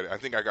haven't read it. I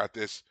think I got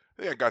this.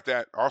 I think I got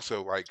that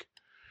also like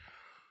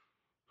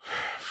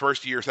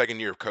first year, second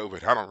year of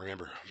COVID. I don't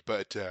remember,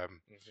 but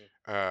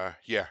Mm-hmm.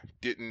 yeah,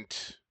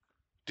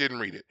 didn't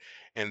read it.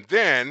 And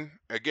then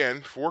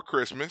again for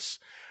Christmas,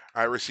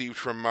 I received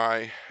from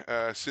my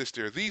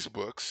sister these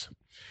books.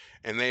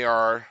 And they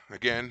are,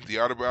 again, the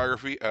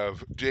autobiography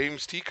of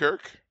James T.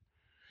 Kirk,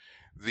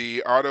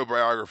 the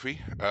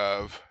autobiography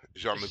of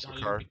Jean-Luc Jean-Luc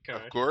Picard, of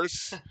Picard.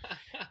 course,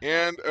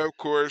 and of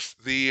course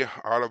the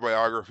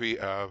autobiography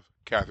of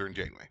Catherine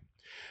Janeway.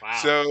 Wow.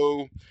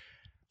 So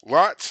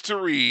lots to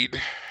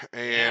read,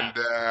 Yeah. and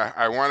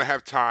I want to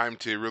have time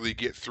to really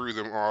get through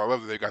them all. I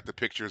love that they got the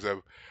pictures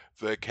of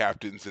the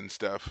captains and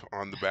stuff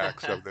on the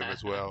backs of them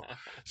as well.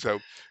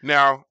 So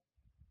now,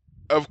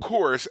 of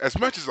course, as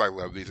much as I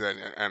love these, and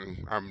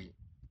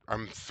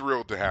I'm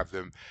thrilled to have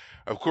them.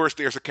 Of course,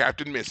 there's a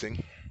captain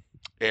missing,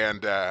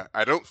 and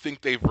I don't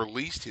think they've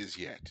released his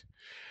yet.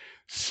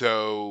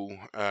 So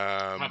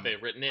Have they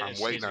written it I'm as soon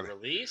waiting as it on it.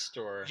 released,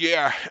 or?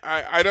 Yeah,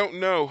 I don't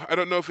know. I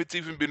don't know if it's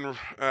even been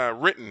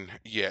written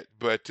yet,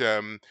 but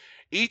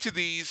each of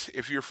these,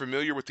 if you're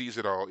familiar with these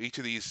at all, each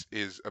of these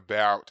is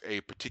about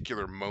a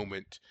particular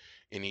moment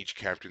in each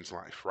captain's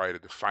life, right? A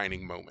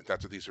defining moment.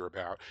 That's what these are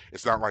about.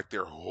 It's not like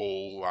their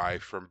whole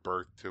life from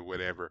birth to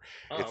whatever.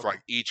 Oh, It's okay.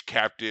 like each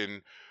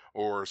captain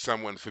or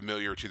someone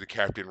familiar to the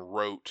captain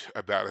wrote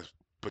about a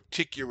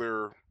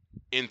particular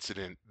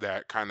incident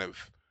that kind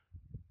of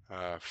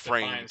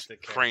Defines the character.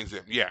 frames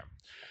them. Yeah.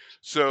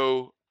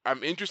 So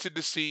I'm interested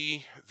to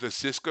see the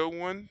Cisco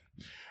one,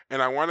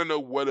 and I want to know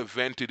what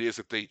event it is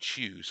that they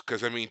choose.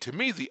 Because I mean, to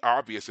me, the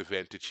obvious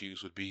event to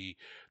choose would be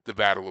the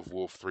Battle of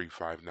Wolf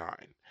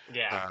 359.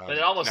 Yeah, but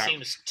it almost Now,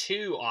 seems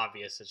too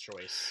obvious a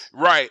choice.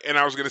 right, and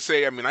I was going to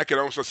say, I mean, I could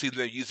also see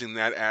them using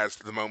that as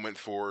the moment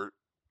for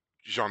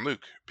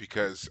Jean-Luc,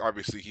 because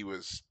obviously he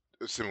was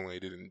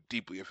assimilated and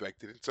deeply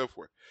affected and so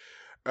forth.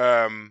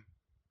 Um,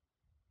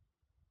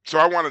 so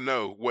I want to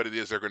know what it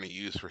is they're going to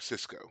use for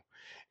Cisco,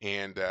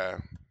 and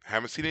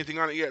Haven't seen anything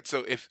on it yet.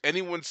 So if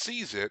anyone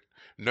sees it,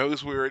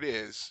 knows where it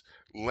is,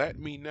 let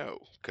me know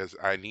because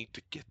I need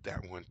to get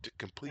that one to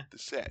complete the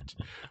set.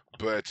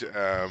 But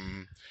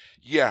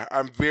yeah,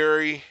 I'm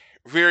very,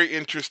 very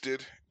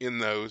interested in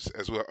those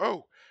as well.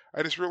 Oh,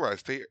 I just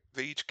realized they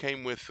each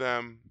came with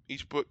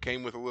each book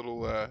came with a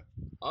little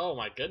Oh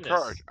my card.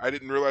 goodness. I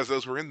didn't realize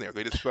those were in there.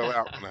 They just fell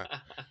out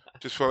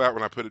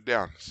when I put it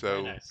down. Very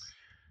So nice.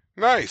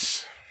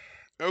 nice.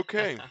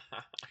 Okay.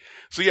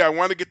 So yeah, I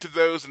want to get to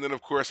those, and then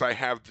of course I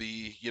have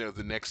the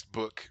the next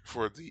book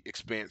for the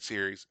Expanse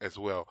series as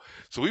well.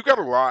 So we've got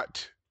a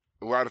lot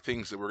of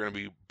things that we're going to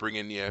be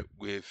bringing you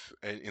with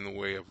in the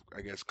way of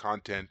I guess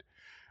content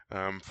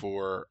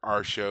for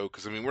our show.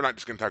 Because I mean we're not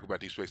just going to talk about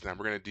Deep Space Nine.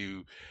 We're going to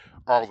do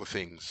all the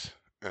things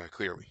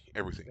clearly,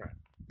 everything.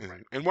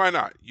 Right. And why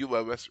not? You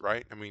love us,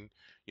 right? I mean,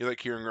 you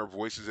like hearing our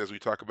voices as we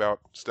talk about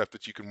stuff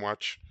that you can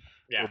watch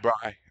Yeah.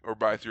 or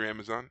buy through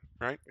Amazon,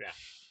 right? Yeah.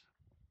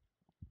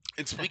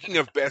 And speaking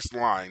of best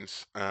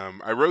lines,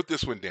 I wrote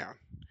this one down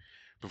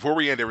before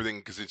we end everything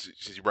because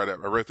since you brought it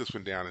up. I wrote this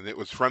one down, and it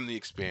was from The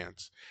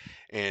Expanse,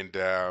 and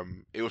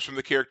it was from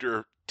the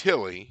character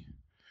Tilly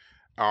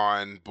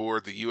on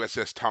board the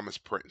USS Thomas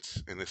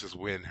Prince, and this is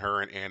when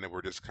her and Anna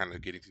were just kind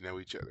of getting to know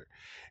each other,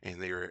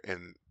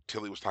 and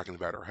Tilly was talking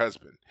about her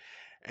husband,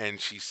 and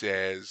she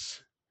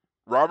says,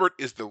 "Robert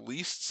is the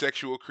least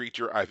sexual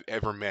creature I've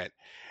ever met,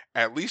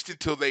 at least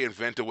until they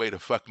invent a way to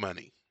fuck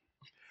money."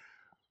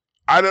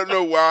 I don't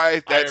know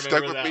why I that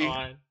stuck remember with that me,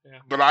 line. Yeah.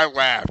 but I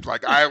laughed.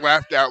 Like I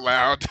laughed out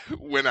loud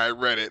when I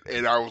read it,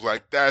 and I was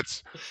like,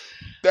 "That's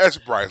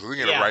priceless." I'm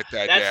gonna Yeah, write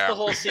that that's the down.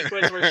 whole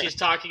sequence where she's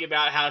talking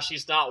about how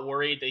she's not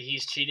worried that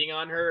he's cheating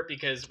on her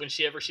because when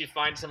she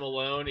finds him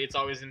alone, it's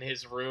always in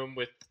his room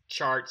with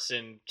charts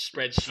and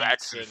spreadsheets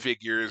Facts and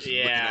figures, and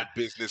looking yeah, at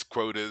business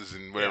quotas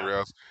and whatever yeah.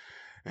 else.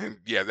 And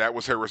yeah, that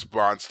was her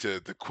response to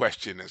the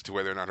question as to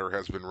whether or not her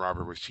husband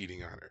Robert was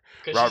cheating on her.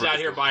 Because she's Robert out is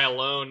here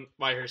the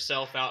by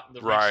herself out in the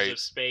reaches right. of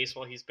space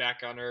while he's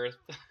back on Earth.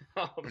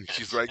 Oh And man.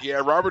 she's like, "Yeah,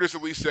 Robert is the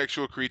least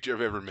sexual creature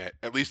I've ever met,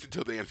 at least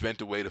until they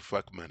invent a way to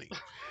fuck money."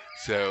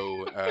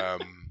 So,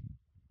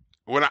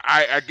 when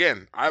I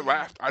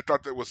laughed. I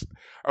thought I was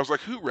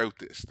like, "Who wrote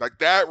this?" Like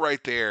that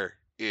right there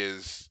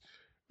is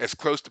as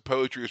close to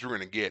poetry as we're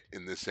going to get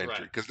in this century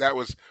Right. because that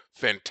was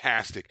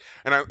fantastic.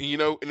 And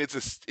and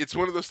it's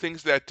one of those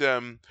things that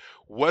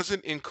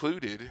wasn't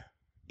included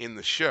in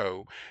the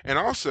show, and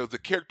also the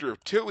character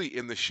of Tilly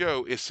in the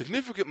show is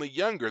significantly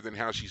younger than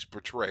how she's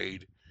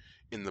portrayed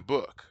in the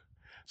book.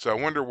 So I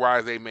wonder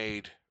why they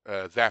made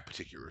that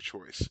particular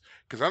choice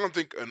because I don't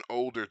think an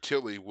older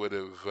Tilly would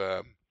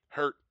have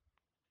hurt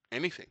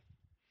anything,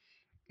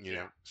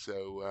 Yeah.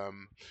 So,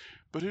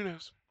 but who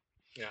knows?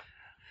 Yeah.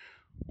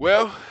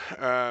 Well,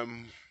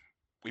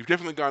 we've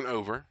definitely gone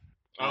over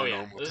Oh our yeah.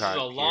 normal This is time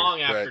a here, long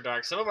but After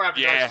Dark. Some of our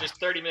After Darks are yeah, just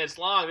 30 minutes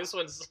long. This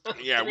one's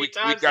yeah, three we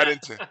times got that.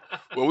 into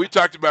well, we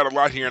talked about a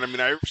lot here, and I mean,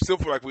 I still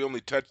feel like we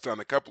only touched on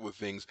a couple of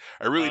things.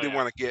 I really Oh did yeah.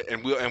 want to get,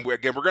 again,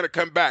 we're going to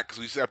come back because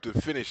we still have to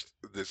finish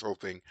this whole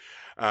thing.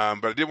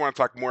 But I did want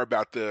to talk more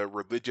about the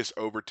religious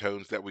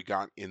overtones that we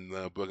got in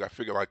the book. I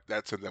figure like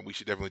that's something we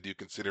should definitely do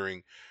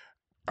considering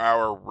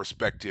our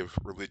respective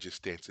religious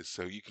stances.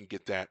 So you can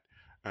get that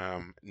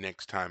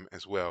next time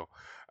as well.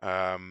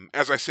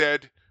 As I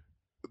said,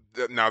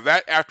 now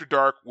that After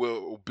Dark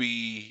will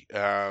be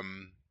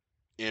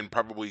in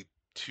probably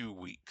 2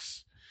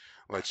 weeks,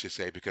 let's just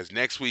say, because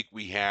next week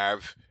we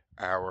have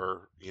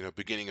our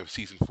beginning of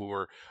season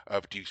 4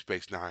 of Deep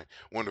Space Nine,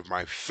 one of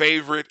my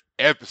favorite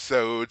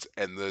episodes,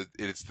 and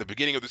it's the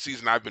beginning of the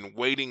season I've been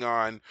waiting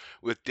on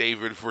with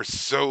David for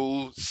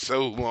so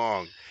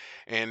long,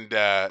 and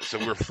so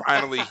we're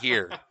finally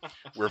here.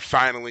 We're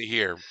finally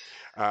here.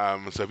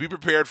 So be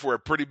prepared for a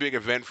pretty big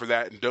event for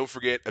that, and don't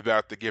forget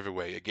about the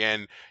giveaway.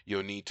 Again,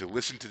 you'll need to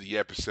listen to the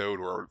episode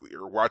or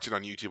watch it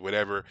on YouTube,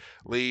 whatever.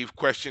 Leave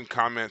question,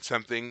 comment,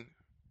 something.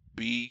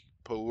 Be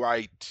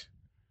polite,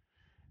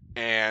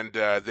 and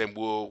then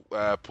we'll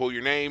pull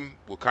your name,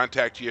 we'll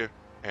contact you,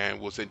 and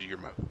we'll send you your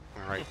mug.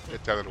 All right,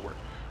 that's how it'll work.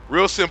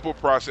 Real simple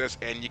process,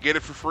 and you get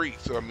it for free.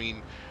 So I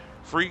mean,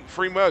 free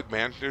mug,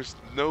 man. There's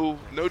no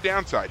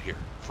downside here.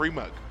 Free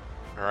mug.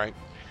 All right.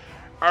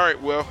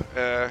 Well,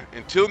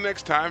 until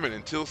next time, and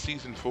until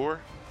season 4,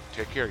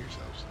 take care of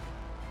yourselves.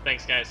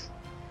 Thanks, guys.